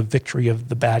celebrating the victory of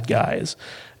the bad guys.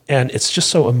 And it's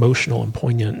just so emotional and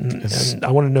poignant. And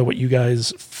I want to know what you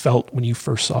guys felt when you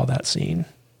first saw that scene.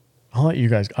 I'll let you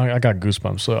guys. I got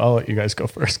goosebumps, so I'll let you guys go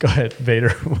first. Go ahead,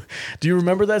 Vader. Do you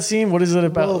remember that scene? What is it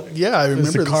about? Well, yeah, I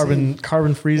remember the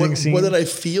carbon freezing scene. What did I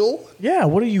feel? Yeah,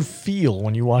 what do you feel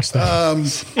when you watch that?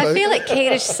 I feel like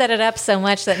Kadish set it up so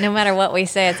much that no matter what we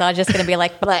say, it's all just going to be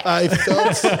like, blah. I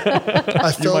felt.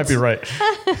 You might be right.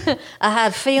 I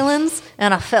had feelings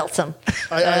and I felt them.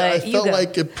 I felt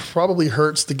like it probably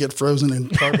hurts to get frozen in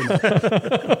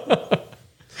carbonite.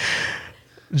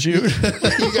 Jude,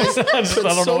 you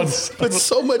guys put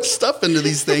so much stuff into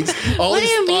these things. All What these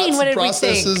do you mean? thoughts What and did we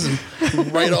think? processes,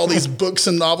 and write all these books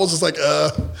and novels. It's like,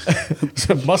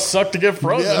 it must suck to get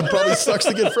frozen. yeah, it probably sucks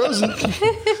to get frozen.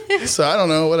 So I don't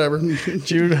know, whatever.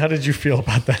 Jude, how did you feel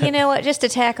about that? You know what? Just to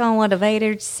tack on what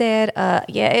Vader said,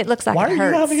 yeah, it looks like Why it are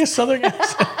hurts. you having a southern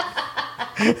accent?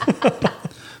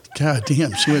 God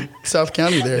damn, she went South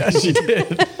County there. Yeah, she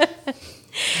did.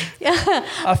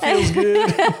 I feels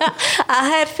good. I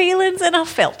had feelings and I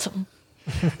felt them.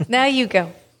 Now you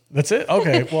go. That's it?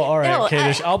 Okay. Well, all right, No,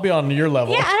 Kadish, I'll be on your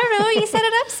level. Yeah, I don't know. You set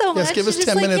it up so much. Yes, give us It's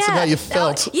 10 just minutes of how you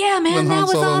felt. Yeah, man, when that Han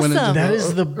was Solo went into awesome. That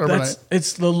is Carbonite.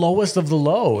 it's the lowest of the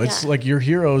low. It's Yeah. like your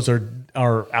heroes are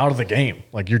out of the game.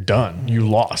 Like you're done. You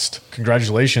lost.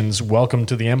 Congratulations. Welcome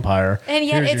to the Empire. And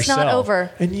yet Here's it's your not cell.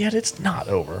 over. And yet it's not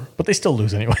over. But they still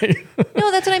lose anyway.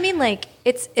 No, that's what I mean. Like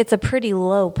it's a pretty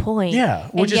low point. Yeah,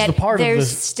 which and is yet the part of there's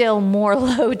this- still more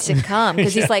load to come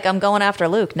because he's like, I'm going after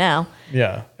Luke now.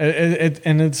 Yeah,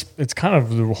 and it's kind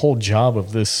of the whole job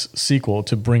of this sequel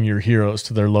to bring your heroes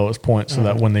to their lowest point, so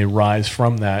that when they rise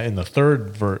from that in the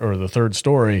third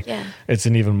story, it's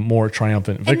an even more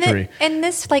triumphant victory. And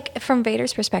this, like from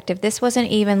Vader's perspective, this wasn't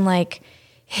even like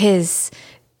his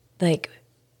like.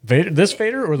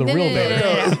 Vader or the real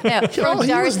Vader? No. From All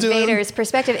he was Darth doing- Vader's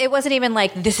perspective, it wasn't even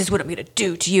like, this is what I'm going to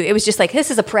do to you. It was just like,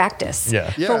 this is a practice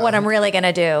for what I'm really going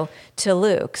to do to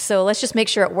Luke. So let's just make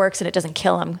sure it works and it doesn't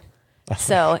kill him.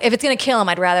 So if it's going to kill him,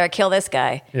 I'd rather kill this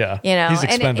guy. Yeah. You know, He's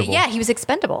expendable. he was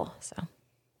expendable. So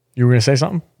You were going to say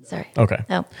something? Sorry. Okay.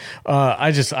 No.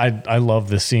 I love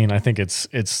this scene. I think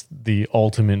it's the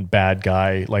ultimate bad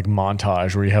guy like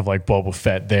montage where you have like Boba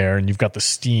Fett there, and you've got the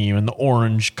steam and the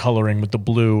orange coloring with the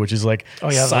blue, which is like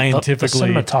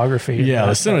scientifically the cinematography. Yeah,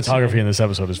 the cinematography in this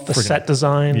episode is the freaking, set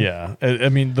design. Yeah, I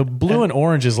mean the blue and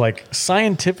orange is like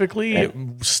scientifically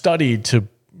studied to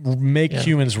make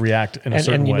humans react in a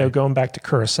certain way. And going back to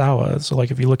Kurosawa, so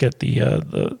like if you look at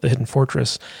the Hidden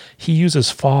Fortress, he uses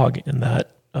fog in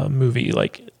that movie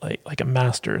like a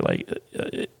master.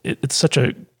 It's such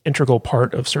a integral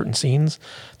part of certain scenes,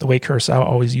 the way Kurosawa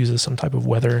always uses some type of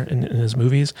weather in his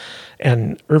movies.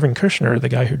 And Irving Kushner, the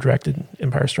guy who directed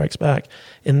Empire Strikes Back,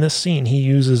 in this scene he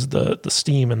uses the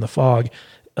steam and the fog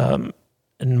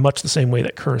in much the same way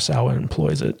that Kurosawa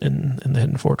employs it in the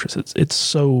Hidden Fortress. It's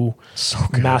so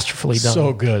good. Masterfully done.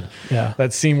 So good. Yeah.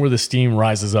 That scene where the steam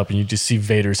rises up and you just see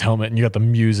Vader's helmet and you got the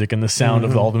music and the sound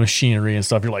of all the machinery and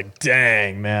stuff. You're like,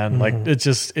 dang, man. Like it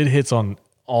hits on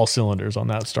all cylinders on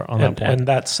that point. And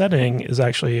that setting is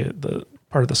actually the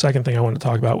part of the second thing I wanted to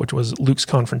talk about, which was Luke's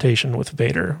confrontation with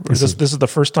Vader. This is the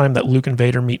first time that Luke and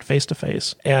Vader meet face to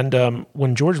face. And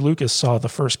when George Lucas saw the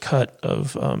first cut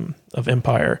of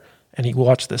Empire, and he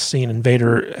watched this scene, and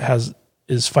Vader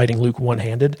is fighting Luke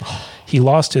one-handed. He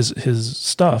lost his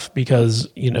stuff because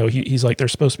he's like, they're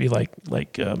supposed to be like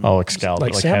Excalibur,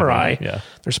 like samurai. Heavy. Yeah,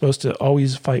 they're supposed to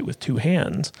always fight with two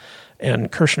hands.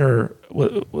 And Kirshner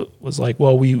was like,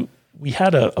 well, we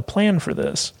had a plan for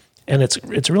this, and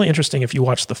it's really interesting if you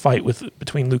watch the fight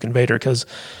between Luke and Vader, because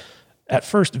at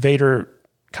first Vader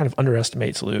kind of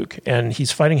underestimates Luke, and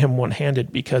he's fighting him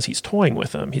one-handed because he's toying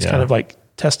with him. He's kind of like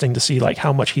testing to see like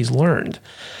how much he's learned.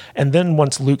 And then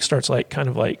once Luke starts like kind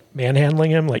of like manhandling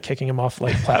him, like kicking him off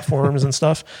like platforms and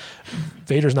stuff,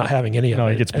 Vader's not having any of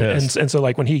it. He gets pissed. And so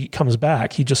like when he comes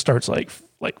back, he just starts like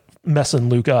messing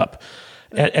Luke up.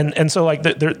 And so like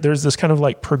there's this kind of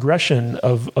like progression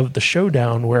of the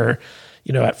showdown where,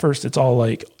 at first it's all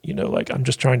like, like I'm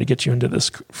just trying to get you into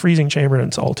this freezing chamber and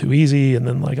it's all too easy. And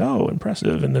then like, oh,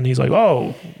 impressive. And then he's like,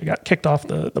 oh, I got kicked off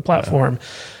the platform.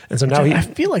 And so now I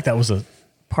feel like that was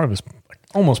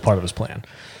almost part of his plan.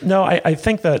 No, I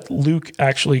think that Luke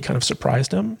actually kind of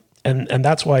surprised him. And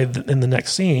that's why in the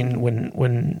next scene,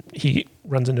 when he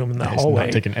runs into him in that hallway,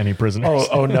 not taking any prisoners.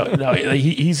 Oh no,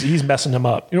 he's messing him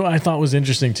up. What I thought was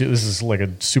interesting too. This is like a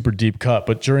super deep cut,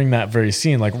 but during that very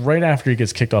scene, like right after he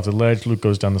gets kicked off the ledge, Luke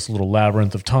goes down this little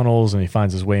labyrinth of tunnels and he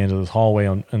finds his way into this hallway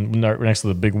and next to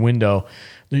the big window.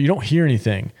 You don't hear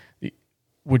anything,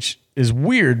 which is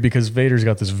weird because Vader's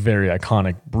got this very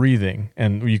iconic breathing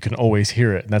and you can always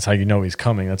hear it. And that's how you know he's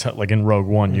coming. That's how, like in Rogue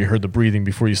One, you heard the breathing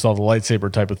before you saw the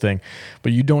lightsaber type of thing,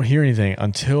 but you don't hear anything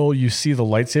until you see the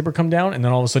lightsaber come down. And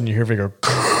then all of a sudden you hear Vader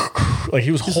like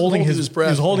he was holding his breath.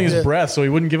 He was holding his breath so he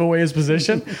wouldn't give away his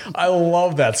position. I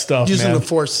love that stuff. Using man. the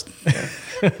Force.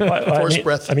 Force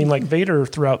breath. I mean, like Vader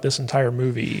throughout this entire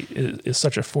movie is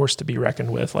such a force to be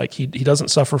reckoned with. Like he doesn't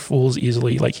suffer fools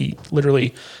easily. Like he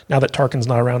literally, now that Tarkin's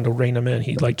not around to rein him in,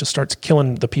 he like just starts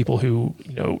killing the people who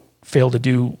fail to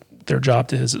do their job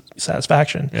to his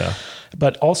satisfaction. Yeah.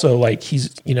 But also like he's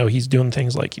doing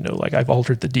things like like I've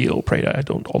altered the deal, pray I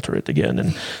don't alter it again.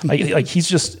 And like he's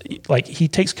just like he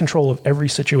takes control of every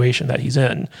situation that he's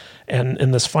in. And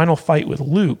in this final fight with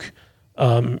Luke,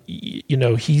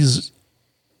 he's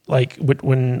like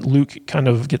when Luke kind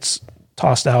of gets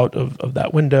tossed out of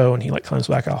that window and he like climbs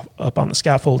back up on the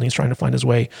scaffold and he's trying to find his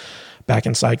way back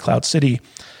inside Cloud City,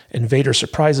 and Vader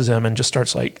surprises him and just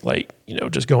starts like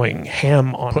just going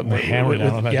ham on putting him the hammer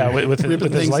down on that with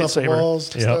his lightsaber.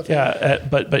 Walls and stuff. Yeah,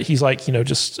 but he's like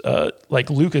just like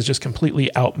Luke is just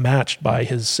completely outmatched by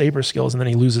his saber skills, and then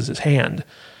he loses his hand,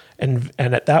 and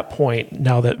at that point,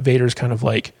 now that Vader's kind of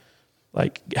like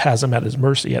has him at his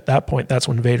mercy, at that point, that's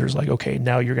when Vader's like, okay,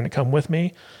 now you're going to come with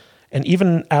me. And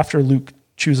even after Luke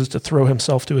chooses to throw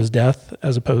himself to his death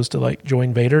as opposed to like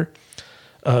join Vader,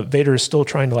 Vader is still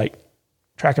trying to like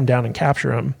track him down and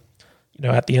capture him,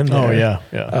 at the end there. Oh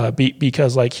yeah.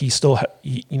 Because like he still,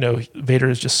 Vader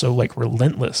is just so like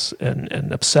relentless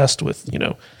and obsessed with,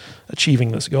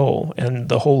 achieving this goal. And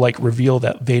the whole like reveal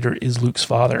that Vader is Luke's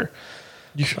father.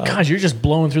 Gosh, you're just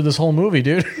blowing through this whole movie,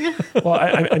 dude. Well,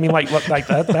 I mean, like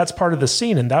that's part of the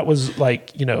scene, and that was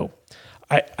like,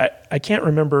 I can't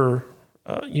remember,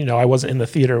 I wasn't in the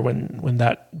theater when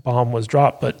that bomb was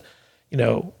dropped, but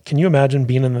can you imagine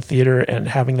being in the theater and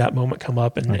having that moment come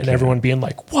up and everyone being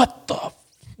like, "What the?"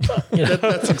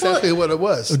 That's exactly what it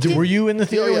was. Were you in the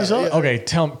theater when you saw it? Okay,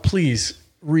 please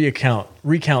recount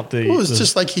the. Well, it was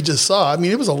just like he just saw. I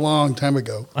mean, it was a long time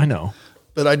ago. I know.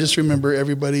 But I just remember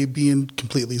everybody being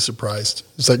completely surprised.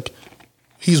 It's like,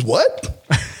 he's what?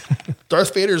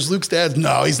 Darth Vader's Luke's dad.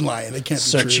 No, he's lying. It can't be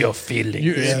Search true. your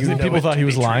feelings. People thought he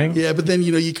was lying. Yeah, but then,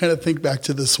 you kind of think back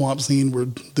to the swamp scene where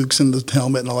Luke's in the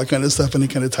helmet and all that kind of stuff, and they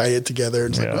kind of tie it together.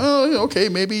 And it's like, oh, yeah, okay,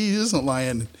 maybe he isn't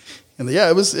lying. And yeah,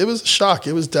 it was a shock.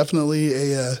 It was definitely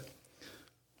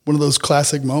one of those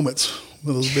classic moments,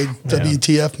 one of those big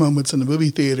WTF moments in the movie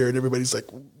theater, and everybody's like,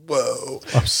 whoa.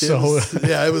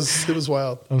 It was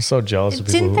wild. I'm so jealous of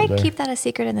people. Didn't who were they there. keep that a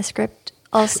secret in the script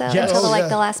also Yes. until Oh,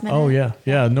 the last minute? Oh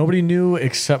yeah. Nobody knew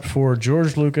except for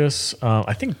George Lucas.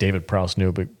 I think David Prowse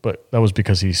knew, but that was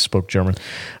because he spoke German.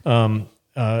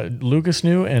 Lucas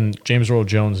knew, and James Earl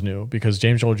Jones knew, because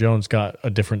James Earl Jones got a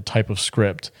different type of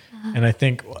script. And I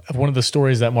think one of the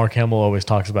stories that Mark Hamill always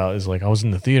talks about is like, I was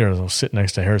in the theater, I was sitting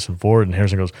next to Harrison Ford, and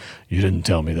Harrison goes, "You didn't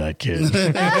tell me that, kid."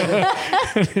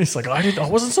 He's like, I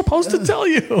wasn't supposed to tell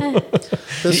you.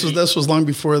 This was long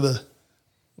before the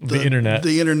internet.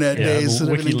 The internet days. The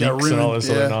and everything got WikiLeaks and all ruined. this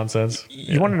other nonsense.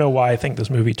 You want to know why I think this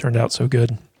movie turned out so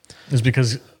good? It's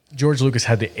because George Lucas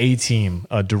had the A-team,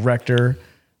 director,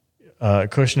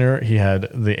 Kushner. He had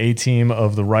the A-team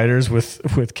of the writers with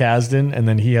Kasdan, and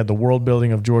then he had the world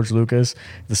building of George Lucas,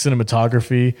 the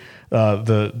cinematography,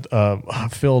 the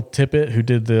Phil Tippett, who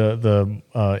did the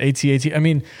AT-AT. I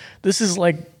mean, this is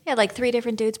like... Yeah, like 3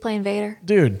 different dudes playing Vader.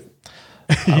 Dude,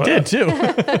 he did too.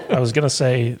 I was going to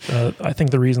say, I think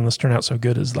the reason this turned out so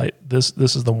good is like this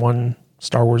is the one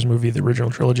Star Wars movie, the original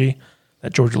trilogy,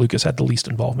 that George Lucas had the least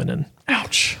involvement in.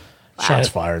 Ouch. Shots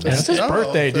fired. It's his No,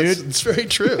 birthday, dude. It's very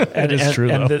true. It is true,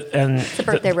 though. It's a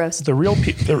birthday roast. The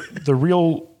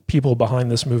real people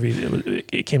behind this movie,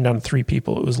 it came down to 3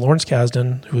 people. It was Lawrence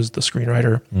Kasdan, who was the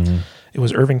screenwriter. Mm-hmm. It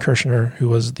was Irving Kershner, who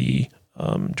was the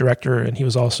director, and he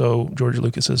was also George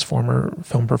Lucas's former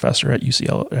film professor at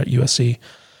USC.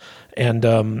 And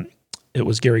it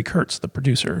was Gary Kurtz, the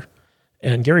producer.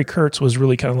 And Gary Kurtz was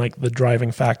really kind of like the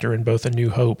driving factor in both A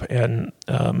New Hope and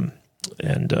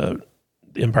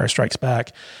Empire Strikes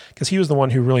Back, because he was the one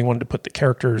who really wanted to put the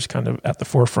characters kind of at the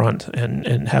forefront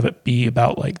and have it be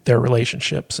about like their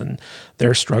relationships and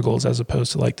their struggles, as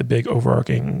opposed to like the big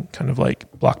overarching kind of like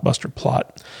blockbuster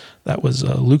plot that was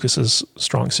Lucas's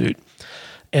strong suit.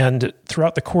 And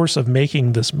throughout the course of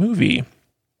making this movie,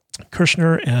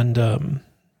 Kushner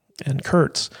and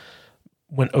Kurtz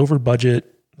went over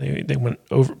budget. They went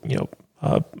over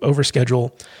over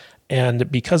schedule.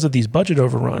 And because of these budget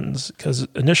overruns, because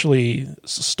initially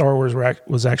Star Wars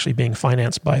was actually being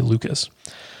financed by Lucas,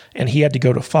 and he had to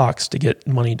go to Fox to get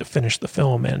money to finish the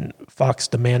film, and Fox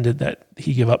demanded that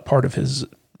he give up part of his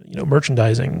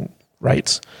merchandising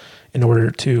rights in order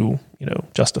to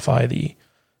justify the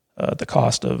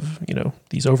cost of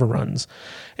these overruns.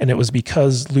 And it was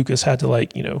because Lucas had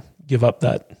to give up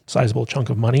that sizable chunk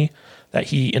of money that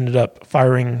he ended up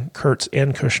firing Kurtz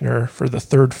and Kushner for the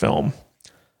 3rd film,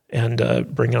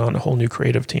 and bringing on a whole new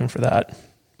creative team for that.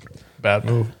 Bad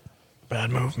move,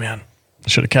 man.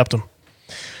 Should have kept him.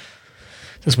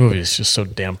 This movie is just so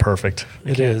damn perfect.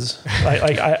 It is.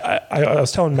 I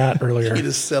was telling Matt earlier. You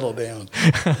just settle down.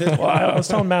 Well, I was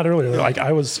telling Matt earlier. Like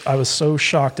I was so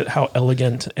shocked at how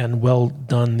elegant and well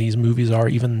done these movies are,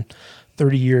 even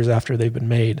 30 years after they've been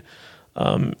made.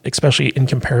 Especially in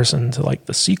comparison to like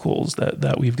the sequels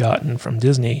that we've gotten from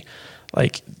Disney.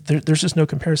 Like there's just no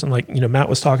comparison. Like, Matt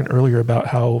was talking earlier about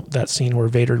how that scene where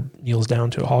Vader kneels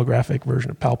down to a holographic version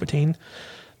of Palpatine.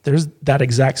 There's that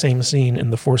exact same scene in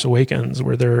The Force Awakens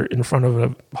where they're in front of a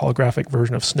holographic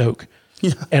version of Snoke.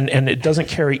 Yeah. And it doesn't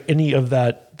carry any of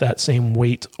that same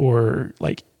weight or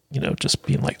just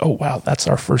being like, oh wow, that's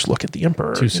our first look at the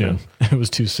Emperor. Too soon. It was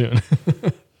too soon.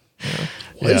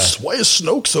 Why is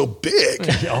Snoke so big?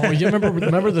 Oh, you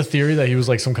remember the theory that he was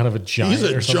like some kind of a giant? He's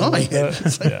a or something giant.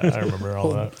 Like that? Yeah, I remember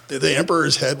all that. The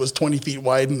Emperor's head was 20 feet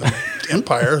wide in the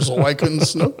Empire, so why couldn't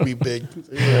Snoke be big?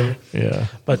 Yeah.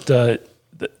 But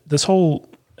this whole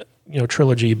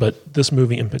trilogy, but this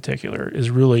movie in particular,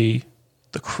 is really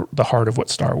the heart of what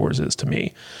Star Wars is to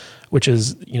me, which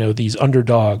is these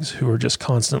underdogs who are just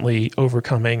constantly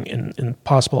overcoming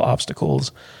impossible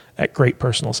obstacles at great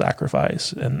personal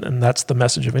sacrifice, and that's the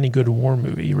message of any good war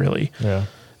movie. Really,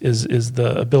 is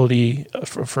the ability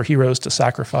for heroes to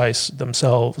sacrifice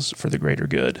themselves for the greater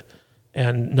good,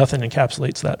 and nothing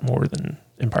encapsulates that more than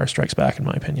Empire Strikes Back, in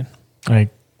my opinion. I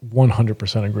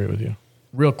 100% agree with you.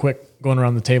 Real quick, going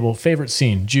around the table, favorite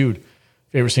scene, Jude.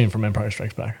 Favorite scene from Empire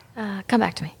Strikes Back. Come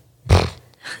back to me.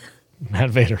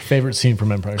 Matt Vader, favorite scene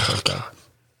from Empire Strikes Back.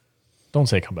 Don't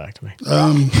say come back to me.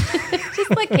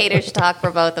 Just like caters talk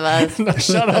for both of us. No,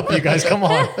 shut up, you guys. Come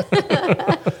on.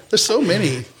 There's so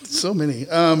many.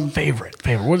 Favorite.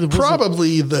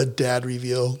 Probably the dad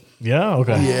reveal. Yeah,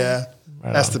 okay. Yeah.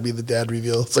 Has to be the dad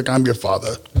reveal. It's like, I'm your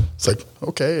father. It's like,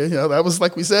 okay, that was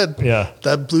like we said. Yeah.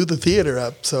 That blew the theater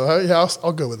up. So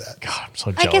I'll go with that. God, I'm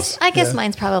so jealous. I guess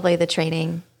mine's probably the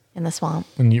training in the swamp.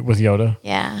 With Yoda?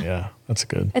 Yeah. Yeah, that's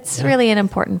good. It's really an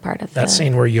important part of That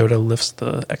scene where Yoda lifts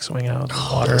the X-Wing out of the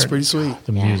water. That's pretty sweet.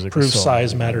 The music Proves is so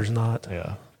size amazing. matters not.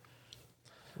 Yeah.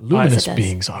 Luminous Yes, it does.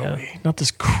 beings are we? Not this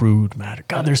crude matter.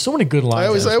 God, there's so many good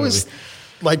lines. I in always this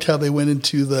movie. liked how they went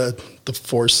into the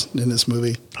Force in this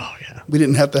movie. Oh yeah. We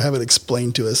didn't have to have it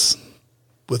explained to us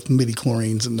with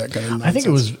midi-chlorians and that kind of nonsense.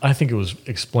 I think it was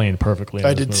explained perfectly. in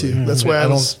I this did movie. too. That's why I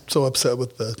don't- was so upset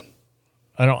with the.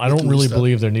 I don't new really stuff.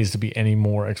 believe there needs to be any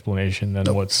more explanation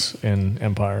than what's in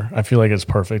Empire. I feel like it's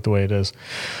perfect the way it is.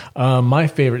 My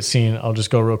favorite scene, I'll just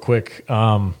go real quick.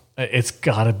 It's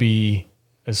got to be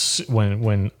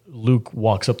when Luke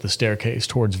walks up the staircase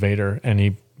towards Vader and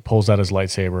he pulls out his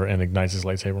lightsaber and ignites his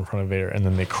lightsaber in front of Vader, and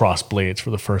then they cross blades for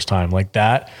the first time. Like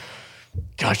that.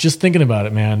 Gosh, just thinking about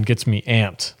it, man, gets me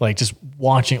amped. Like just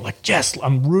watching it, like, yes,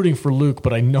 I'm rooting for Luke,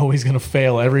 but I know he's going to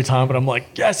fail every time. But I'm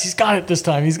like, yes, he's got it this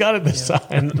time. He's got it this time.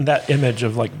 And that image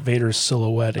of like Vader's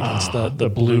silhouette against the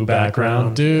blue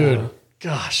background. Dude. Yeah.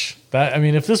 Gosh,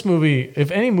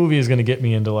 if any movie is going to get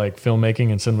me into like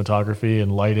filmmaking and cinematography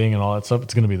and lighting and all that stuff,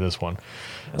 it's going to be this one.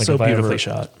 Like So if I beautifully ever-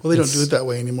 shot. Well, they don't do it that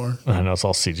way anymore. I know it's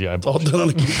all CGI. It's all done on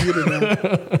a computer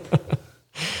now.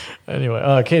 Anyway,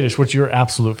 Kadish, what's your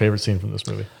absolute favorite scene from this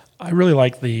movie? I really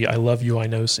like the "I love you, I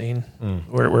know" scene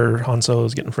where Han Solo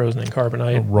is getting frozen in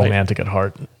carbonite. Romantic at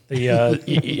heart.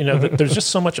 There's just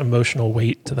so much emotional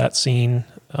weight to that scene,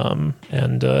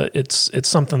 and it's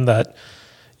something that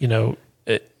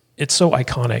it's so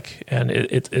iconic and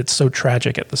it's so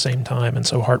tragic at the same time and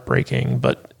so heartbreaking.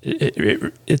 But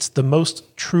it's the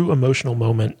most true emotional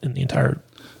moment in the entire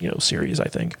series, I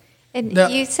think. And Now-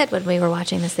 you said when we were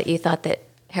watching this that you thought that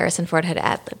Harrison Ford had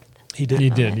ad-libbed. He did. He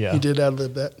did, yeah. He did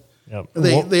ad-lib that. Yep.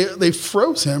 They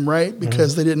froze him, right?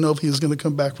 Because they didn't know if he was going to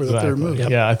come back for the third Exactly.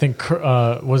 movie. Yeah, I think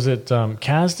was it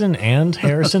Kasdan and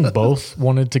Harrison both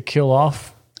wanted to kill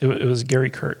off It was Gary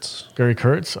Kurtz. Gary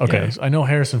Kurtz? Okay. Yeah. I know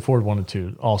Harrison Ford wanted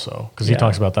to also because he Yeah.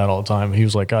 talks about that all the time. He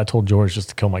was like, I told George just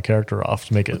to kill my character off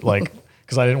to make it like,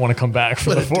 because I didn't want to come back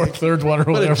for the third one or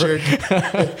What a whatever.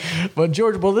 jerk. But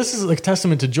George, well, this is a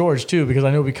testament to George too, because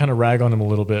I know we kind of rag on him a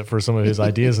little bit for some of his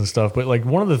ideas and stuff. But like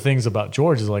one of the things about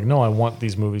George is like, no, I want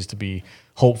these movies to be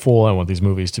hopeful. I want these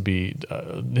movies to be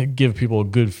give people a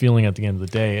good feeling at the end of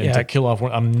the day. And to kill off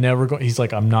one, I'm never going. He's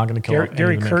like, I'm not going to kill off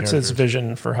Gary any of the main Kurtz's characters.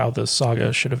 vision for how the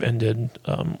saga should have ended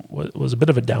was a bit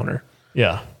of a downer.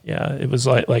 Yeah. Yeah, it was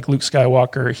like Luke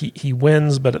Skywalker. He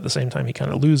wins, but at the same time he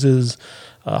kind of loses.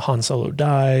 Han Solo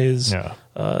dies. Yeah.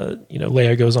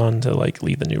 Leia goes on to like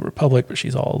lead the New Republic, but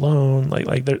she's all alone.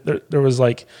 Like there was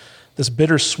like this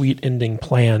bittersweet ending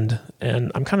planned,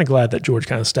 and I'm kind of glad that George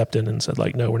kind of stepped in and said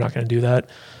like, no, we're not going to do that.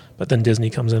 But then Disney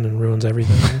comes in and ruins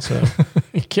everything. So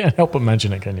You can't help but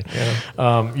mention it, can you?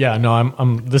 yeah. No,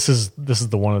 I'm. This is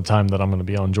the one of the time that I'm going to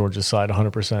be on George's side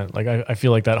 100%. Like I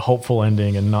feel like that hopeful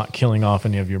ending and not killing off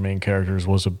any of your main characters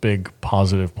was a big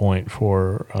positive point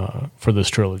for this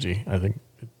trilogy. I think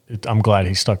I'm glad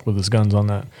he stuck with his guns on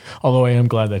that. Although I am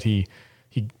glad that he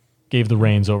gave the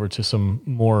reins over to some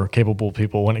more capable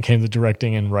people when it came to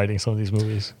directing and writing some of these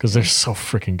movies because they're so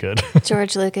freaking good.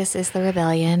 George Lucas is the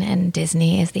rebellion and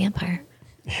Disney is the empire.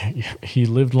 He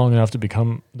lived long enough to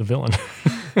become the villain.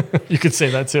 You could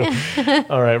say that too.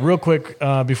 All right, real quick,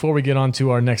 before we get on to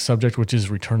our next subject, which is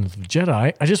Return of the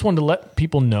Jedi, I just wanted to let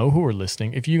people know who are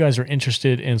listening. If you guys are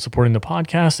interested in supporting the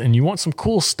podcast and you want some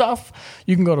cool stuff,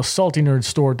 you can go to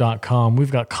saltynerdstore.com.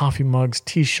 We've got coffee mugs,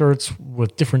 t-shirts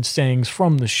with different sayings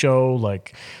from the show,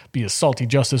 like be a salty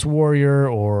justice warrior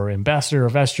or ambassador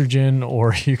of estrogen,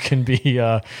 or you can be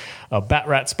a bat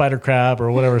rat spider crab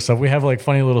or whatever stuff. We have like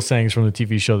funny little sayings from the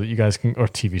TV show that you guys can, or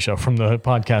TV show from the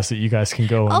podcast that you guys can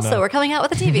go. Also, we're coming out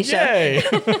with a TV show. Yay!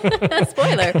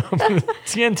 Spoiler.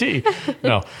 TNT.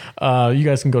 No. You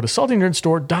guys can go to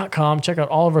saltynerdstore.com, check out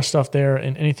all of our stuff there,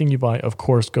 and anything you buy, of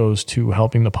course, goes to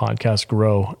helping the podcast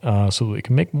grow so that we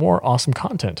can make more awesome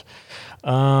content.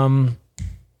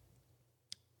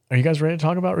 Are you guys ready to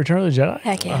talk about Return of the Jedi?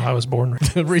 Heck yeah. I was born.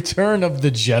 The Return of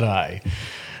the Jedi.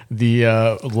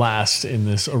 The last in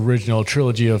this original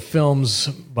trilogy of films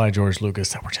by George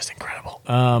Lucas that were just incredible.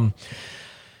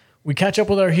 We catch up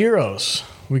with our heroes.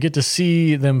 We get to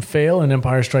see them fail in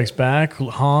Empire Strikes Back.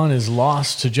 Han is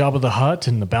lost to Jabba the Hutt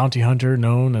and the bounty hunter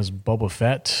known as Boba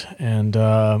Fett. And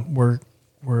we're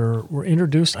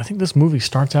introduced. I think this movie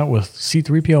starts out with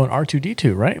C-3PO and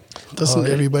R2-D2, right? Doesn't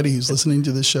everybody who's listening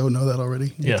to this show know that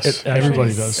already? Yes,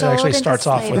 everybody does. It actually Sold starts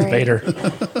into off with slavery.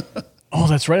 Vader. Oh,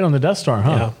 that's right, on the Death Star,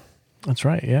 huh? Yeah. That's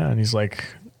right, yeah. And he's like,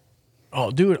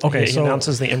 Oh, dude. Okay, He so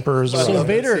announces the Emperor's I So love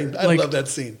that Vader, scene. I like- love that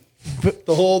scene.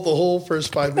 The whole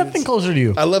first 5 minutes. nothing closer to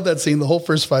you. I love that scene. The whole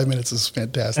first 5 minutes is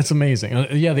fantastic. That's amazing.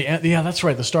 Yeah, that's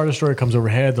right. The Star Destroyer comes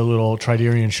overhead. The little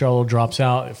Tridarian shuttle drops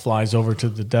out. It flies over to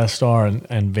the Death Star,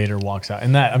 and Vader walks out.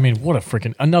 And that, I mean, what a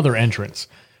freaking another entrance,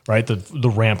 right?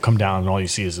 The ramp come down, and all you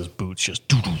see is his boots just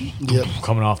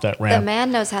coming off that The ramp.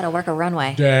 man knows how to work a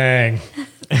runway. Dang.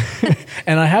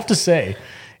 And I have to say,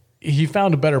 he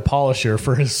found a better polisher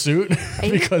for his suit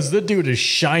because the dude is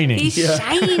shining. He's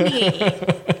shiny.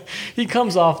 He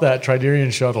comes off that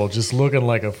Tridarian shuttle just looking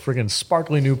like a freaking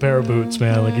sparkly new pair of boots,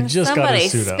 man. Like he just got Somebody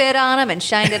his suit spit on him and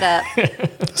shined it up.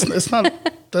 It's not.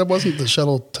 That wasn't the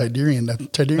shuttle Tydirian.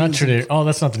 Tydirian. Not Tridarian. Oh,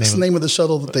 that's not the name. That's the name of the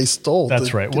shuttle that they stole. That's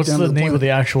to right. get What's down the to name planet. of the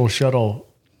actual shuttle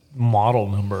model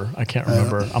number? I can't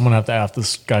remember. I'm going to have to ask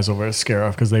this guys over at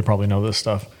Scarif because they probably know this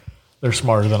stuff. They're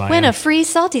smarter than I Win am. a free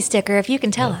salty sticker if you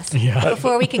can tell us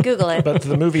before we can Google it. But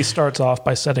the movie starts off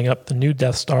by setting up the new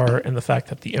Death Star and the fact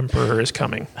that the Emperor is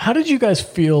coming. How did you guys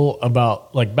feel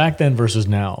about like back then versus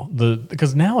now?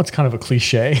 Because now it's kind of a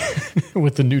cliche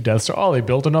with the new Death Star. Oh, they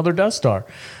built another Death Star.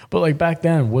 But like back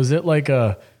then, was it like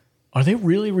are they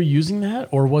really reusing that?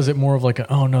 Or was it more of like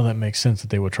oh no, that makes sense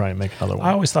that they would try and make another one?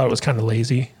 I always thought it was kind of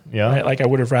lazy. Yeah. Right? Like I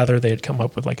would have rather they had come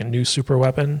up with like a new super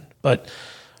weapon. But,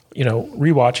 you know,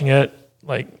 rewatching it,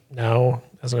 like now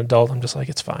as an adult, I'm just like,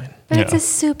 it's fine. But it's a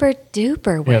super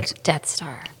duper Yeah, weird Death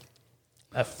Star.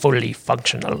 A fully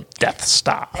functional Death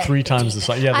Star. 3 times the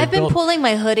size. Yeah, they I've been built- pulling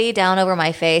my hoodie down over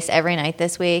my face every night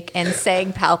this week and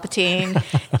saying Palpatine.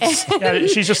 Yeah,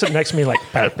 she's just sitting next to me like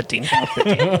Palpatine.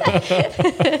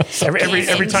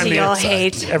 every time Giving your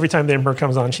hate. every time the Emperor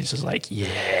comes on, she's just like,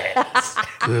 yes,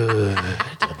 good.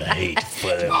 The hate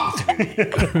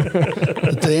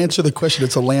To answer the question,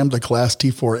 it's a Lambda class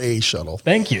T4A shuttle.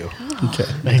 Thank you. Okay.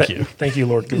 Thank you. Thank you,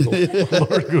 Lord Google.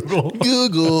 Lord Google.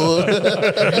 Google.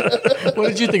 What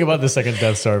did you think about the second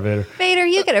Death Star, Vader? Vader,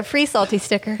 you get a free salty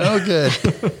sticker. Oh, good.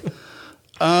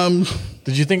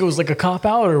 Did you think it was like a cop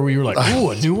out, or were you like, "Ooh,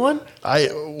 a new one"?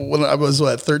 When I was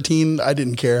 13, I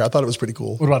didn't care. I thought it was pretty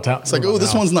cool. What about now? It's like, oh,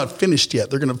 this one's not finished yet.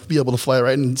 They're going to be able to fly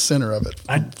right in the center of it.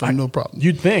 No problem.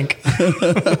 You'd think.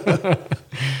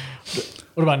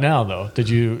 What about now, though? Did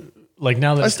you like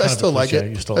now that I it's kind still of a like cliche, it.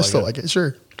 You still I still like it.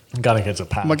 Sure. Gotta get a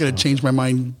pass. I'm not going to change my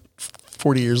mind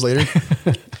 40 years later.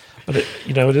 But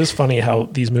it is funny how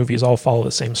these movies all follow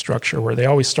the same structure, where they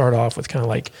always start off with kind of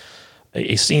like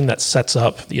a scene that sets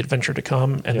up the adventure to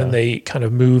come, and then they kind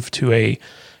of move to a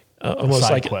almost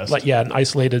side like quest. an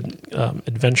isolated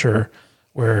adventure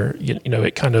where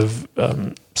it kind of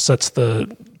sets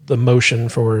the motion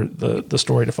for the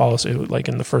story to follow. So like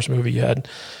in the first movie, you had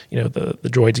the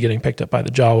droids getting picked up by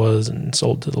the Jawas and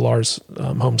sold to the Lars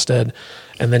homestead,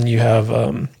 and then you have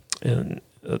in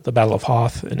the Battle of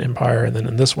Hoth in Empire, and then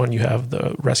in this one you have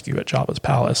the rescue at Jabba's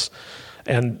palace.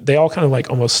 And they all kind of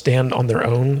like almost stand on their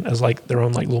own as like their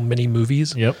own like little mini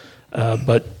movies. Yep.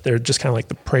 But they're just kind of like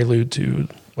the prelude to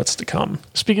what's to come.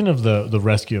 Speaking of the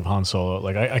rescue of Han Solo,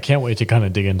 like I can't wait to kind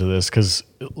of dig into this because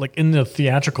like in the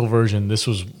theatrical version, this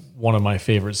was one of my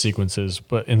favorite sequences.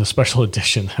 But in the special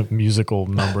edition, the musical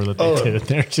number that they did in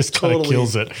there just kind of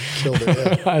kills it. Killed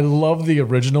it, yeah. I love the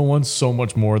original one so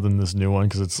much more than this new one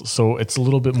because it's a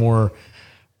little bit more.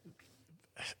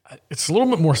 It's a little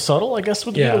bit more subtle, I guess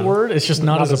would be the word. It's just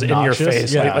not as in your obnoxious.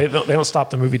 face. Yeah. Like, they don't stop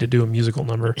the movie to do a musical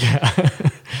number.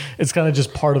 It's kind of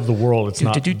just part of the world. It's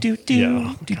not.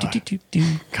 Yeah.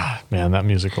 God, man, that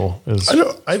musical is.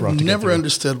 I've never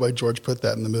understood why George put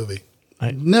that in the movie.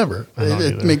 Never.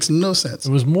 It makes no sense.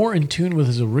 It was more in tune with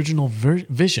his original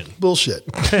vision. Bullshit.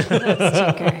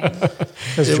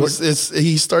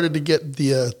 He started to get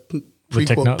the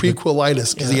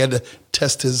prequelitis because he had to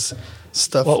test his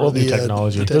stuff for the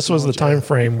technology. This was the time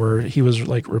frame where he was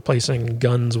like replacing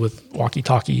guns with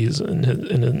walkie-talkies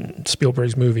in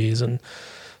Spielberg's movies and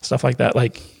stuff like that.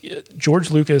 Like George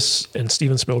Lucas and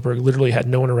Steven Spielberg literally had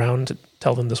no one around to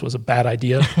tell them this was a bad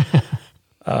idea.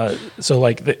 So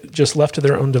like just left to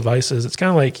their own devices, it's kind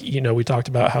of like, we talked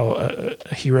about how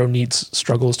a hero needs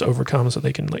struggles to overcome so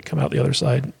they can like come out the other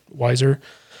side wiser.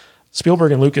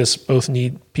 Spielberg and Lucas both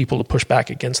need people to push back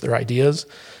against their ideas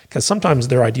because sometimes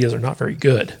their ideas are not very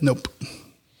good. Nope.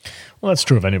 Well, that's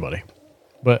true of anybody.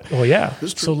 But well, yeah.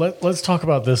 So let's talk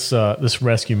about this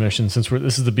rescue mission since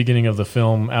this is the beginning of the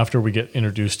film. After we get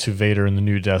introduced to Vader and the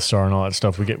new Death Star and all that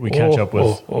stuff, we catch up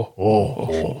with.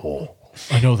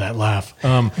 I know that laugh.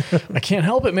 I can't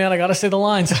help it, man. I got to say the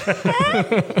lines.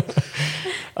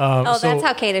 That's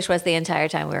how Kadish was the entire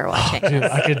time we were watching. Dude,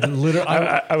 I could literally.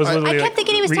 I was literally. I kept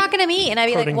thinking he was talking to me, and I'd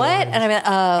be like, quoting "What?" lines. And I'd be like,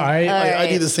 "Oh, I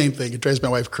do the same thing. It drives my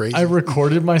wife crazy. I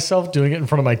recorded myself doing it in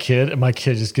front of my kid, and my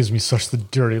kid just gives me such the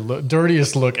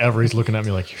dirtiest look ever. He's looking at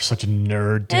me like, "You're such a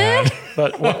nerd, Dad."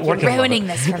 But ruining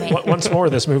this for me." once more,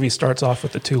 this movie starts off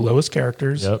with the two lowest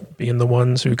characters being the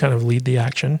ones who kind of lead the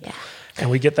action. Yeah. And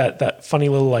we get that funny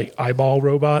little like eyeball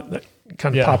robot that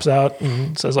kind of pops out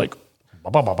and says like,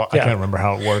 I can't remember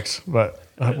how it works, but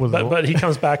he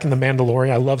comes back in The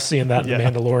Mandalorian. I love seeing that in The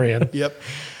Mandalorian. Yep.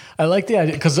 I like the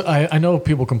idea because I know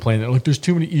people complain that like there's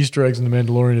too many Easter eggs in The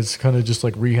Mandalorian. It's kind of just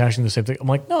like rehashing the same thing. I'm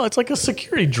like, no, it's like a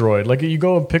security droid. Like you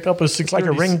go and pick up a security. It's like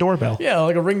a Ring doorbell. Yeah,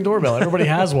 like a Ring doorbell. Everybody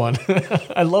has one.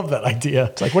 I love that idea.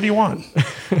 It's like, what do you want?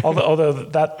 Although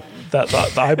the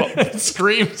eyeball It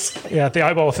screams. Yeah, the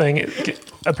eyeball thing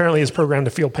apparently is programmed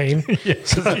to feel pain.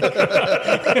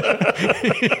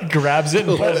 Grabs it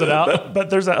and pulls it out. But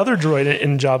there's that other droid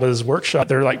in Jabba's workshop.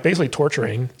 They're like basically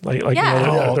torturing. Like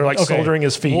they're like soldering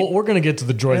his feet. Well, we're gonna get to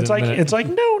the droid. It's in a like minute. it's like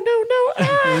no.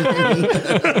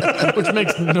 Which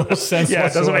makes no sense. Yeah,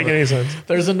 it doesn't make any sense.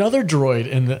 There's another droid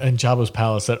in Jabba's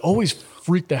palace that always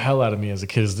freaked the hell out of me as a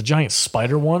kid. Is the giant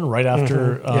spider one right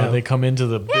after they come into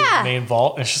the big main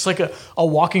vault? And it's just like a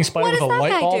walking spider with a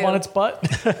light bulb on its butt.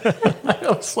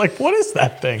 I was like, what is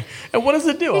that thing? And what does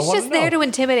it do? It's just there to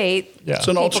intimidate. Yeah. It's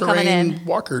an People coming all-terrain in.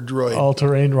 walker droid.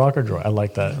 All-terrain rocker droid. I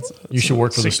like that. You should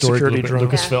work for the story security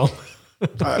group at drone.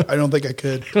 Lucasfilm. I don't think I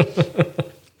could.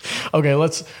 Okay,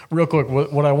 let's real quick.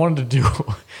 What I wanted to do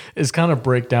is kind of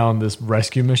break down this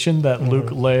rescue mission that Luke,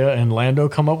 Leia, and Lando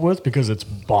come up with because it's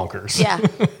bonkers. Yeah.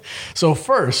 So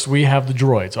first, we have the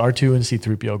droids, R2 and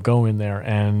C-3PO, go in there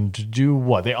and do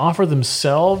what? They offer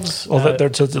themselves. Well, they're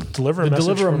to deliver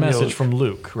a message from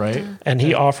Luke, right? and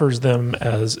he offers them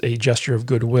as a gesture of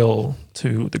goodwill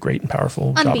to the great and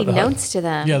powerful Jabba the Hutt. Unbeknownst to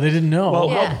them. Yeah, they didn't know.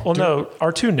 Well, no,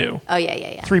 R2 knew. Oh,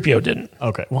 yeah. 3PO didn't.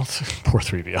 Okay, well, poor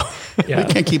 3PO. Yeah,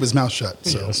 He can't keep his mouth shut.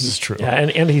 So This is true. yeah,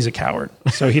 and he's a coward,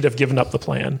 so he'd have given up the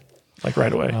plan like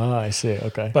right away. Ah, I see.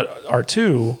 Okay. But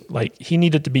R2, like he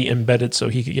needed to be embedded so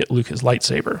he could get Luke his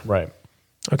lightsaber. Right.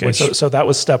 Okay, so that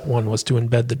was step one, was to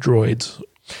embed the droids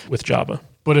with Jabba.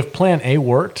 But if Plan A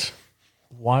worked,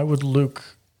 how would Luke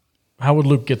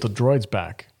get the droids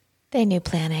back? They knew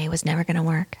Plan A was never going to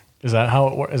work. Is that how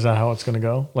it's going to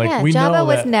go? Like Yeah, we Jabba know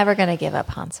was that never going to give up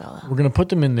Han Solo. we're going to put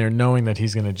them in there knowing that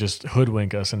he's going to just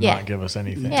hoodwink us and not give us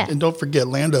anything. Yeah. and don't forget,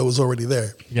 Lando was already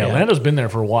there. Yeah, Lando's been there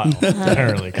for a while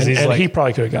apparently because he's And like he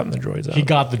probably could have gotten the droids out. he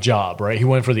got the job, right? He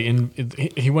went for the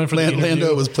he went for the interview.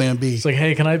 Lando was Plan B. It's like,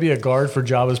 hey, can I be a guard for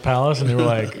Jabba's palace? And they were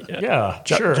like, yeah,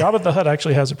 sure. Jabba the Hutt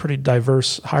actually has a pretty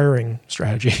diverse hiring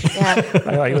strategy. Yeah. Like,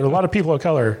 there are a lot of people of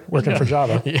color working for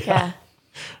Jabba. Yeah.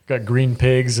 Got green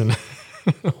pigs and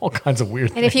all kinds of weird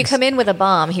And things. if you come in with a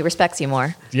bomb, he respects you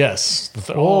more. Yes.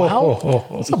 Oh.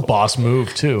 That's a boss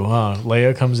move too, huh?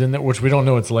 Leia comes in there, which we don't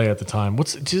know it's Leia at the time.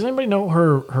 Does anybody know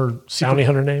her secret Bounty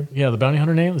hunter name? Yeah, the bounty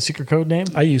hunter name, the secret code name.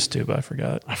 I used to, but I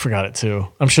forgot. I forgot it too.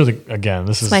 I'm sure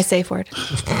this is My safe word.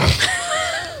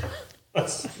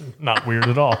 not weird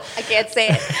at all. I can't say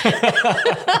it.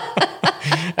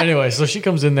 Anyway, so she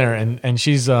comes in there and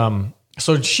she's so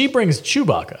she brings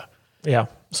Chewbacca. Yeah.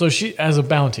 So she, as a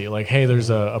bounty, like, hey, there's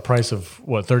a price of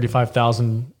what,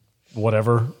 35,000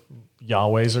 whatever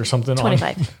Yahwehs or something.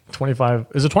 25. 25.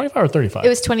 Is it 25 or 35? It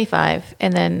was 25,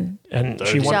 and then And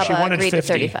she Jabba wanted agreed 50. to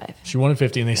 35. She wanted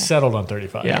 50 and they settled on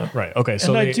 35. Yeah. Right. Okay. So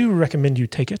And I do recommend you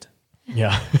take it.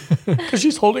 Yeah. Because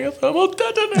she's holding a thermal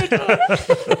detonator.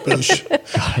 Boosh.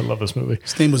 God, I love this movie.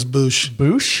 His name was Boosh.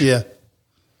 Boosh? Yeah.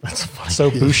 That's funny.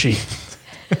 So bushy.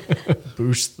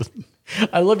 Boosh.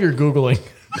 I love your Googling.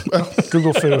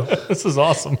 Google foo. This is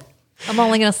awesome. I'm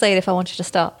only going to say it if I want you to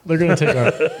stop. They're gonna take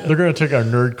our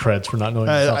nerd creds for not knowing.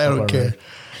 I South don't Park care. Nerd.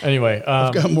 Anyway,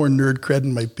 I've got more nerd cred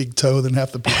in my big toe than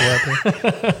half the people out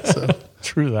there. So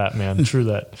true that, man. True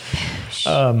that.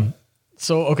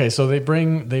 So they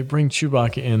bring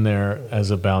Chewbacca in there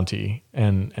as a bounty,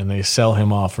 and they sell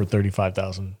him off for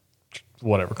 35,000,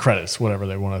 whatever credits, whatever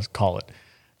they want to call it.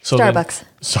 So Starbucks.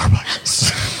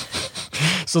 Starbucks.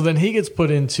 So then he gets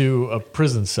put into a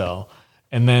prison cell,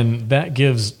 and then that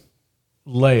gives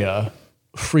Leia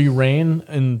free reign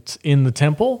in the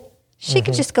temple. She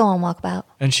could just go and walk about.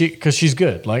 And because she's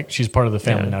good, like she's part of the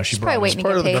family now. She's Probably waiting to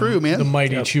part get of the paid. crew, man. the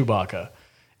mighty Chewbacca,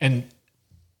 and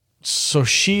so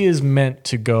she is meant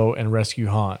to go and rescue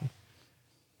Han.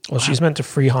 Well, she's meant to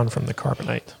free Han from the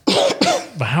carbonite.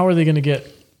 But how are they going to get?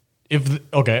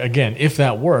 If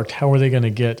that worked, how are they going to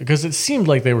get? Because it seemed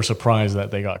like they were surprised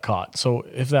that they got caught. So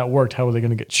if that worked, how are they going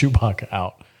to get Chewbacca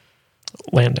out?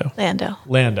 Lando.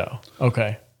 Lando.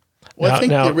 Okay. Well, I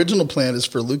think the original plan is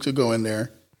for Luke to go in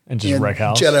there and just wreck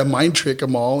house. Jedi mind trick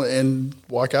them all and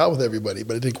walk out with everybody,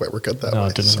 but it didn't quite work out that way. No,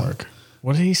 it didn't work.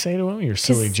 What did he say to him? Your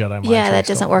silly Jedi mind trick. Yeah, that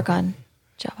doesn't work on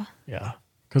Jabba. Yeah.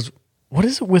 Because what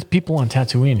is it with people on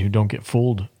Tatooine who don't get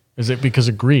fooled? Is it because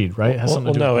of greed, right? It has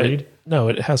something to do with greed? No,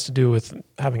 it has to do with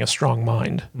having a strong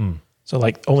mind. So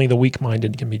like only the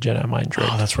weak-minded can be Jedi mind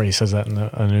tricked. Oh, that's right. He says that in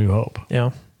A New Hope.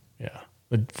 Yeah. Yeah.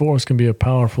 The Force can be a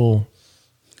powerful...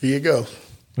 Here you go.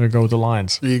 There go with the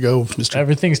lines. There you go, Mr.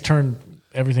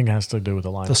 Everything has to do with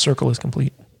the lines. The circle is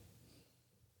complete.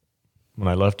 When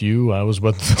I left you, I was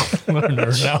but the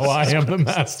learner. Now I am the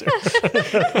master.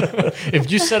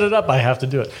 If you set it up, I have to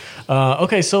do it.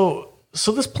 Okay, so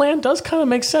this plan does kind of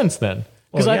make sense then.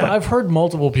 Because I've heard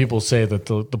multiple people say that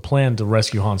the plan to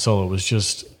rescue Han Solo was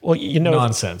just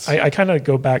nonsense. I kind of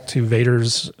go back to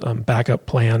Vader's backup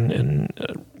plan in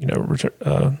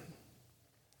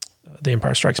The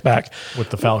Empire Strikes Back. With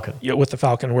the Falcon. Yeah, with the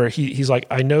Falcon, where he's like,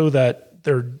 I know that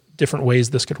there are different ways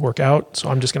this could work out, so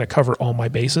I'm just going to cover all my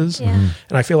bases. Yeah.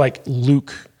 And I feel like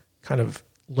Luke kind of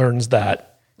learns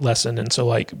that lesson. And so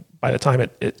like by the time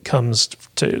it comes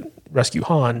to rescue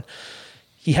Han,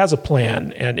 he has a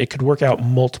plan and it could work out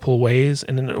multiple ways.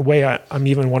 And in a way, I'm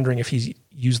even wondering if he's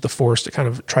used the Force to kind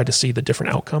of try to see the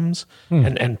different outcomes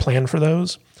and plan for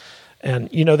those. And,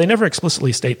 they never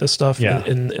explicitly state this stuff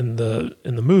in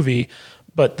the movie.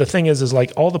 But the thing is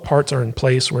like all the parts are in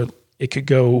place where it could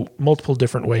go multiple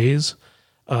different ways.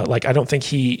 Like I don't think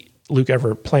Luke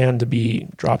ever planned to be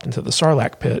dropped into the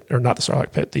Sarlacc pit, or not the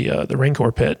Sarlacc pit, the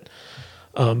Rancor pit.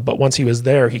 But once he was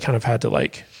there, he kind of had to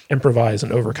like improvise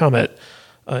and overcome it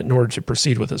in order to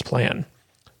proceed with his plan.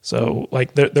 So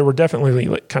like there were definitely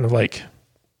like kind of like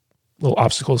little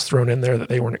obstacles thrown in there that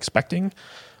they weren't expecting.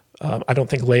 I don't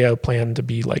think Leia planned to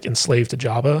be like enslaved to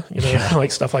Jabba,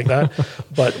 like stuff like that.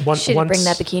 But once bring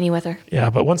that bikini with her. Yeah,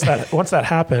 but once that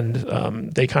happened,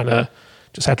 they kind of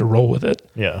just had to roll with it.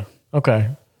 Yeah.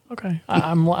 Okay.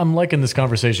 I'm liking this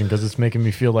conversation because it's making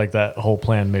me feel like that whole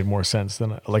plan made more sense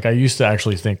than like I used to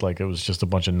actually think like it was just a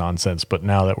bunch of nonsense. But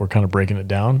now that we're kind of breaking it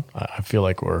down, I feel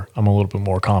like I'm a little bit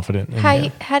more confident.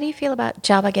 How do you feel about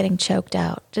Jabba getting choked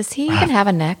out? Does he even have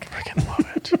a neck? I freaking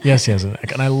love it. Yes, he has a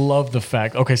neck, and I love the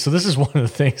fact. Okay, so this is one of the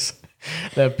things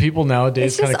that people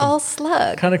nowadays kind of all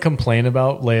slug. Kind of complain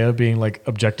about Leia being like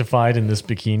objectified in this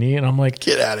bikini, and I'm like,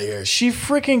 get out of here. She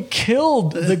freaking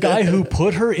killed the guy who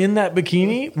put her in that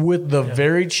bikini with the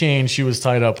very chain she was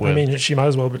tied up with. I mean, she might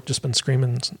as well have just been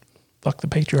screaming, "Fuck the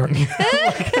patriarchy."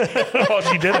 Oh,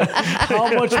 she did it.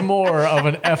 How much more of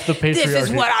an F the patriarchy? This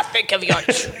is what I think of your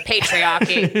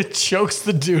patriarchy. It chokes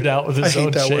the dude out with his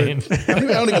own chain. I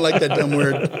don't even like that dumb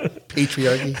word,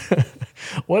 patriarchy.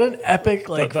 What an epic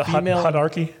like the female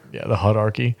hudarchy. Yeah, the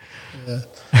hudarchy. Yeah.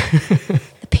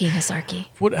 The penisarchy.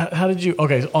 How did you?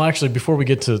 Okay, actually, before we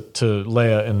get to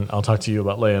Leia, and I'll talk to you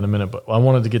about Leia in a minute, but I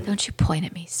wanted to get. Don't you point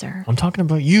at me, sir. I'm talking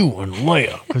about you and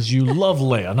Leia because you love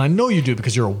Leia, and I know you do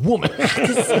because you're a woman.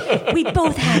 We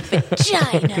both have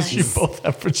vaginas. Because you both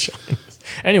have vaginas.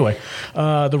 Anyway,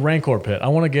 the Rancor pit. I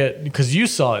want to get because you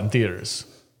saw it in theaters.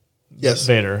 Yes,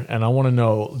 Vader, and I want to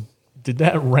know. Did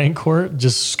that Rancor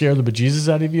just scare the bejesus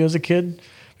out of you as a kid?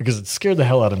 Because it scared the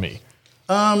hell out of me.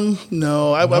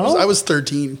 No, I was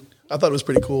 13. I thought it was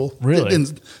pretty cool. Really?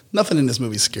 Nothing in this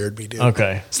movie scared me, dude.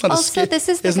 Okay. It's not also, this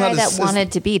is the guy that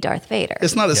wanted to be Darth Vader.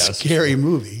 It's not a scary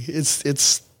movie. It's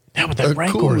yeah, but that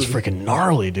Rancor cool is freaking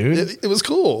gnarly, dude. It was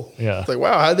cool. Yeah. It's like,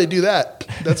 wow, how did they do that?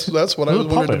 That's what I was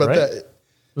wondering about that. It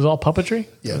was all puppetry?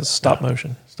 Yeah. It was stop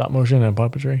motion. Stop motion and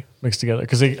puppetry mixed together.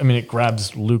 Because, it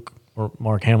grabs Luke or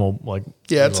Mark Hamill like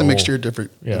it's a mixture of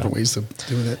different ways of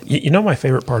doing it. You know my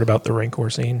favorite part about the Rancor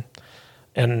scene,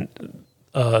 and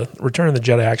Return of the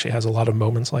Jedi actually has a lot of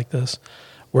moments like this,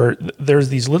 where there's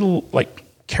these little like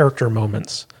character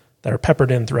moments that are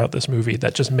peppered in throughout this movie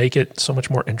that just make it so much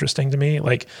more interesting to me.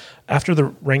 Like after the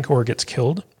Rancor gets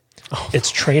killed,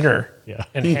 its trainer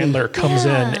and handler comes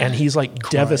in and he's like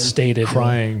devastated,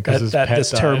 crying that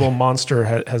this died. terrible monster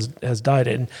has died.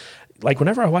 And like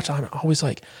whenever I watch it, I'm always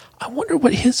like, I wonder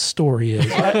what his story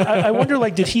is. I wonder,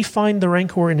 like, did he find the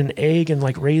Rancor in an egg and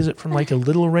like raise it from like a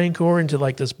little Rancor into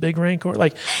like this big Rancor?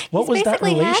 Like, what was that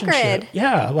relationship? Hagrid.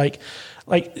 Yeah, like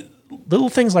little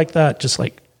things like that just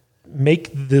like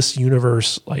make this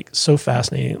universe like so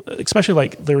fascinating. Especially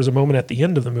like there was a moment at the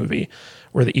end of the movie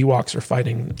where the Ewoks are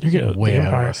fighting. You're getting way the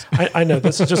Empire. I know,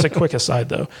 this is just a quick aside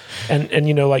though, and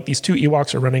like these two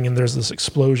Ewoks are running and there's this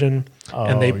explosion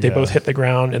and they both hit the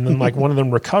ground and then like one of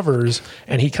them recovers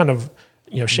and he kind of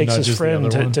shakes his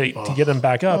friend to get him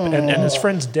back up and his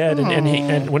friend's dead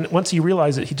and once he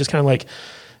realizes it, he just kind of like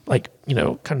like,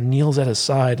 kind of kneels at his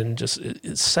side and just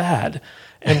is sad.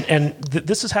 And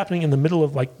this is happening in the middle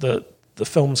of like the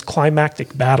film's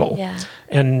climactic battle. Yeah.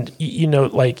 And,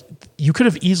 like you could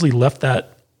have easily left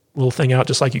that little thing out,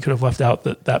 just like you could have left out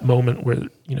that moment where,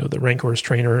 the Rancor's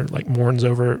trainer like mourns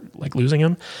over like losing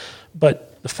him.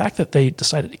 But the fact that they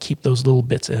decided to keep those little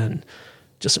bits in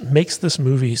just makes this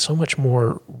movie so much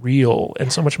more real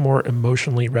and so much more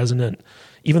emotionally resonant,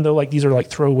 even though like these are like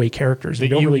throwaway characters. You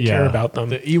don't really care about them.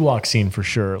 The Ewok scene for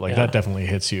sure, like that definitely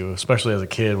hits you, especially as a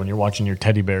kid when you're watching your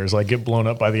teddy bears like get blown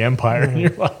up by the Empire and you're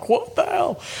like, what the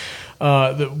hell?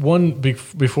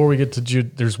 Before we get to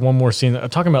Jude, there's one more scene. I'm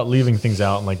talking about leaving things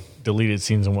out and like deleted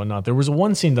scenes and whatnot. There was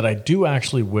one scene that I do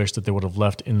actually wish that they would have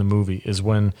left in the movie is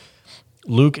when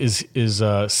Luke is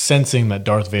sensing that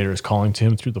Darth Vader is calling to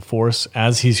him through the Force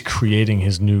as he's creating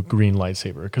his new green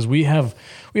lightsaber. Because we have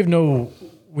no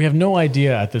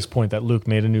idea at this point that Luke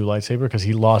made a new lightsaber because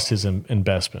he lost his in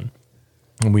Bespin.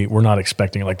 And we're not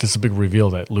expecting, like, this is a big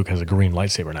reveal that Luke has a green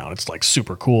lightsaber now. It's like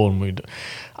super cool, and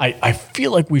I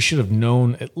feel like we should have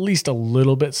known at least a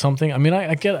little bit something. I mean,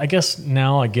 I guess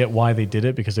now I get why they did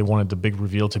it because they wanted the big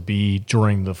reveal to be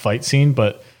during the fight scene,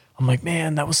 but I'm like,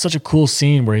 man, that was such a cool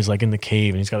scene where he's like in the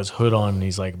cave and he's got his hood on and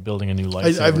he's like building a new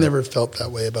lightsaber. I've never felt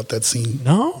that way about that scene.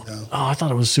 No? Oh, I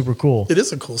thought it was super cool. It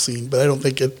is a cool scene, but I don't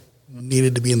think it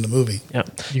needed to be in the movie. Yeah,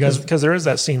 because there is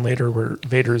that scene later where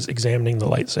Vader's examining the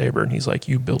lightsaber and he's like,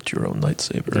 "You built your own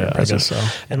lightsaber." Yeah, I guess so.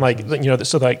 And like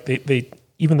so like they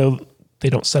even though they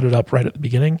don't set it up right at the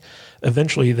beginning,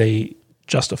 eventually they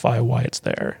justify why it's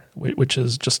there, which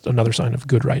is just another sign of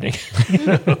good writing.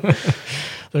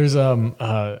 There's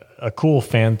a cool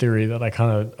fan theory that I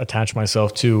kind of attach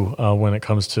myself to when it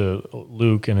comes to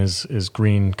Luke and his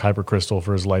green kyber crystal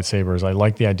for his lightsabers. I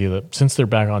like the idea that since they're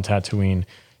back on Tatooine,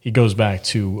 he goes back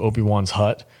to Obi-Wan's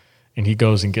hut and he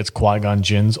goes and gets Qui-Gon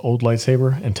Jinn's old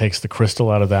lightsaber and takes the crystal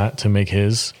out of that to make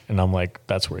his. And I'm like,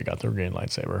 that's where he got their green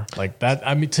lightsaber. Like that.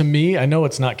 I mean, to me, I know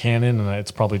it's not canon and it's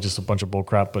probably just a bunch of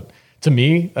bullcrap, but to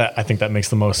me, I think that makes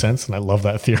the most sense. And I love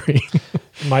that theory.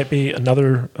 Might be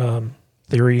another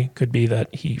theory could be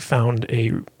that he found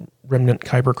a remnant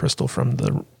kyber crystal from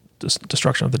the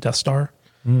destruction of the Death Star.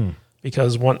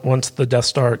 Because once the Death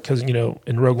Star, because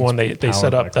in Rogue One they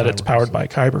set up that it's powered by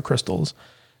kyber crystals,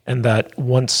 and that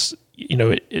once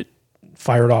it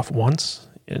fired off once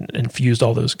and fused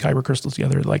all those kyber crystals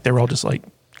together, like they were all just like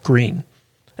green,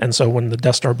 and so when the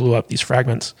Death Star blew up, these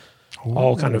fragments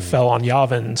all kind of fell on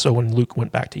Yavin. And so when Luke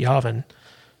went back to Yavin,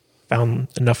 found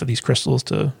enough of these crystals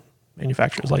to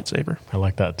manufacture his lightsaber. I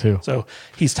like that too. So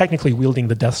he's technically wielding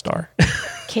the Death Star.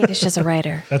 Kadish is a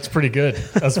writer. That's pretty good.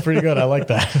 That's pretty good. I like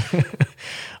that.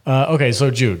 Okay, so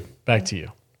Jude, back to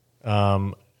you.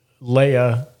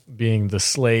 Leia being the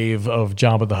slave of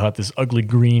Jabba the Hutt, this ugly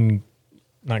green,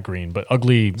 not green, but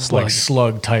ugly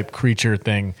slug type creature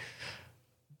thing.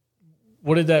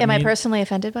 What did that mean? Am I personally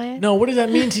offended by it? No, what did that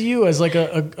mean to you as like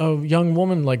a young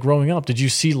woman like growing up? Did you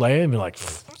see Leia and be like,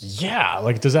 yeah,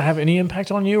 like does that have any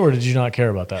impact on you or did you not care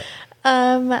about that?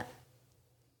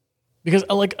 Because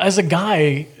like as a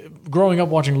guy growing up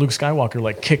watching Luke Skywalker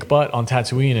like kick butt on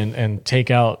Tatooine and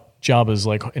take out Jabba's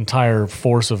like entire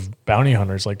force of bounty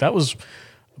hunters, like that was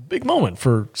a big moment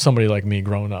for somebody like me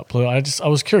growing up. I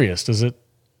was curious. Does it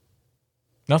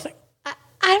nothing?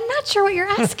 I'm not sure what you're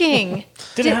asking.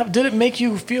 Did it make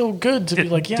you feel good to be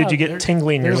like, yeah? Did you get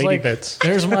tingly in your lady bits?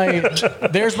 There's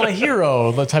my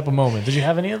hero, the type of moment. Did you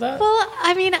have any of that? Well,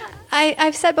 I mean,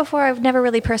 I've said before I've never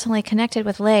really personally connected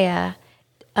with Leia,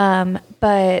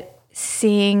 but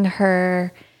seeing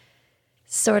her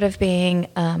sort of being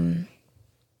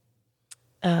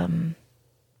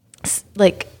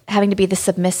like having to be the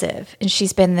submissive, and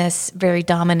she's been this very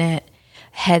dominant,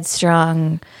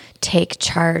 headstrong, take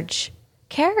charge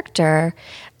character.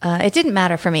 It didn't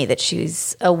matter for me that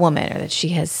she's a woman or that she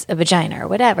has a vagina or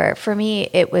whatever. For me,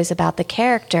 it was about the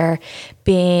character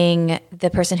being the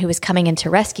person who was coming in to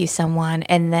rescue someone,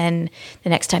 and then the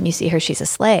next time you see her, she's a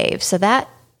slave. So that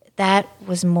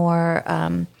was more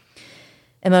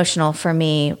emotional for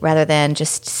me rather than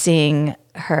just seeing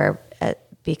her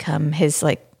become his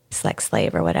like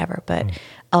slave or whatever. But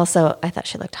also, I thought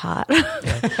she looked hot. I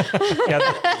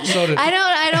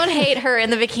don't hate her in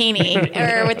the bikini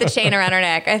or with the chain around her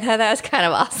neck. I thought that was kind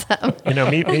of awesome.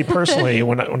 Me personally,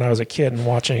 when I was a kid and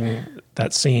watching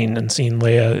that scene and seeing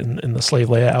Leia in the slave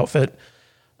Leia outfit,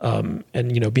 and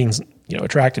being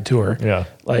attracted to her,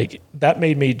 like that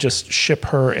made me just ship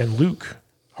her and Luke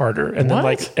harder. And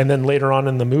What? then later on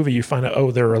in the movie, you find out,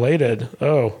 oh, they're related.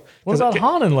 Oh, What about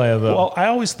Han and Leia though? well, I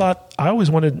always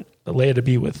wanted Leia to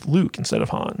be with Luke instead of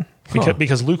Han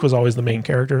because Luke was always the main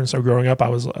character. And so growing up, I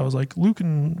was like, Luke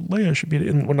and Leia should be.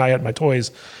 And when I had my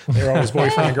toys, they were always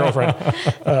boyfriend and girlfriend.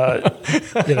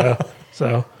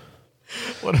 So.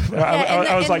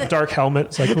 I was like Dark Helmet.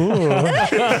 It's like, ooh.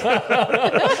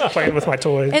 Playing with my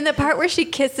toys. And the part where she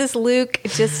kisses Luke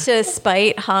just to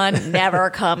spite Han never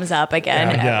comes up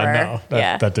again. ever.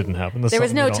 That didn't happen. That's There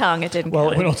was something no we don't- tongue. It didn't. Well,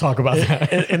 count. we don't talk about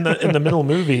that. in the middle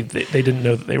movie, they didn't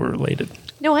know that they were related.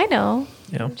 No, I know.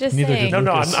 Yeah. I'm just Neither saying. did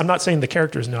No, Lucas. I'm not saying the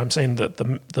characters know. I'm saying that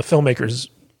the filmmakers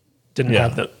didn't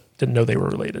didn't know they were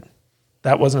related.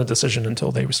 That wasn't a decision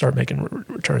until they started making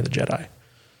Return of the Jedi.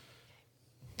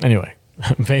 Anyway,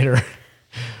 Vader.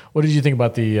 What did you think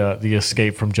about the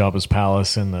escape from Jabba's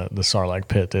palace and the Sarlacc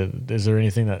pit? Is there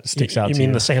anything that sticks out You to mean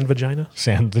you? the sand vagina?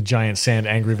 The giant sand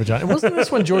angry vagina. Wasn't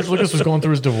this when George Lucas was going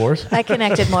through his divorce? I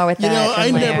connected more with that. You know,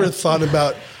 I than never Leia. thought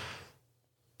about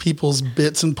people's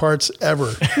bits and parts ever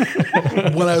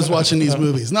when I was watching these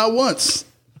movies. Not once,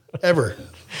 ever.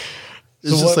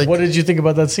 It's So just what did you think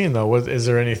about that scene though? Is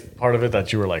there any part of it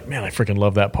that you were like, man, I freaking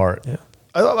love that part? Yeah.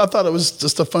 I thought it was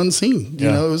just a fun scene. You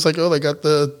Yeah. know, it was like, oh, they got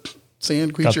the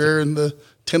sand creature and the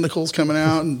tentacles coming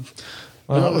out, and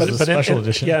Well, that was the special in,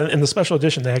 edition. Yeah, in the special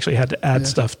edition, they actually had to add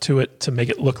stuff to it to make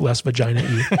it look less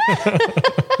vagina-y.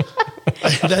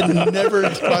 that never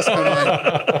crossed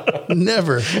my mind.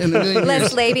 Never. In a million Less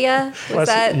years. labia? Was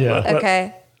that? yeah.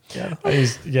 Okay.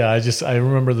 I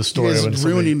remember the You story guys when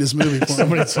ruining this movie for me.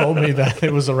 somebody told me that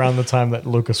it was around the time that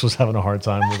Lucas was having a hard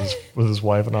time with his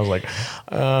wife, and I was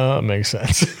like, makes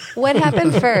sense. What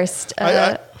happened first?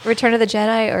 I- Return of the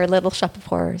Jedi or Little Shop of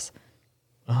Horrors?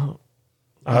 That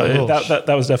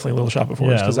was definitely Little Shop of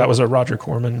Horrors because that was a Roger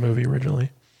Corman movie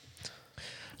originally.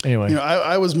 Anyway, You know,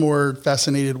 I was more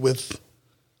fascinated with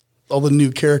all the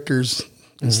new characters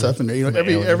and stuff in there. You know,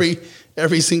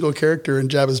 every single character in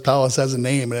Jabba's palace has a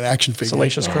name and an action figure.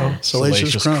 Salacious Crumb.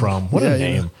 Salacious Crumb. What a Yeah,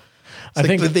 name! you know. I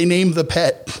think that they named the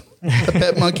pet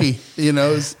monkey. You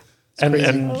know, it's And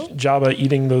crazy. Jabba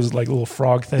eating those like little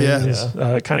frog things.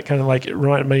 Yeah. Kind of like it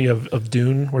reminded me of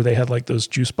Dune, where they had like those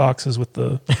juice boxes with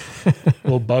the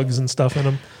little bugs and stuff in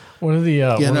them. One of the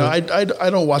Yeah, one no, of the- I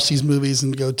don't watch these movies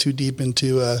and go too deep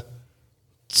into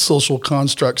social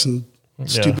constructs and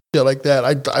stupid shit like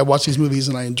that. I watch these movies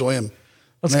and I enjoy them.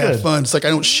 That's and I good. have fun. It's like I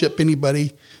don't ship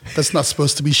anybody that's not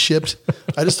supposed to be shipped.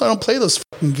 I don't play those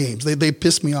fucking games. They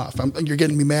piss me off. You're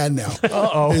getting me mad now.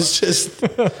 It's just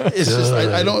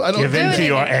I don't Give in to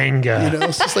your anger. You know,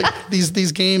 it's just like these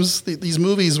games, these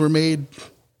movies were made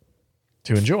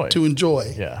to enjoy. to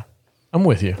enjoy. Yeah, I'm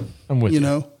with you. You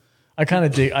know, I kind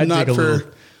of dig. I Not dig a for-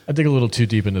 little. I dig a little too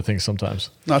deep into things sometimes.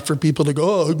 not for people to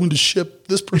go, oh, I'm going to ship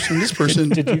this person.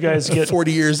 Did you guys get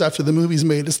 40 years after the movie's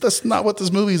made? That's not what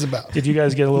this movie's about. Did you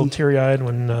guys get a little teary eyed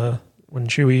when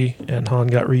Chewie and Han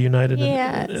got reunited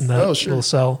Yes. in that Oh, sure. little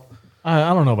cell?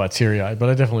 I don't know about teary eyed, but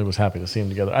I definitely was happy to see them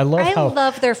together. I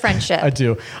love their friendship. I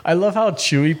do. I love how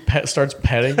Chewie starts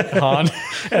petting Han.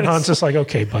 And Han's just like,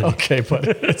 okay, buddy. Okay, but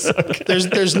it's okay.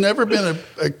 There's never been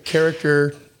a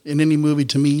character in any movie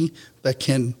to me that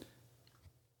can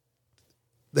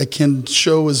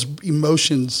show his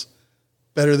emotions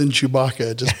better than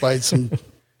Chewbacca just by some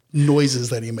noises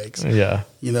that he makes. Yeah.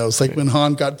 You know, it's like when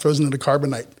Han got frozen into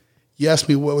carbonite. You asked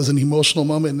me what was an emotional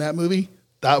moment in that movie?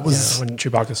 That was When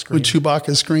Chewbacca when screamed.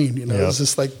 Chewbacca screamed. You know, Yep. it was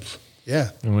just like,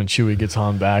 yeah, And when Chewie gets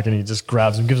Han back and he just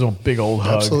grabs him, gives him a big old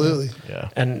hug. absolutely. Yeah.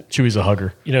 And Chewie's a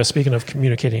hugger. speaking of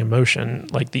communicating emotion,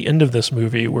 like the end of this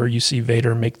movie where you see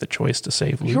Vader make the choice to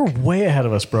save Luke. You're way ahead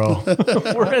of us, bro.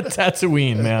 We're at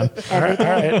Tatooine, man. All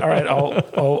right.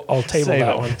 I'll table Save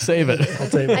that it. one. Save it. I'll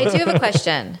table I it. do have a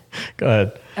question. Go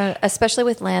ahead. Especially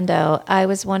with Lando, I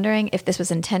was wondering if this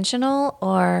was intentional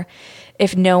or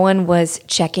if no one was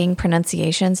checking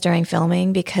pronunciations during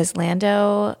filming, because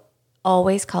Lando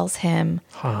always calls him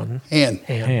Han. And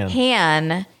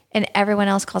Han and everyone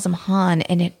else calls him Han,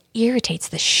 and it irritates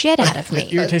the shit out of me.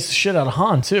 Irritates the shit out of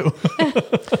Han, too.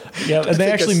 Yeah, And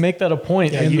they actually make that a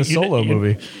point in the Solo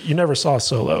movie. You never saw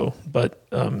Solo, but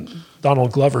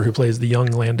Donald Glover, who plays the young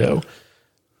Lando,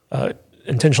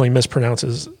 intentionally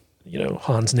mispronounces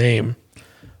Han's name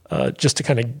just to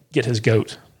kind of get his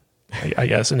goat, I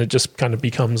guess, and it just kind of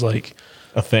becomes like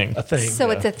A thing. a thing. So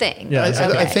it's a thing. Yeah,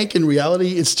 I think in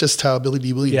reality, it's just how Billy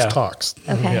D. Williams Yeah. talks.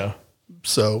 Okay. Yeah.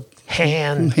 So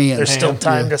Han. Han. There's still Han,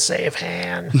 time yeah. to save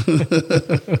Han.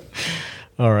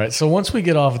 All right. So once we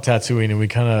get off of Tatooine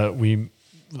and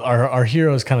our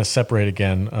heroes kind of separate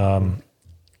again,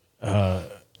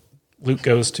 Luke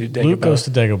goes to Dagobah. Luke goes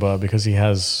to Dagobah because he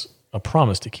has a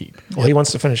promise to keep. Well, he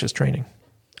wants to finish his training.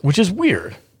 Which is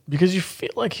weird because you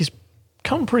feel like he's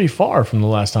come pretty far from the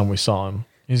last time we saw him.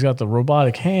 He's got the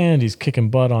robotic hand. He's kicking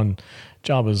butt on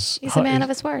Jabba's. He's a man of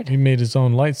his word. He made his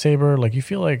own lightsaber. Like you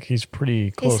feel like he's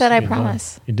pretty close. He said, to "I being done.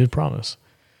 promise." He did promise.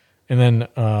 And then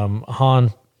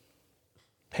Han.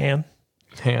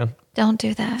 Don't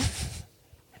do that.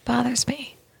 It bothers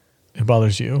me. It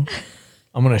bothers you.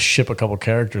 I'm gonna ship a couple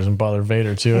characters and bother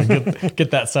Vader too, and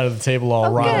get that side of the table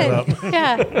all riled up.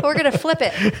 Yeah, we're gonna flip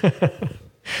it.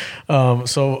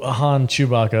 So Han,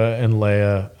 Chewbacca, and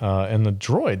Leia, and the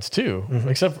droids too.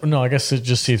 Except I guess it's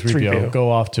just C-3PO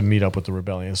go off to meet up with the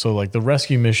rebellion. So like the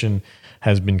rescue mission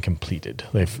has been completed.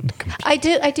 I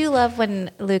do love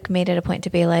when Luke made it a point to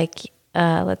be like,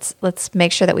 let's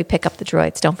make sure that we pick up the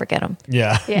droids. Don't forget them.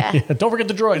 Yeah. Yeah. Don't forget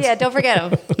the droids. Yeah, don't forget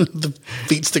them. The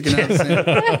feet sticking out.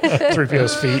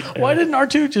 3PO's feet. Why didn't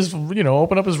R2 just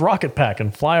open up his rocket pack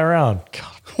and fly around?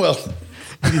 God. Well,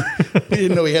 we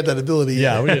didn't know he had that ability.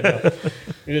 Yeah, we didn't know.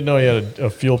 We didn't know he had a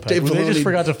fuel pack. Dave They just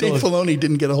forgot to fill Dave Filoni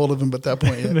didn't get a hold of him at that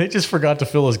point yet. They just forgot to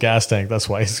fill his gas tank. That's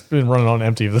why he's been running on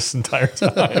empty this entire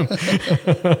time.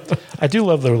 I do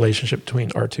love the relationship between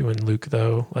R2 and Luke,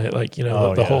 though.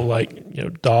 The whole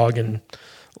dog and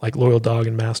loyal dog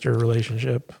and master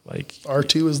relationship. Like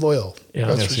R2 is loyal. Yeah,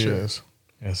 that's yes, for he sure. is.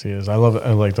 Yes, he is. I love it.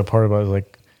 I like the part about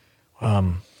it,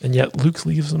 and yet Luke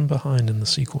leaves them behind in the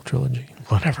sequel trilogy.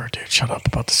 Whatever, dude. Shut up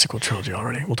about the sequel trilogy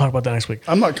already. We'll talk about that next week.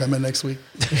 I'm not coming next week.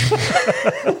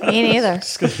 Me neither.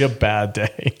 It's gonna be a bad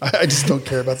day. I just don't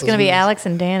care about those. It's gonna be movies. Alex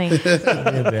and Danny.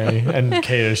 Danny and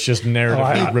Kate is just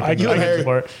narratively ripping You and the Harry,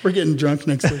 apart. we're getting drunk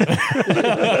next week.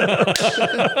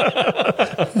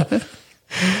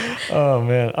 Oh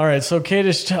man! All right, so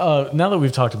Kadish, now that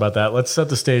we've talked about that, let's set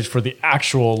the stage for the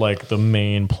actual the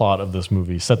main plot of this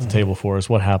movie. Set the table for us.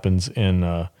 What happens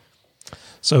in?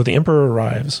 So the Emperor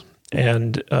arrives,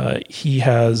 and he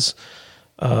has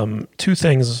two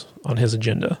things on his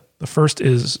agenda. The first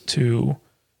is to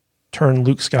turn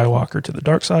Luke Skywalker to the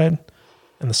dark side,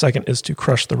 and the second is to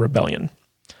crush the rebellion.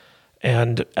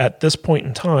 And at this point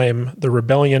in time, the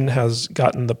rebellion has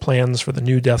gotten the plans for the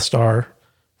new Death Star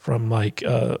from a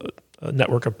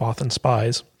network of Bothan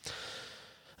spies.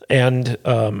 And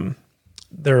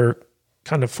they're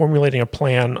kind of formulating a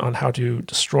plan on how to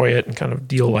destroy it and kind of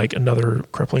deal another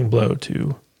crippling blow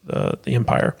to the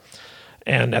Empire.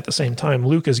 And at the same time,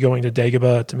 Luke is going to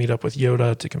Dagobah to meet up with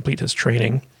Yoda to complete his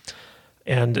training.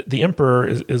 And the Emperor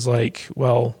is like,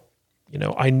 well,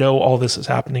 I know all this is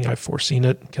happening. I've foreseen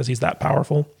it because he's that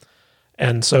powerful.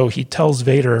 And so he tells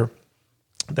Vader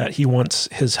that he wants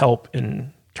his help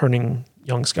in turning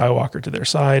young Skywalker to their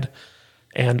side,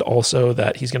 and also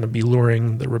that he's going to be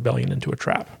luring the rebellion into a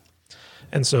trap.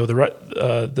 And so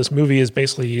this movie is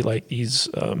basically these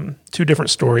two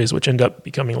different stories, which end up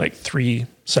becoming three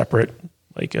separate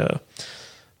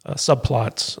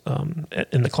subplots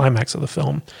in the climax of the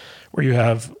film, where you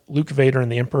have Luke, Vader, and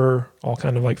the Emperor all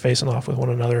kind of facing off with one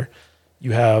another.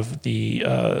 You have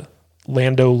the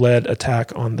Lando-led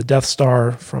attack on the Death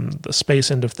Star from the space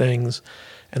end of things,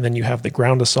 and then you have the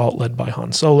ground assault led by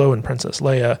Han Solo and Princess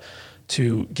Leia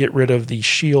to get rid of the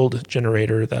shield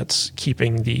generator that's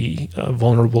keeping the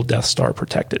vulnerable Death Star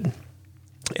protected.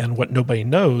 And what nobody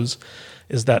knows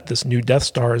is that this new Death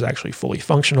Star is actually fully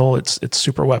functional. Its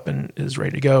super weapon is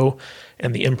ready to go,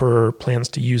 and the Emperor plans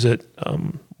to use it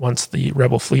once the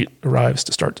Rebel fleet arrives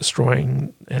to start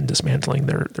destroying and dismantling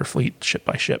their fleet ship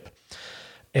by ship.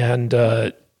 And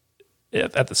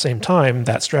at the same time,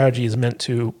 that strategy is meant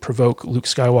to provoke Luke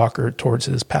Skywalker towards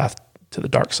his path to the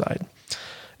dark side.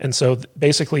 And so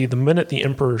basically, the minute the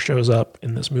Emperor shows up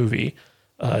in this movie,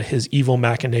 his evil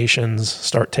machinations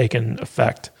start taking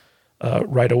effect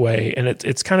right away. And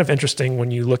it's kind of interesting when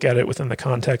you look at it within the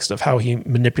context of how he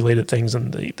manipulated things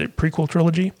in the prequel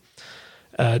trilogy,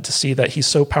 to see that he's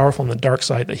so powerful on the dark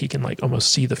side that he can almost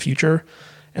see the future.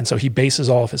 And so he bases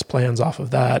all of his plans off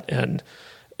of that. And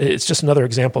it's just another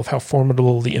example of how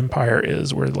formidable the Empire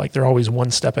is, where they're always one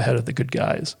step ahead of the good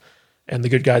guys. And the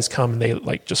good guys come and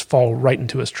they just fall right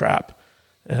into his trap.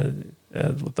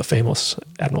 With the famous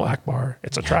Admiral Akbar,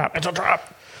 it's a trap. It's a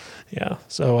trap. Yeah.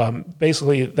 So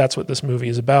basically that's what this movie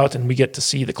is about. And we get to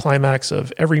see the climax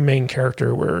of every main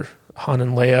character, where Han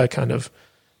and Leia kind of,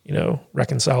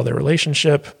 reconcile their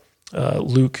relationship.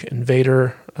 Luke and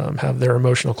Vader have their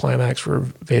emotional climax, where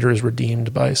Vader is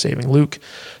redeemed by saving Luke.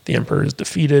 The Emperor is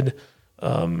defeated,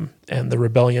 and the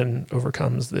rebellion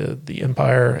overcomes the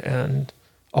Empire, and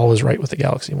all is right with the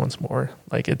galaxy once more.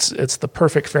 It's the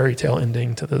perfect fairy tale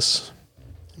ending to this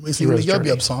We sing the hero's Yub journey.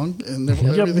 Yub song, and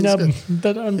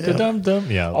everything's good.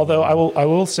 Yeah. Although I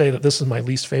will say that this is my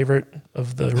least favorite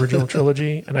of the original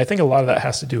trilogy, and I think a lot of that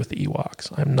has to do with the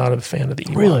Ewoks. I'm not a fan of the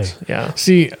Ewoks. Really? Yeah.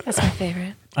 See, That's my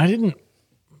favorite.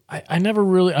 I never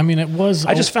really, I mean, it was.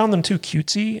 I just found them too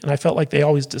cutesy, and I felt like they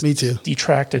always Me too.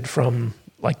 detracted from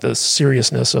like the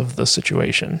seriousness of the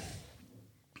situation.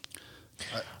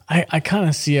 I kind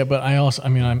of see it, but I also, I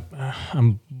mean,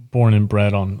 I'm born and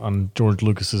bred on George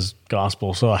Lucas's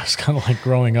gospel, so I was kind of like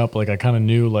growing up, like I kind of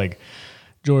knew like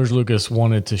George Lucas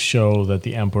wanted to show that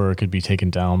the Emperor could be taken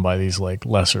down by these like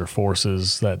lesser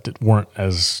forces that weren't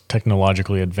as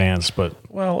technologically advanced, but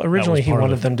Well, originally he part of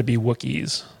wanted it. them to be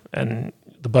Wookiees, and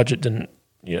the budget didn't,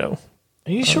 Are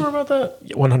you sure about that?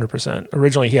 100%.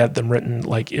 Originally he had them written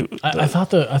like it. I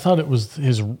thought it was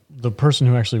the person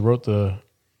who actually wrote the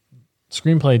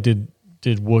screenplay did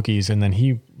Wookiees, and then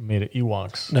he made it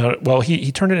Ewoks. No, well, he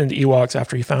turned it into Ewoks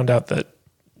after he found out that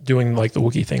doing like the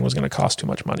Wookiee thing was going to cost too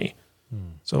much money.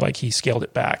 So like he scaled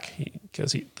it back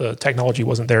because the technology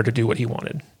wasn't there to do what he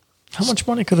wanted. How much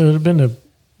money could it have been to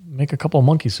make a couple of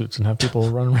monkey suits and have people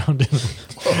run around in them?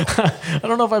 I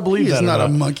don't know if I believe He's that. not or a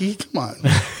monkey. Come on.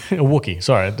 a Wookiee.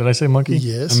 Sorry, did I say monkey?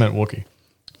 Yes. I meant Wookiee.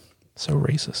 So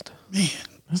racist. Man.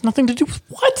 Has nothing to do with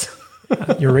what?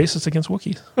 You're racist against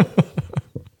Wookiees.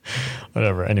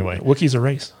 Whatever. Anyway, Wookiees are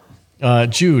race.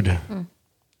 Jude.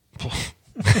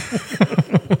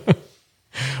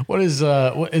 What is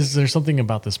there something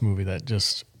about this movie that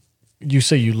just, you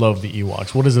say you love the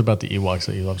Ewoks. What is it about the Ewoks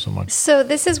that you love so much? So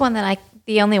this is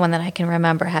the only one that I can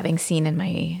remember having seen in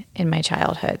my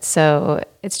childhood. So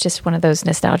it's just one of those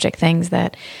nostalgic things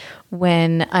that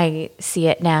when I see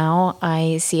it now,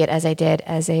 I see it as I did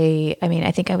I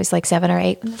think I was like 7 or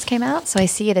 8 when this came out. So I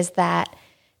see it as that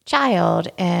child,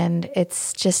 and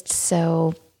it's just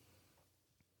so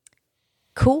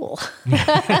cool.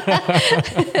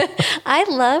 I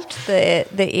loved the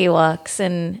Ewoks,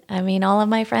 and I mean, all of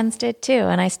my friends did too,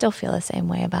 and I still feel the same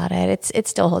way about it. It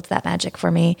still holds that magic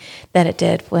for me that it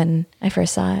did when I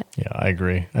first saw it. Yeah, I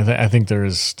agree. I think there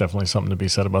is definitely something to be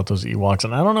said about those Ewoks,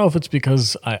 and I don't know if it's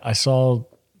because I saw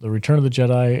the Return of the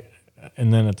Jedi,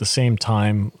 and then at the same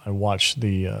time I watched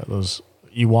those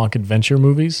Ewok adventure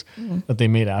movies that they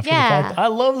made after the fact. I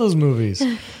love those movies.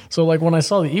 So like when I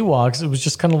saw the Ewoks, it was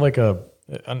just kind of like a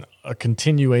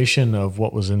continuation of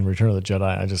what was in Return of the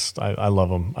Jedi. I love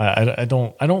them. I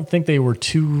don't think they were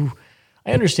too.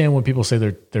 I understand when people say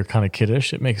they're kind of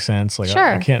kiddish. It makes sense. Like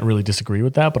sure. I can't really disagree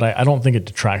with that, but I don't think it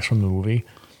detracts from the movie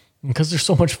because they're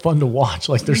so much fun to watch.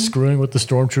 Like they're screwing with the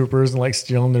stormtroopers and like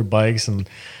stealing their bikes, and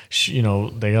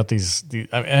they got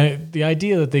the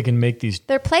idea that they can make these.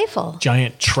 They're playful.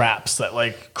 Giant traps that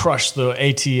like crush the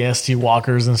AT-ST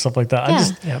walkers and stuff like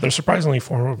that. Yeah. They're surprisingly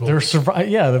formidable. They're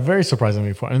very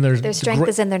surprisingly formidable. And Their strength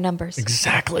is in their numbers.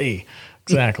 Exactly.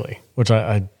 Which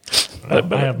I have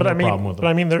no problem with. But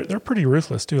I mean, they're pretty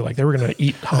ruthless too. Like they were going to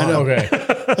eat Han. Okay.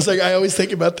 It's like I always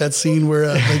think about that scene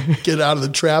where they get out of the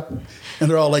trap and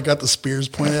they're all like got the spears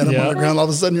pointed at them on the ground. All of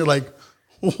a sudden, you're like,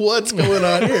 "What's going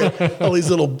on here?" All these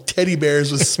little teddy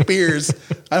bears with spears.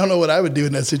 I don't know what I would do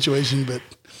in that situation, but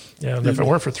Yeah, and if it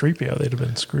weren't for 3PO, they'd have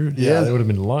been screwed. Yeah, they would have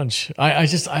been lunch. I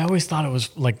always thought it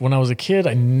was like when I was a kid,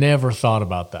 I never thought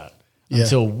about that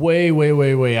until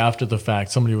way after the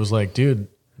fact. Somebody was like, "Dude,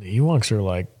 the Ewoks are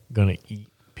like gonna eat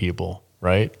people,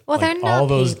 right?" Well, like, they're not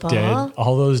people.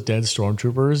 all those dead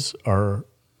stormtroopers are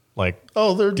like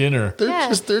they're dinner. They're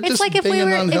just it's like if we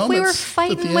were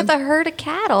fighting with a herd of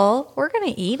cattle, we're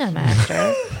gonna eat them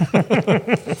after.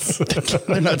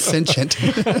 They're not sentient.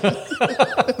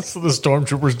 So the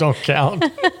stormtroopers don't count.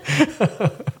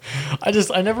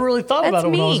 I never really thought about it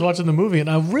when I was watching the movie, and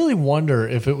I really wonder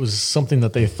if it was something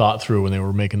that they thought through when they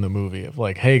were making the movie. Of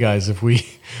like, hey guys, if we're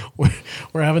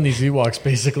having these Ewoks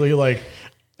basically like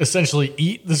essentially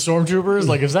eat the stormtroopers,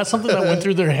 like is that something that went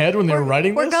through their head when they were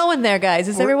writing this? We're going there, guys.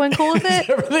 Is everyone cool with it? Is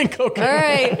everything okay? All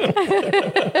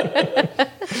right.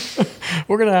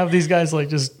 We're gonna have these guys like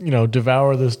just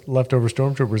devour the leftover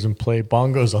stormtroopers and play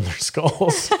bongos on their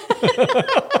skulls.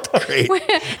 Great.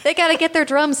 They got to get their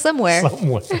drums somewhere. Got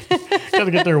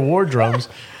to get their war drums.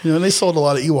 And they sold a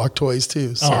lot of Ewok toys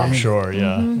too. So, I'm sure.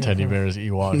 Yeah, teddy bears,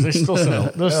 Ewoks. They're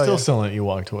still selling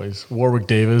Ewok toys. Warwick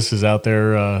Davis is out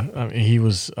there. He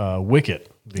was Wicket.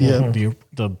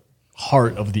 The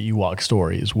heart of the Ewok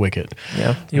story is Wicket.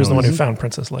 Yeah, he was the one who found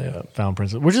Princess Leia.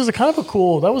 Which is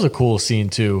that was a cool scene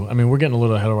too. I mean, we're getting a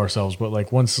little ahead of ourselves, but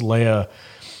like once Leia,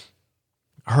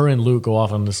 her and Luke go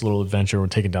off on this little adventure, we're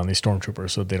taking down these stormtroopers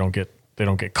so they don't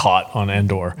get caught on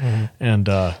Endor. And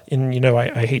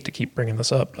I hate to keep bringing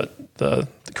this up, but the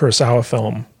Kurosawa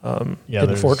film,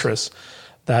 Hidden Fortress,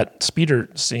 that speeder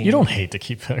scene. You don't hate to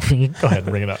keep. Go ahead and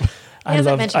bring it up. I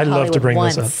love to Hollywood bring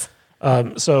once. this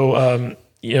up.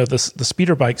 The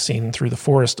speeder bike scene through the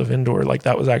forest of Endor, like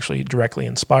that was actually directly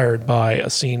inspired by a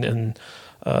scene in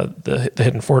the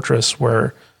Hidden Fortress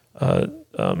where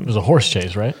It was a horse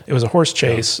chase, right? it was a horse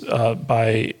chase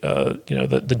by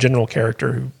the general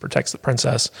character who protects the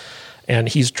princess, and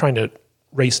he's trying to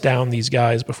race down these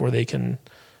guys before they can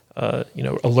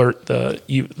alert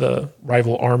the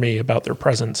rival army about their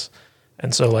presence.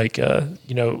 And so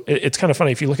it's kind of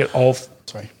funny if you look at all.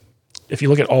 If you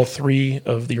look at all three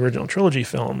of the original trilogy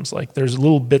films, like there's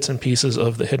little bits and pieces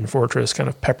of the Hidden Fortress kind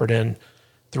of peppered in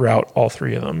throughout all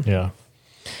three of them. Yeah.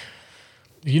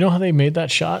 You know how they made that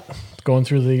shot going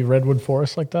through the redwood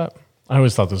forest like that? I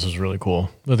always thought this was really cool.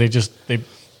 But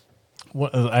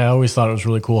I always thought it was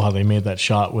really cool how they made that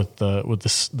shot with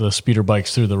the speeder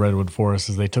bikes through the redwood forest.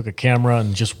 Is they took a camera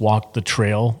and just walked the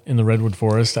trail in the redwood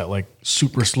forest at like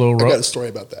super slow I road. got a story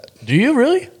about that. Do you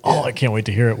really? Yeah. Oh, I can't wait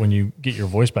to hear it when you get your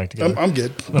voice back together. I'm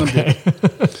good. I'm good.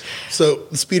 So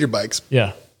the speeder bikes.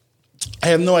 Yeah. I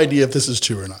have no idea if this is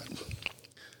true or not.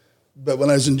 But when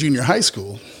I was in junior high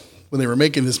school, when they were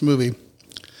making this movie,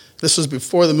 this was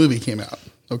before the movie came out,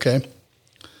 okay?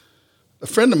 A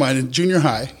friend of mine in junior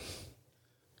high,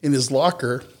 in his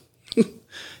locker,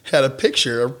 had a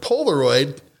picture, a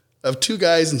Polaroid, of two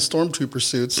guys in stormtrooper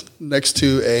suits next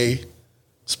to a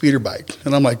speeder bike.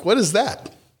 And I'm like, what is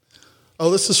that?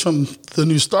 Oh, this is from the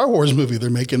new Star Wars movie they're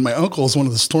making. My uncle is one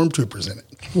of the stormtroopers in it.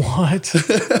 What?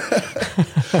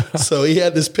 So he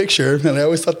had this picture, and I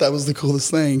always thought that was the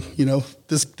coolest thing. You know,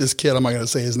 this kid, I'm not going to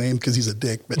say his name because he's a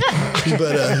dick, but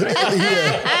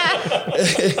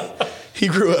he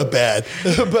grew up bad.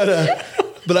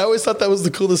 But I always thought that was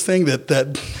the coolest thing that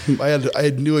I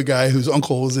knew a guy whose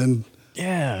uncle was in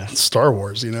Star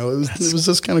Wars. You know, it was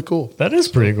just kind of cool. That is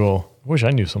pretty cool. Wish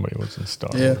I knew somebody was in Star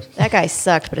Wars. That guy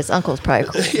sucked, but his uncle's probably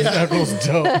cool. His uncle's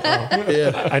dope.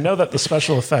 Yeah. I know that the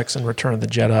special effects in Return of the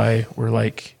Jedi were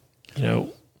like,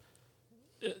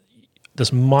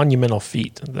 this monumental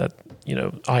feat that,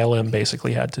 ILM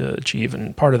basically had to achieve.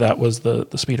 And part of that was the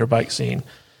speeder bike scene.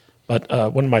 But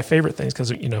one of my favorite things,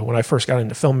 because, when I first got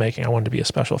into filmmaking, I wanted to be a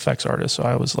special effects artist. So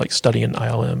I was like studying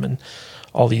ILM and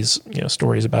all these,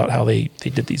 stories about how they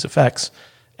did these effects.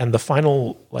 And the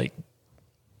final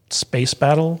space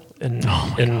battle in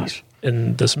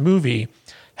this movie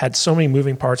had so many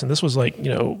moving parts. And this was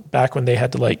back when they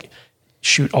had to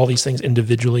shoot all these things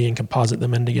individually and composite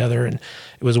them in together. And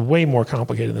it was way more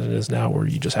complicated than it is now, where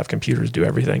you just have computers do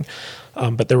everything.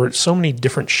 But there were so many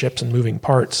different ships and moving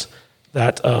parts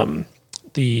that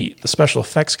the special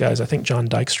effects guys, I think John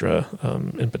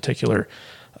Dykstra in particular,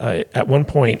 at one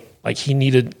point, he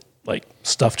needed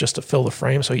stuff just to fill the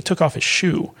frame. So he took off his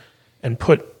shoe and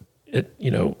put it,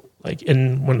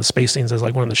 in one of the space scenes as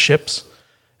one of the ships.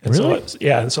 And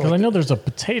really? So I know there's a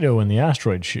potato in the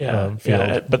asteroid field.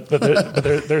 Yeah, but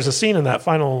there's a scene in that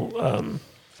final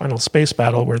space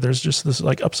battle where there's just this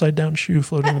upside down shoe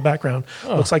floating in the background.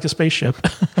 Looks like a spaceship.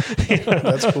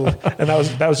 That's cool. And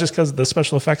that was just because the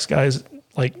special effects guys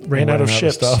ran out of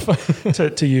ships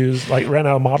to use, ran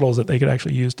out of models that they could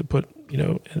actually use to put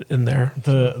in there.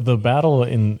 The battle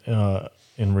in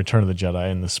Return of the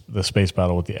Jedi and the space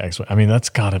battle with the X-Wing. I mean, that's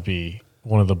got to be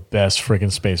one of the best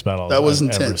freaking space battles that was I've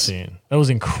intense. ever seen. That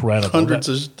was incredible.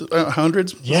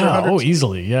 Hundreds? Yeah,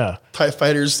 easily, yeah. TIE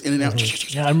fighters in and out.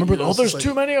 Mm-hmm. Yeah, I remember, there's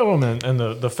too many of them. And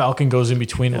the Falcon goes in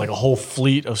between a whole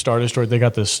fleet of Star Destroyers. They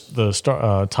got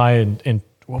the TIE and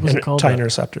what was it called? TIE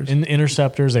Interceptors. In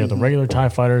Interceptors, they got the regular TIE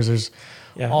fighters. There's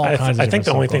all kinds of I think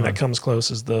the only thing that comes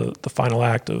close is the final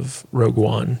act of Rogue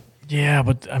One. Yeah,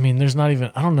 but I mean, there's not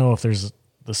even, I don't know if there's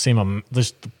the same,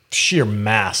 there's the sheer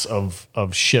mass of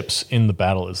ships in the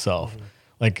battle itself.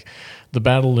 The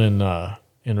battle in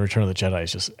Return of the Jedi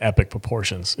is just epic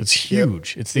proportions. It's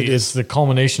huge. Yep. It's the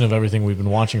culmination of everything we've been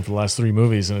watching for the last three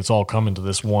movies, and it's all coming to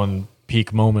this one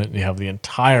peak moment. You have the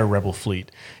entire Rebel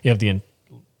fleet. You have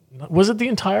was it the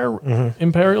entire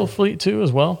Imperial fleet too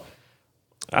as well?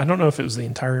 I don't know if it was the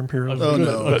entire Imperial fleet.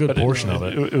 A good portion of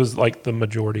it. It was the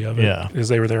majority of it. Yeah. Because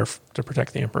they were there to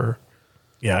protect the Emperor.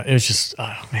 Yeah, it was just,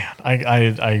 man,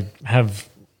 I have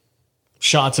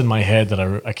shots in my head that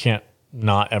I can't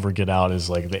not ever get out. Is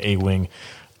the A-Wing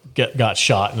got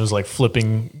shot and it was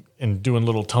flipping and doing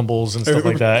little tumbles and stuff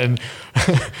like that. And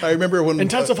I remember when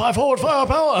intensify forward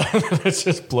firepower. It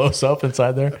just blows up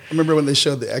inside there. I remember when they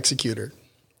showed the Executor.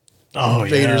 Oh,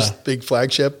 Vader's big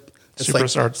flagship. It's Super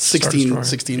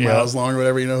 16 miles long or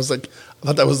whatever. I was I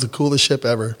thought that was the coolest ship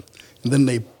ever. And then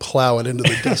they plow it into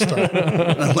the Death Star.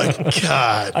 And I'm like,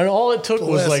 God. And all it took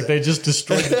was like they just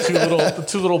destroyed the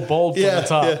two little bulbs on the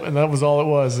top, and that was all it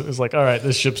was. It was like, all right,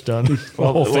 this ship's done. The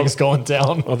whole thing's going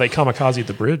down. Well, they kamikaze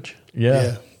the bridge.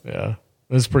 Yeah. It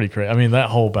was pretty crazy. I mean, that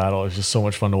whole battle is just so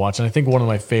much fun to watch, and I think one of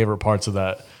my favorite parts of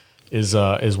that is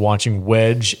watching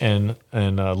Wedge and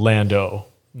Lando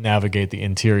navigate the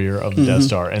interior of the Death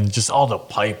Star, and just all the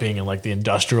piping and like the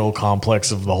industrial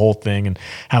complex of the whole thing, and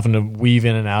having to weave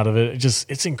in and out of it.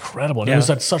 It's incredible. And it was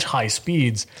at such high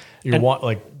speeds. And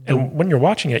when you're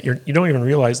watching it, you don't even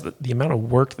realize that the amount of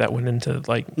work that went into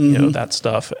that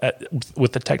stuff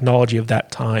with the technology of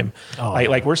that time.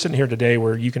 Like we're sitting here today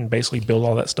where you can basically build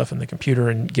all that stuff in the computer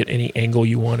and get any angle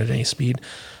you want at any speed.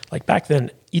 Like back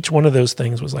then, each one of those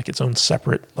things was like its own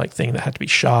separate like thing that had to be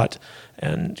shot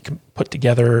and put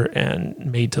together and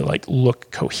made to like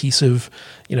look cohesive,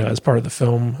 as part of the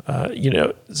film.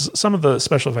 Some of the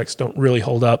special effects don't really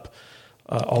hold up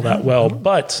all that well,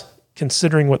 but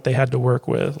considering what they had to work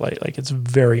with, like it's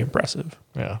very impressive.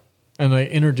 Yeah. And they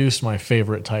introduced my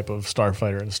favorite type of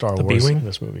starfighter in Star Wars in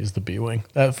this movie is the B-Wing.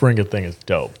 That friggin' thing is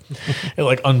dope. It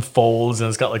like unfolds and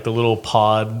it's got like the little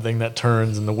pod thing that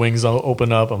turns and the wings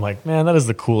open up. I'm like, man, that is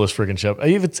the coolest friggin' ship.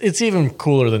 It's even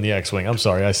cooler than the X-Wing. I'm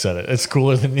sorry, I said it. It's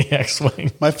cooler than the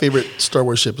X-Wing. My favorite Star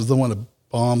Wars ship is the one that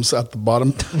bombs at the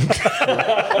bottom.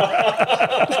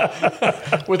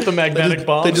 With the magnetic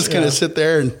bombs. They just kind of sit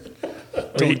there and...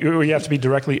 You have to be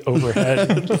directly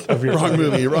overhead of your wrong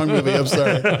movie. I'm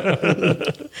sorry.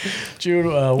 Jude,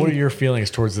 what are your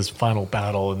feelings towards this final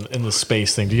battle in the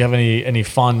space thing? Do you have any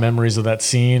fond memories of that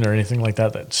scene or anything like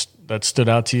that stood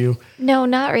out to you? No,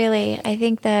 not really. I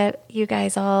think that you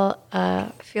guys all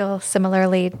feel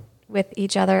similarly with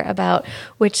each other about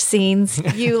which scenes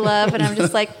you love, and I'm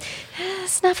just like,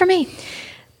 it's not for me.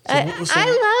 I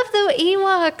love the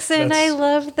Ewoks, and I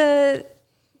love the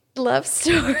love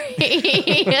story.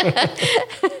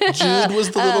 Jude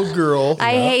was the little girl.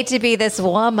 I hate to be this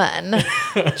woman.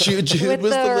 Jude with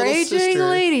was the little raging sister.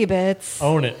 lady bits.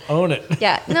 Own it.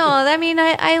 Yeah, no, I mean,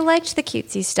 I liked the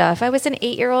cutesy stuff. I was an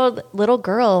 8-year-old little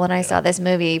girl when I saw this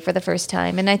movie for the first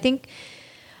time, and I think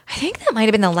that might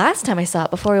have been the last time I saw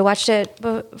it before we watched it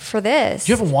for this.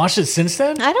 You haven't watched it since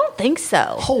then? I don't think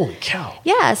so. Holy cow.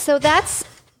 Yeah, so that's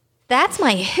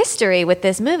my history with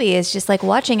this movie, is just like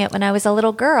watching it when I was a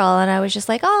little girl, and I was just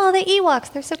like, oh, the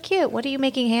Ewoks, they're so cute. What are you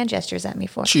making hand gestures at me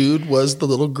for? Jude was the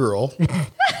little girl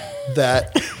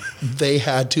that they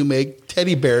had to make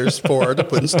teddy bears for to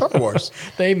put in Star Wars.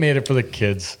 They made it for the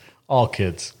kids, all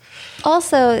kids.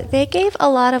 Also, they gave a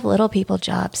lot of little people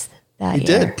jobs that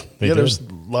year. They did. There's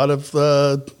a lot of...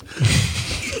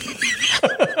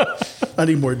 I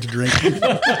need more to drink. A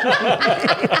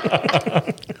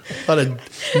lot of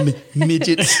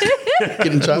midgets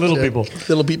getting chopped. Little people.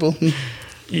 Little people.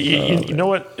 You know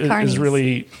what is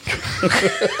really...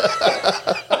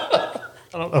 I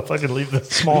don't know if I can leave this.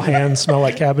 Small hands smell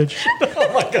like cabbage.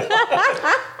 Oh my God.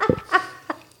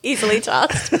 Easily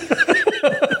tossed.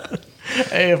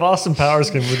 Hey, if Austin Powers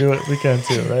can do it, we can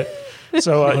too, right?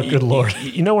 So, good Lord.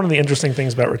 One of the interesting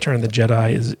things about Return of the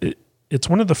Jedi is it's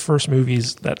one of the first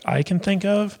movies that I can think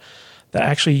of that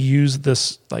actually used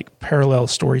this like parallel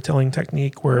storytelling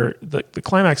technique where the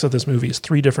climax of this movie is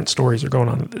 3 different stories are going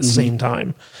on at the same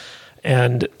time.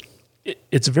 And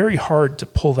it's very hard to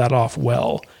pull that off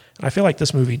well. And I feel like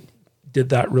this movie did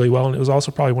that really well. And it was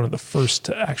also probably one of the first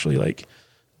to actually like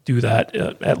do that,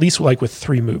 at least like with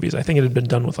 3 movies. I think it had been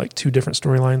done with like 2 different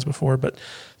storylines before, but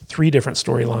 3 different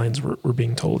storylines were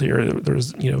being told here. There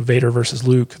was, Vader versus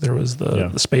Luke. There was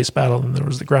the space battle, and there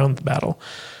was the ground battle.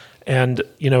 And,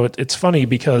 it's funny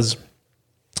because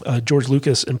George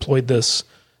Lucas employed this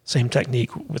same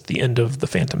technique with the end of The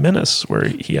Phantom Menace, where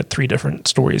he had 3 different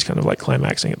stories kind of like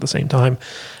climaxing at the same time.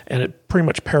 And it pretty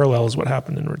much parallels what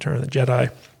happened in Return of the Jedi.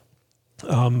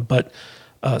 But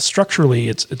structurally,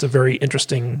 it's a very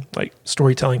interesting like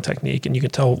storytelling technique, and you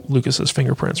can tell Lucas's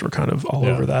fingerprints were kind of all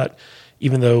over that.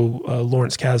 Even though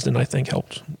Lawrence Kasdan, I think,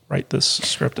 helped write this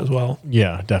script as well.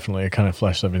 Yeah, definitely. It kind of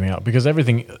fleshed everything out because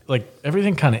everything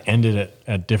kind of ended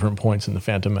at different points in the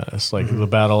Phantom Menace. Like the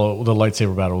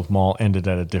lightsaber battle with Maul ended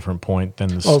at a different point than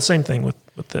this. Well, same thing with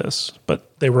this,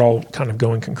 but they were all kind of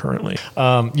going concurrently.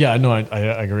 Yeah, no, I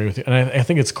agree with you, and I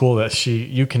think it's cool that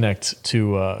you connect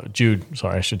to Jude.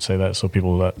 Sorry, I should say that so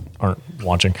people that aren't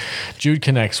watching, Jude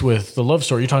connects with the love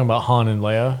story. You're talking about Han and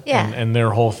Leia, and their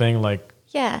whole thing, like.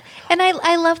 Yeah, and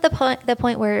I love the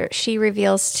point where she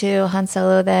reveals to Han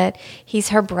Solo that he's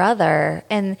her brother,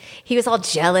 and he was all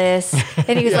jealous,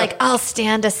 and he was like, "I'll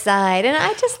stand aside," and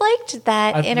I just liked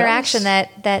that interaction,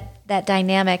 that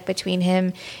dynamic between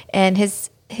him and his.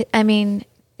 I mean,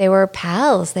 They were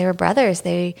pals. They were brothers.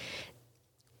 They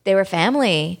were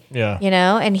family. Yeah. You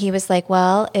know, and he was like,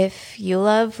 well, if you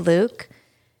love Luke,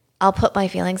 I'll put my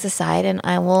feelings aside and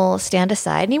I will stand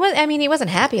aside. And he wasn't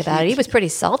happy about it. He was pretty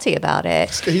salty about it.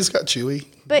 He's got Chewie.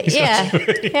 But yeah.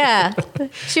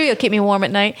 Chewie will keep me warm at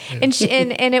night. And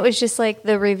and it was just like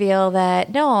the reveal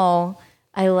that, no,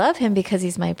 I love him because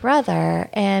he's my brother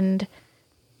and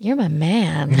you're my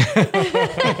man.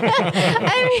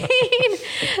 I mean,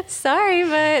 sorry,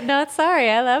 but not sorry.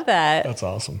 I love that. That's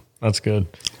awesome. That's good.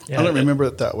 I don't remember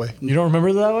it that way. You don't remember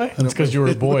it that way? It's because you were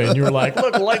a boy and you were like,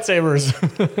 look, lightsabers.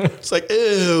 It's like,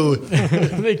 ew.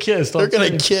 They kissed. They're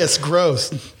going to kiss.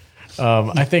 Gross.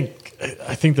 I think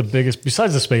the biggest,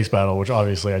 besides the space battle, which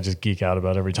obviously I just geek out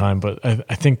about every time, but I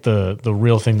think the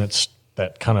real thing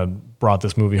that kind of brought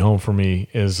this movie home for me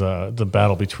is the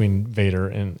battle between Vader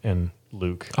and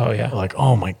Luke. Oh yeah, like,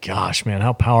 oh my gosh, man,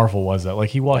 how powerful was that? Like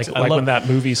he walks, like when that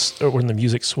movie, when the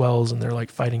music swells and they're like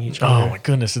fighting each other. Oh my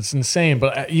goodness, it's insane.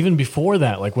 But even before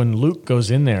that, like when Luke goes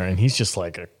in there and he's just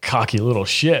like a cocky little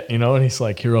shit, you know, and he's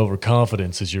like, your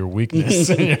overconfidence is your weakness.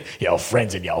 Your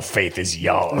friends and your faith is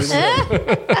yours.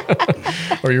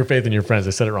 Or your faith in your friends.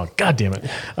 I said it wrong. God damn it.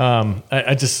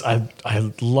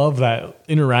 I love that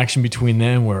interaction between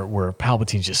them where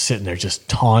Palpatine's just sitting there just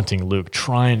taunting Luke,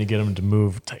 trying to get him to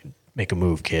move. Make a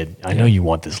move, kid. I know you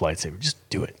want this lightsaber. Just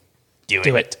do it. Do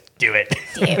it.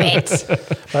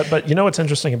 But you know what's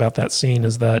interesting about that scene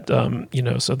is that,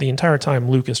 so the entire time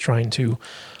Luke is trying to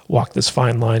walk this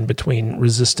fine line between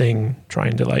resisting,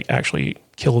 trying to like actually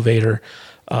kill Vader,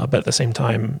 but at the same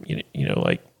time,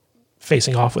 like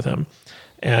facing off with him.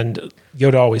 And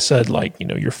Yoda always said, like,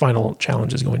 your final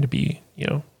challenge is going to be,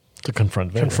 to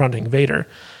confronting Vader.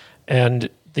 And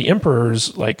the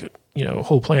Emperor's like,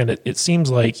 whole plan, it seems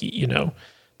like, the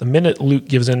minute Luke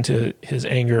gives into his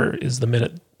anger is the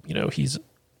minute, he's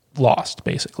lost,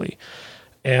 basically.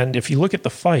 And if you look at the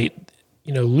fight,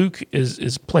 Luke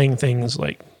is playing things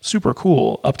like super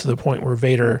cool up to the point where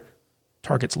Vader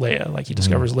targets Leia. Like he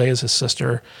discovers Leia's his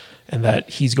sister and that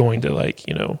he's going to like,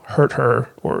 hurt her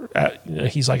or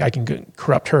he's like, I can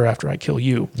corrupt her after I kill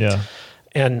you. Yeah.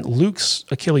 And Luke's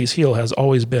Achilles heel has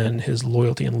always been his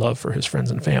loyalty and love for his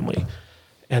friends and family.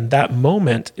 And that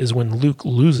moment is when Luke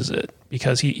loses it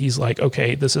because he's like,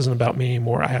 okay, this isn't about me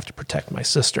anymore. I have to protect my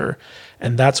sister.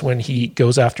 And that's when he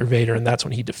goes after Vader and that's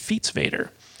when he defeats Vader.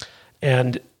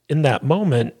 And in that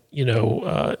moment,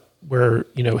 where,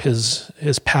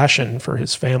 his passion for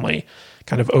his family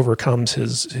kind of overcomes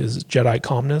his Jedi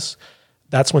calmness,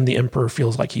 that's when the Emperor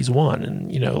feels like he's won.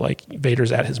 And, like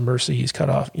Vader's at his mercy. He's cut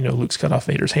off, Luke's cut off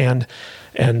Vader's hand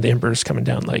and the Emperor's coming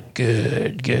down like,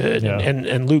 good. Yeah.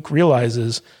 And Luke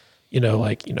realizes,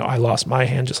 I lost my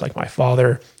hand just like my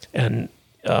father. And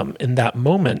in that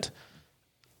moment,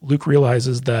 Luke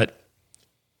realizes that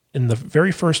in the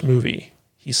very first movie,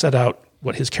 he set out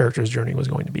what his character's journey was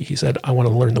going to be. He said, I want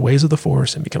to learn the ways of the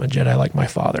Force and become a Jedi like my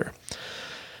father.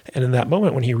 And in that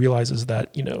moment, when he realizes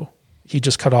that, he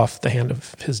just cut off the hand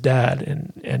of his dad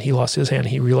and he lost his hand,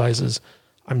 he realizes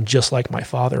I'm just like my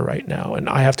father right now. And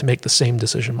I have to make the same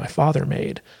decision my father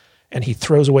made. And he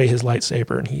throws away his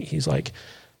lightsaber and he's like,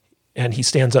 and he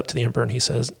stands up to the Emperor and he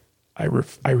says,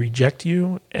 I reject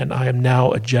you and I am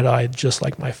now a Jedi just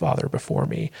like my father before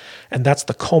me. And that's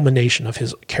the culmination of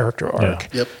his character arc.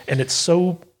 Yeah. Yep. And it's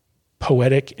so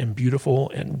poetic and beautiful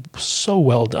and so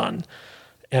well done.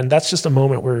 And that's just a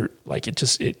moment where like it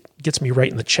gets me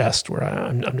right in the chest where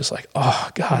I'm just like, oh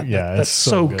God, yeah, that's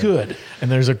so good.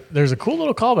 And there's a cool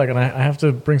little callback, and I have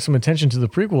to bring some attention to the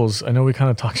prequels. I know we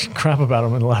kind of talked crap about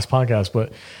them in the last podcast,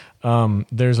 but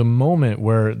there's a moment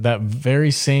where that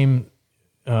very same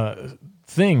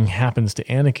thing happens to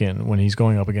Anakin when he's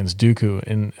going up against Dooku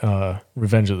in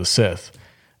Revenge of the Sith,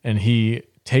 and he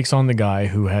takes on the guy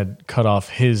who had cut off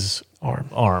his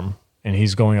arm. And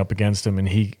he's going up against him and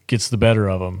he gets the better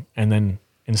of him. And then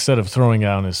instead of throwing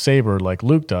down his saber like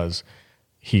Luke does,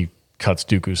 he cuts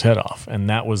Dooku's head off. And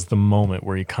that was the moment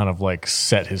where he kind of like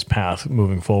set his path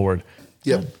moving forward.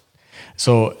 Yep.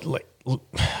 So like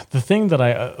the thing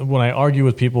that when I argue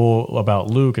with people about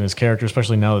Luke and his character,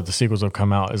 especially now that the sequels have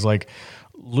come out, is like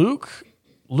Luke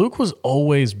was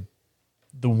always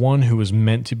the one who was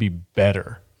meant to be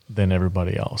better than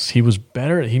everybody else. He was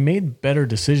better. He made better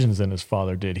decisions than his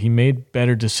father did. He made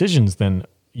better decisions than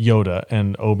Yoda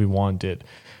and Obi-Wan did.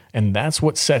 And that's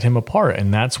what set him apart.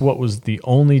 And that's what was the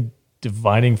only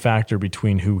dividing factor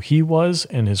between who he was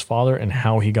and his father and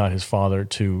how he got his father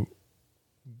to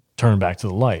turn back to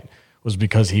the light, was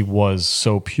because he was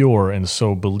so pure and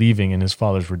so believing in his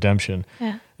father's redemption.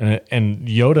 Yeah. And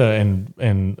Yoda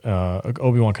and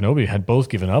Obi-Wan Kenobi had both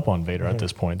given up on Vader at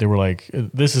this point. They were like,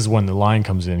 this is when the line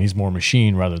comes in. He's more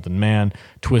machine rather than man,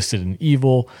 twisted and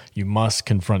evil. You must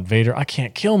confront Vader. I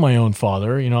can't kill my own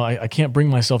father. I can't bring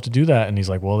myself to do that. And he's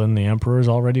like, well, then the Emperor's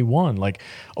already won. Like,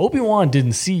 Obi-Wan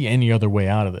didn't see any other way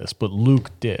out of this, but Luke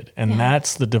did. And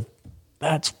that's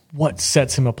what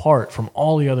sets him apart from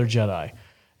all the other Jedi.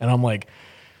 And I'm like,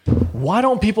 why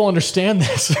don't people understand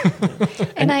this?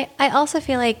 And I also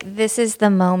feel like this is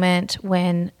the moment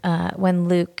when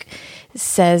Luke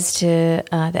says to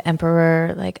the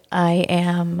Emperor, like, I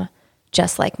am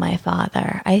just like my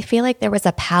father. I feel like there was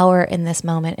a power in this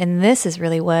moment, and this is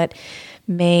really what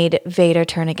made Vader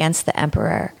turn against the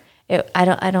Emperor.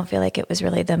 I don't feel like it was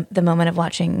really the moment of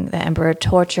watching the Emperor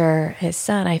torture his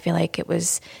son. I feel like it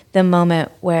was the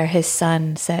moment where his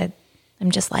son said, I'm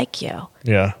just like you.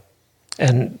 Yeah.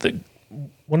 And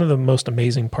one of the most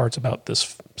amazing parts about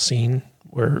this scene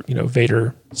where,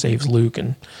 Vader saves Luke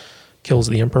and kills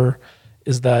the Emperor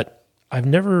is that I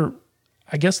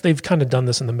guess they've kind of done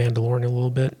this in The Mandalorian a little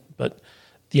bit, but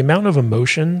the amount of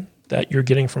emotion that you're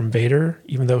getting from Vader,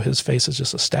 even though his face is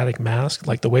just a static mask,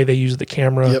 like the way they use the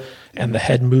camera and the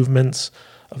head movements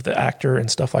of the actor and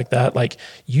stuff like that, like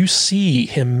you see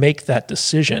him make that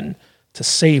decision to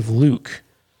save Luke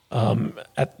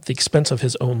at the expense of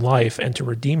his own life and to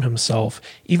redeem himself,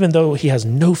 even though he has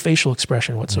no facial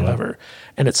expression whatsoever.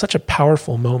 Yeah. And it's such a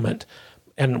powerful moment.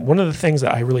 And one of the things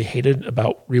that I really hated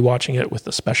about rewatching it with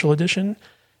the special edition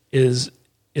is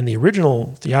in the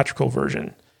original theatrical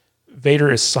version, Vader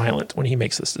is silent when he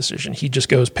makes this decision. He just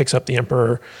goes, picks up the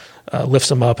Emperor,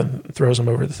 lifts him up and throws him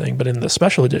over the thing. But in the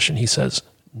special edition, he says,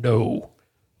 no.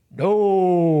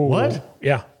 What?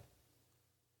 Yeah.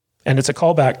 And it's a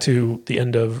callback to the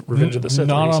end of Revenge of the Sith.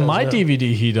 Not on my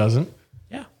DVD, he doesn't.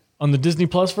 Yeah. On the Disney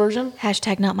Plus version?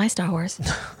 # not my Star Wars.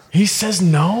 He says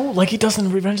no? Like he does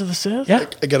in Revenge of the Sith? Yeah.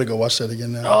 I got to go watch that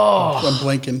again now. Oh. I'm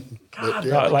blanking. God,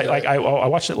 I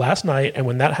watched it last night, and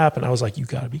when that happened, I was like, you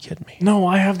got to be kidding me. No,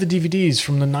 I have the DVDs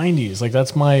from the 90s. Like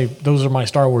those are my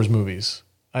Star Wars movies.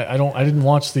 I didn't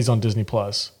watch these on Disney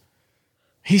Plus.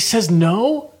 He says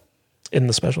no? In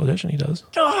the special edition, he does.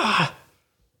 Ah.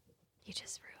 You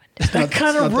just ruined it. That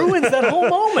kind of ruins that whole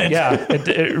moment. Yeah,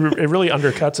 it really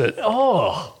undercuts it.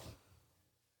 Oh.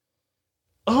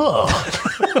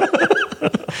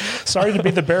 Sorry to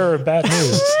be the bearer of bad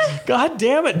news. God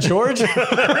damn it, George.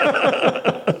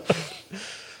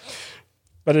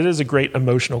 But it is a great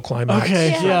emotional climax for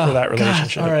that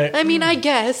relationship. God, all right. I mean, I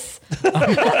guess.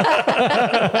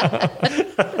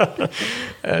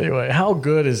 Anyway, how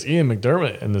good is Ian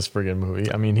McDermott in this friggin'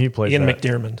 movie? I mean, he plays Ian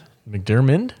McDiarmid.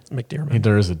 McDermott? McDiarmid.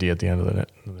 There is a D at the end of the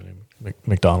name.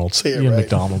 McDonald's. Say it Ian right.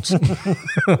 McDonald's. Ian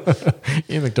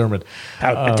McDermott.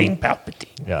 Palpatine.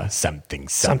 Yeah, something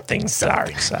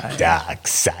dark side. Dark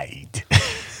side.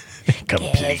 Give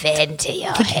in to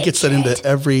your He gets that into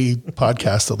every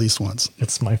podcast at least once.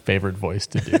 It's my favorite voice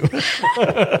to do.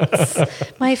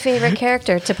 My favorite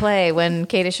character to play when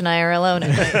Kadish and I are alone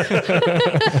at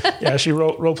night. Yeah, she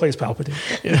role plays Palpatine.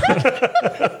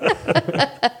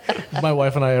 If my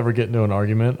wife and I ever get into an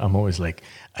argument, I'm always like,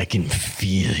 I can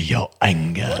feel your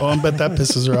anger. Oh, I bet that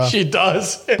pisses her off. She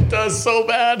does. It does so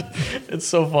bad. It's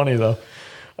so funny though.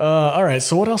 All right.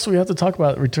 So what else do we have to talk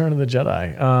about? Return of the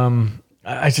Jedi.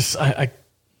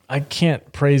 I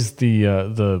can't praise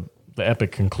the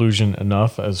epic conclusion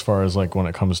enough as far as like when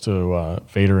it comes to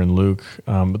Vader and Luke.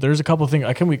 But there's a couple of things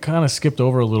we kind of skipped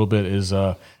over a little bit. Is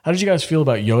how did you guys feel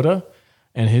about Yoda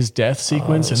and his death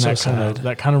sequence and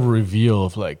that kind of reveal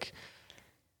of like,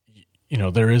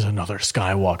 there is another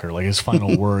Skywalker, like his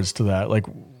final words to that. Like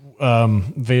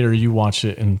Vader, you watched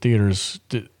it in theaters.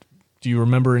 Do you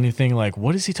remember anything like,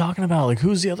 what is he talking about? Like,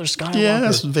 who's the other Skywalker?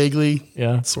 Yeah, vaguely.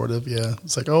 Yeah. Sort of, yeah.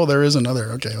 It's like, oh, there is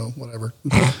another. Okay, oh, whatever.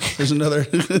 There's another.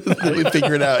 We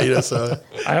figure it out, so.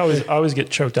 I always get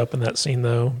choked up in that scene,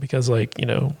 though, because,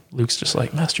 Luke's just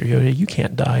like, Master Yoda, you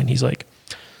can't die. And he's like,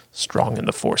 strong in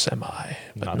the Force am I,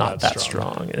 but not that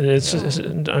strong. And it's just,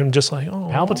 I'm just like, oh.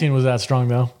 Palpatine was that strong,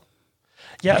 though.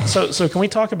 Yeah, so can we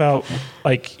talk about,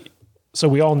 so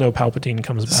we all know Palpatine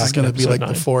comes back. This is going to be like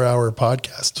 9. the 4-hour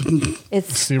podcast.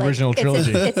 It's the original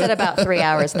trilogy. It's at about 3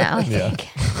 hours now, I think.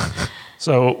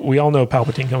 So we all know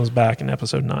Palpatine comes back in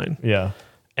episode 9. Yeah.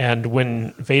 And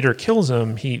when Vader kills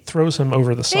him, he throws him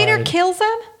over the side. Vader kills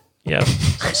him? Yeah.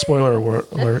 Spoiler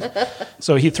alert.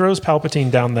 So he throws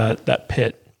Palpatine down that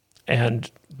pit,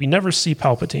 and we never see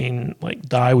Palpatine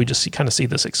die. We just kind of see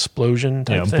this explosion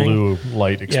type thing. Blue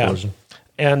light explosion. Yeah.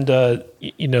 And,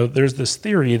 there's this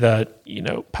theory that,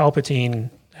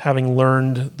 Palpatine, having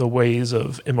learned the ways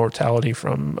of immortality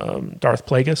from Darth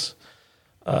Plagueis,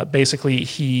 basically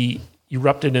he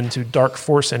erupted into dark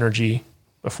force energy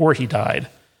before he died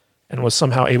and was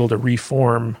somehow able to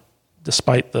reform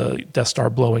despite the Death Star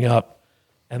blowing up.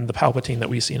 And the Palpatine that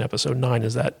we see in Episode 9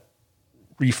 is that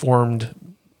reformed,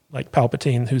 like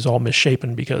Palpatine, who's all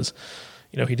misshapen because,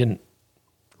 he didn't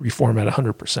reform at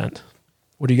 100%.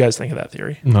 What do you guys think of that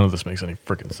theory? None of this makes any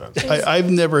freaking sense. I've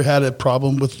never had a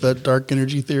problem with that dark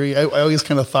energy theory. I always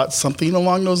kind of thought something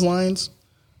along those lines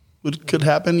could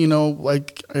happen.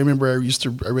 Like I remember I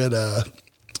read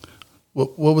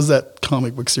what was that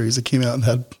comic book series that came out and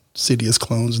had Sidious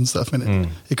clones and stuff in it.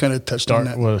 It kind of touched on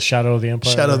that. Was Shadow of the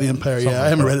Empire? Shadow of the Empire. Yeah, I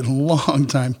haven't read it in a long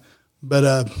time,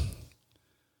 but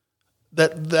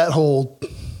that whole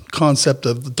concept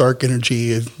of the dark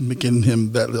energy of making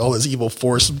him that all this evil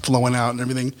force flowing out and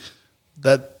everything,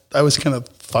 that I always kind of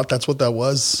thought that's what that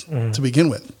was to begin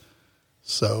with.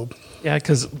 So yeah,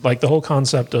 because like the whole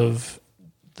concept of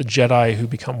the Jedi who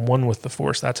become one with the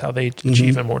Force, that's how they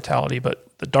achieve immortality. But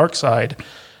the dark side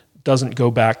doesn't go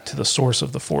back to the source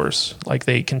of the Force. Like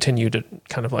they continue to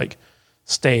kind of like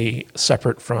stay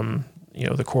separate from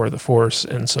the core of the Force,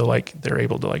 and so like they're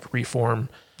able to like reform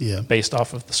based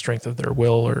off of the strength of their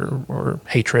will or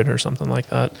hatred or something like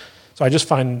that. So I just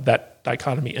find that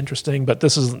dichotomy interesting, but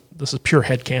this is pure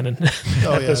headcanon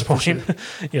at this point,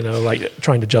 sure. Like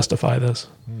trying to justify this.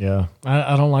 Yeah.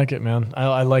 I don't like it, man.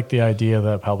 I like the idea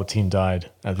that Palpatine died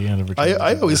at the end of Return of the Jedi.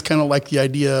 I always kind of like the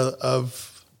idea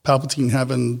of Palpatine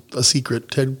having a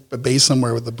secret base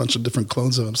somewhere with a bunch of different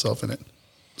clones of himself in it.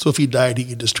 So if he died, he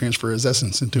could just transfer his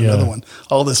essence into another one.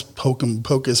 All this hocus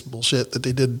pocus bullshit that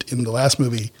they did in the last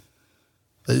movie,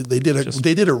 they did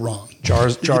it wrong.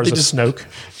 Jars of Snoke.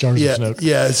 Jars of Snoke.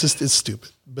 Yeah, it's stupid.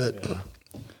 But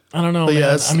I don't know, man.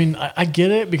 Yeah, I mean, I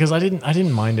get it because I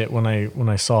didn't mind it when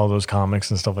I saw those comics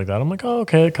and stuff like that. I'm like, oh,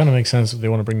 okay, it kind of makes sense if they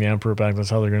want to bring the Emperor back.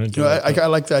 That's how they're going to do it. I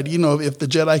like that. If the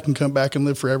Jedi can come back and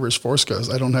live forever as Force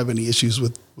goes, I don't have any issues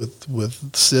with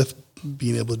Sith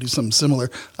being able to do something similar.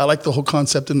 I like the whole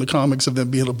concept in the comics of them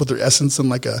being able to put their essence in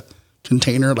like a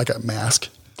container, like a mask.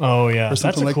 Oh yeah, or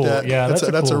something like cool, that. Yeah,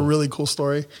 that's a really cool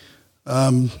story.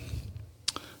 The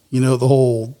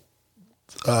whole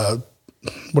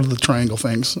what are the triangle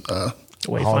things?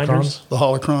 Wayfinders, the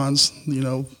holocrons.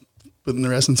 Putting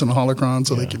their essence in a holocron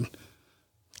so they can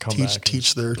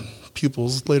teach their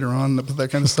pupils later on,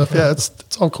 that kind of stuff. Yeah,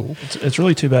 it's all cool. It's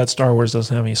really too bad Star Wars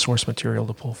doesn't have any source material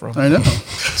to pull from. I know.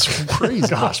 It's crazy.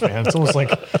 Gosh, man. It's almost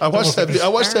like I watched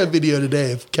that video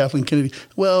today of Kathleen Kennedy.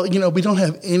 Well, we don't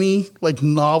have any like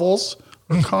novels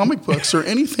or comic books or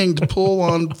anything to pull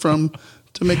on from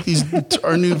to make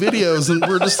our new videos, and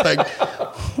we're just like,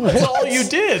 that's all you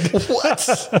did. What?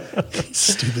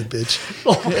 Stupid bitch.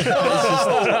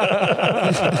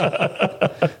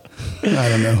 I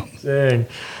don't know. Dang.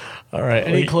 All right.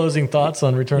 Any closing thoughts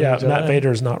on Return of the Jedi? Matt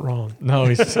Vader's not wrong. No,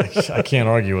 I can't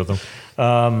argue with him.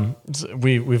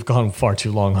 We've gone far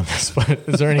too long on this, but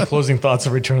is there any closing thoughts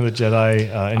on Return of the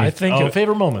Jedi?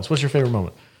 Favorite moments. What's your favorite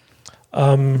moment?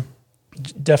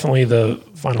 Definitely the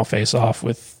final face-off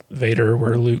with Vader,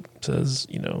 where Luke says,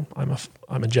 I'm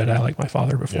a Jedi like my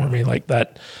father before me. Like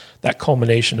that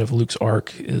culmination of Luke's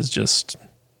arc is just,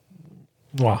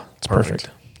 wow, it's perfect.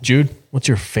 Jude, what's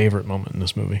your favorite moment in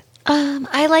this movie?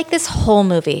 I like this whole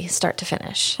movie, start to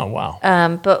finish. Oh, wow.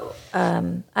 But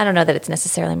I don't know that it's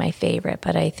necessarily my favorite,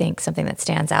 but I think something that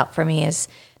stands out for me is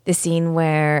the scene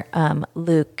where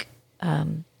Luke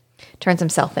turns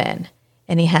himself in.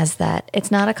 And he has that. It's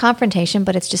not a confrontation,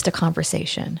 but it's just a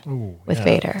conversation with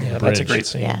Vader. Yeah, that's a great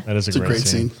scene. Yeah. That is a great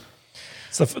scene.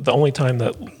 It's the only time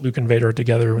that Luke and Vader are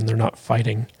together when they're not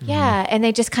fighting. Yeah, and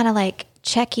they just kind of like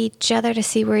check each other to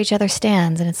see where each other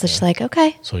stands. And it's just like,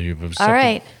 okay. So you've accepted, all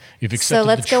right. You've accepted so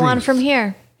let's go on from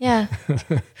here. Yeah.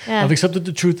 I've accepted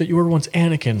the truth that you were once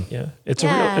Anakin. Yeah.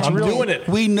 I'm doing it.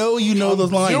 We know you know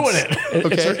those lines. Doing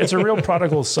it. It's a real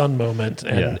prodigal son moment.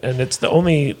 And it's the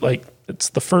only, it's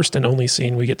the first and only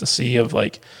scene we get to see of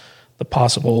the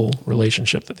possible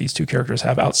relationship that these two characters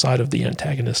have outside of the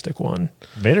antagonistic one.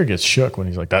 Vader gets shook when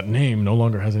he's like, that name no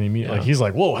longer has any meaning. Yeah. Like he's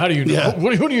like, whoa, how do you know? Yeah.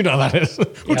 Who do you know that is?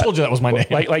 Who told you that was my name?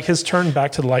 Like his turn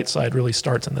back to the light side really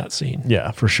starts in that scene.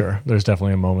 Yeah, for sure. There's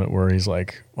definitely a moment where he's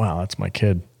like, wow, that's my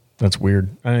kid. That's weird.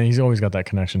 And he's always got that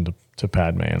connection to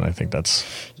Padme, and I think that's...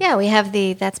 Yeah, we have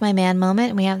the that's my man moment,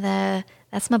 and we have the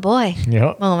that's my boy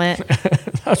moment.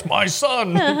 That's my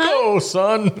son. Go,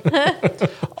 son.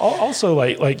 Also,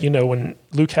 when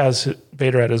Luke has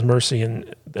Vader at his mercy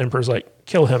and the Emperor's like,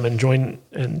 kill him and join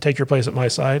and take your place at my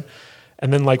side.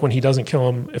 And then when he doesn't kill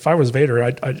him, if I was Vader,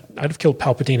 I'd have killed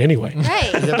Palpatine anyway.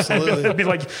 Right. Absolutely. It'd be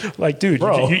like, dude,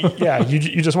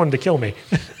 you just wanted to kill me.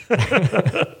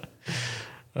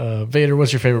 Vader,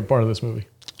 what's your favorite part of this movie?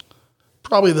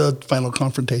 Probably the final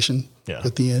confrontation Yeah.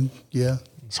 at the end. Yeah.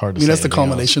 It's hard to I mean, say that's the anything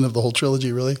culmination of the whole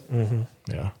trilogy, really.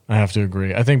 Yeah, I have to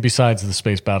agree. I think besides the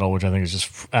space battle, which I think is just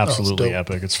absolutely dope.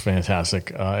 epic, it's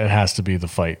fantastic. It has to be the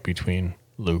fight between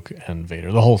Luke and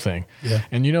Vader, the whole thing. Yeah.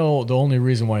 And the only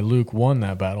reason why Luke won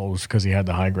that battle was because he had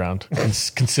the high ground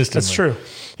consistently. That's true.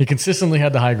 He consistently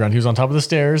had the high ground. He was on top of the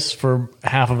stairs for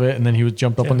half of it, and then he was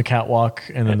jumped up on the catwalk,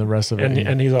 and then the rest of it.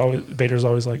 And Vader's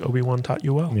always like, Obi-Wan taught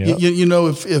you well. Yeah. You know,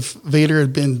 if Vader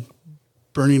had been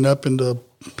burning up into a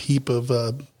heap of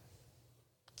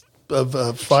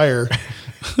fire,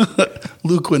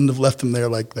 Luke wouldn't have left him there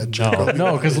like that.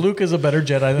 No, because Luke is a better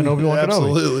Jedi than Obi-Wan Kenobi.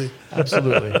 Absolutely.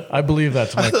 Absolutely. I believe that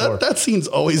to my core. That scene's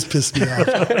always pissed me off.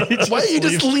 Why don't you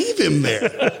just leave him there?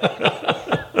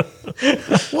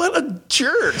 What a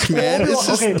jerk, man.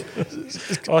 It's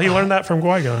just, Well, he learned that from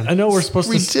Qui-Gon. I know we're supposed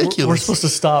Ridiculous. to we're supposed to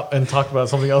stop and talk about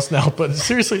something else now, but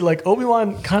seriously, like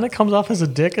Obi-Wan kind of comes off as a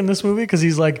dick in this movie because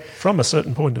he's like, From a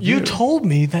certain point of view. you told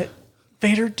me that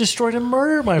Vader destroyed and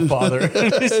murdered my father.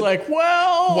 And he's like,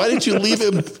 well, why didn't you leave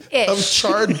him a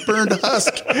charred, burned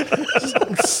husk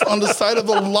on the side of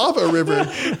the lava river?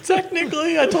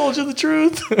 technically I told you the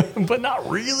truth, but not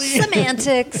really.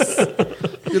 Semantics.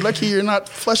 You're lucky you're not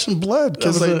flesh and blood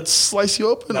because That was I'd slice you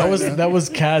open. That was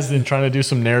Kazdan trying to do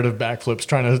some narrative backflips,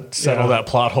 trying to settle that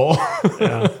plot hole.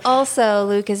 Also,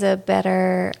 Luke is a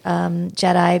better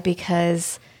Jedi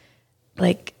because,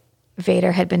 like,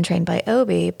 Vader had been trained by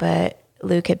Obi, but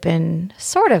Luke had been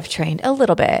sort of trained a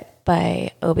little bit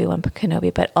by Obi-Wan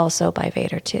Kenobi, but also by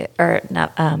Vader too, or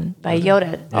not by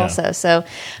Yoda also. So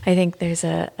I think there's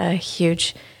a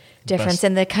huge difference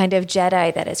in the kind of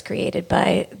Jedi that is created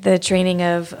by the training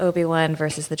of Obi-Wan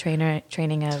versus the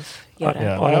training of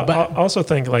Yoda. Well, I also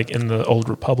think, like, in the Old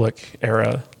Republic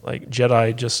era, like,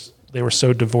 Jedi they were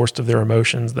so divorced of their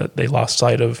emotions that they lost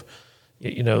sight of,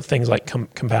 things like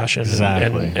compassion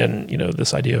and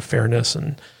this idea of fairness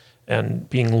and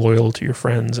being loyal to your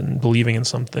friends and believing in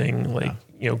something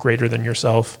greater than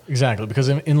yourself. Exactly, because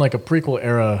in like a prequel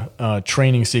era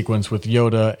training sequence with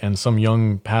Yoda and some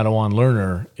young Padawan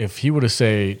learner, if he would have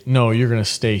say, no, you're going to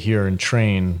stay here and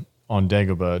train on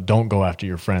Dagobah, don't go after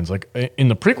your friends. Like in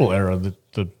the prequel era,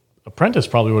 the apprentice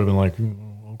probably would have been like,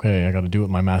 okay, I got to do what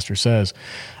my master says,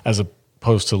 as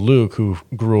opposed to Luke, who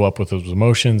grew up with those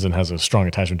emotions and has a strong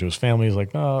attachment to his family. He's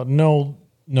like, no, I'm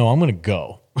going to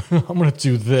go. I'm going to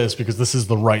do this because this is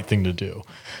the right thing to do.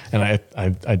 And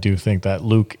I do think that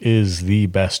Luke is the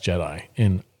best Jedi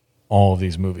in all of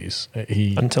these movies.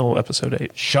 Until episode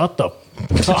 8. Shut the up.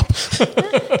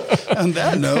 On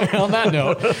that note,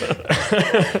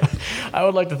 I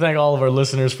would like to thank all of our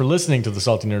listeners for listening to the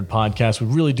Salty Nerd Podcast. We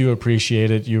really do appreciate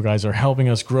it. You guys are helping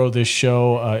us grow this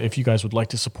show. If you guys would like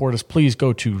to support us, please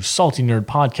go to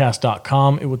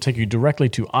saltynerdpodcast.com. It will take you directly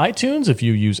to iTunes if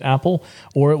you use Apple,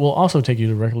 or it will also take you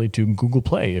directly to Google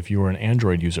Play if you are an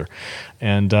Android user.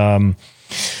 And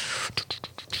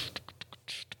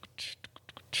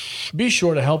be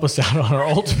sure to help us out on our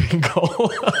ultimate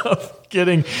goal of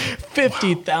getting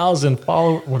 50,000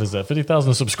 followers. What is that?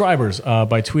 50,000 subscribers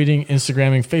by tweeting,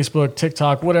 Instagramming, Facebook,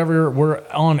 TikTok, whatever. We're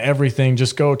on everything.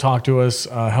 Just go talk to us.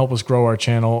 Help us grow our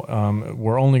channel.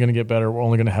 We're only going to get better. We're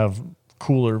only going to have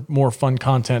cooler, more fun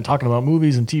content talking about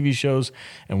movies and TV shows,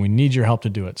 and we need your help to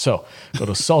do it. So go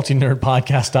to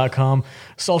saltynerdpodcast.com,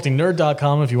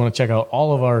 saltynerd.com if you want to check out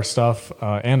all of our stuff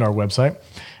and our website.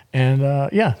 And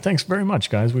thanks very much,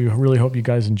 guys. We really hope you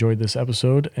guys enjoyed this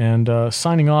episode. And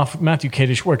signing off, Matthew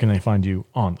Kadish, where can they find you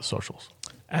on the socials?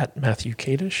 At Matthew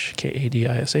Kadish,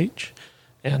 Kadish,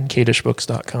 and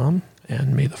kadishbooks.com.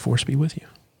 And may the force be with you.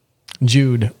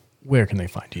 Jude, where can they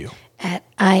find you? At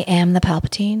I Am the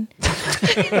Palpatine.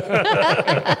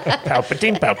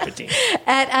 Palpatine.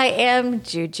 At I Am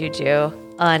Juju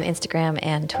on Instagram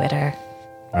and Twitter.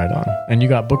 Right on. And you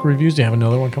got book reviews? Do you have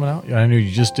another one coming out? I know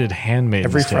you just did Handmaid's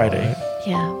Every Tale, Friday. right?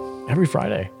 Yeah. Every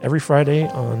Friday. Every Friday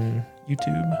on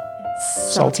YouTube.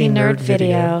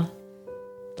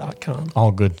 SaltyNerdVideo.com.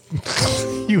 All good.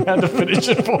 You had to finish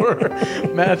it for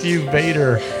Matthew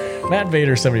Vader. Matt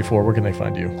Vader 74. Where can they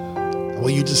find you? well,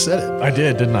 you just said it. I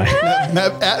did, didn't I? At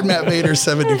Matt Vader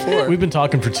 74. We've been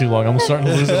talking for too long. I'm starting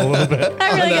to lose it a little bit.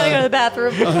 I really gotta go to the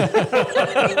bathroom.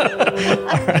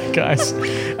 All right, guys.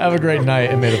 Have a great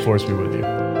night, and may the force be with you.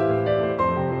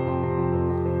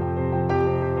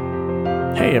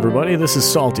 Hey everybody, this is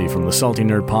Salty from the Salty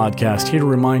Nerd Podcast, here to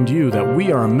remind you that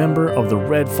we are a member of the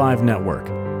Red 5 Network.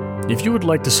 If you would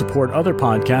like to support other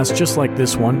podcasts just like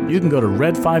this one, you can go to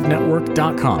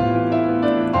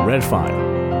red5network.com. Red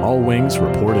 5, all wings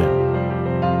report in.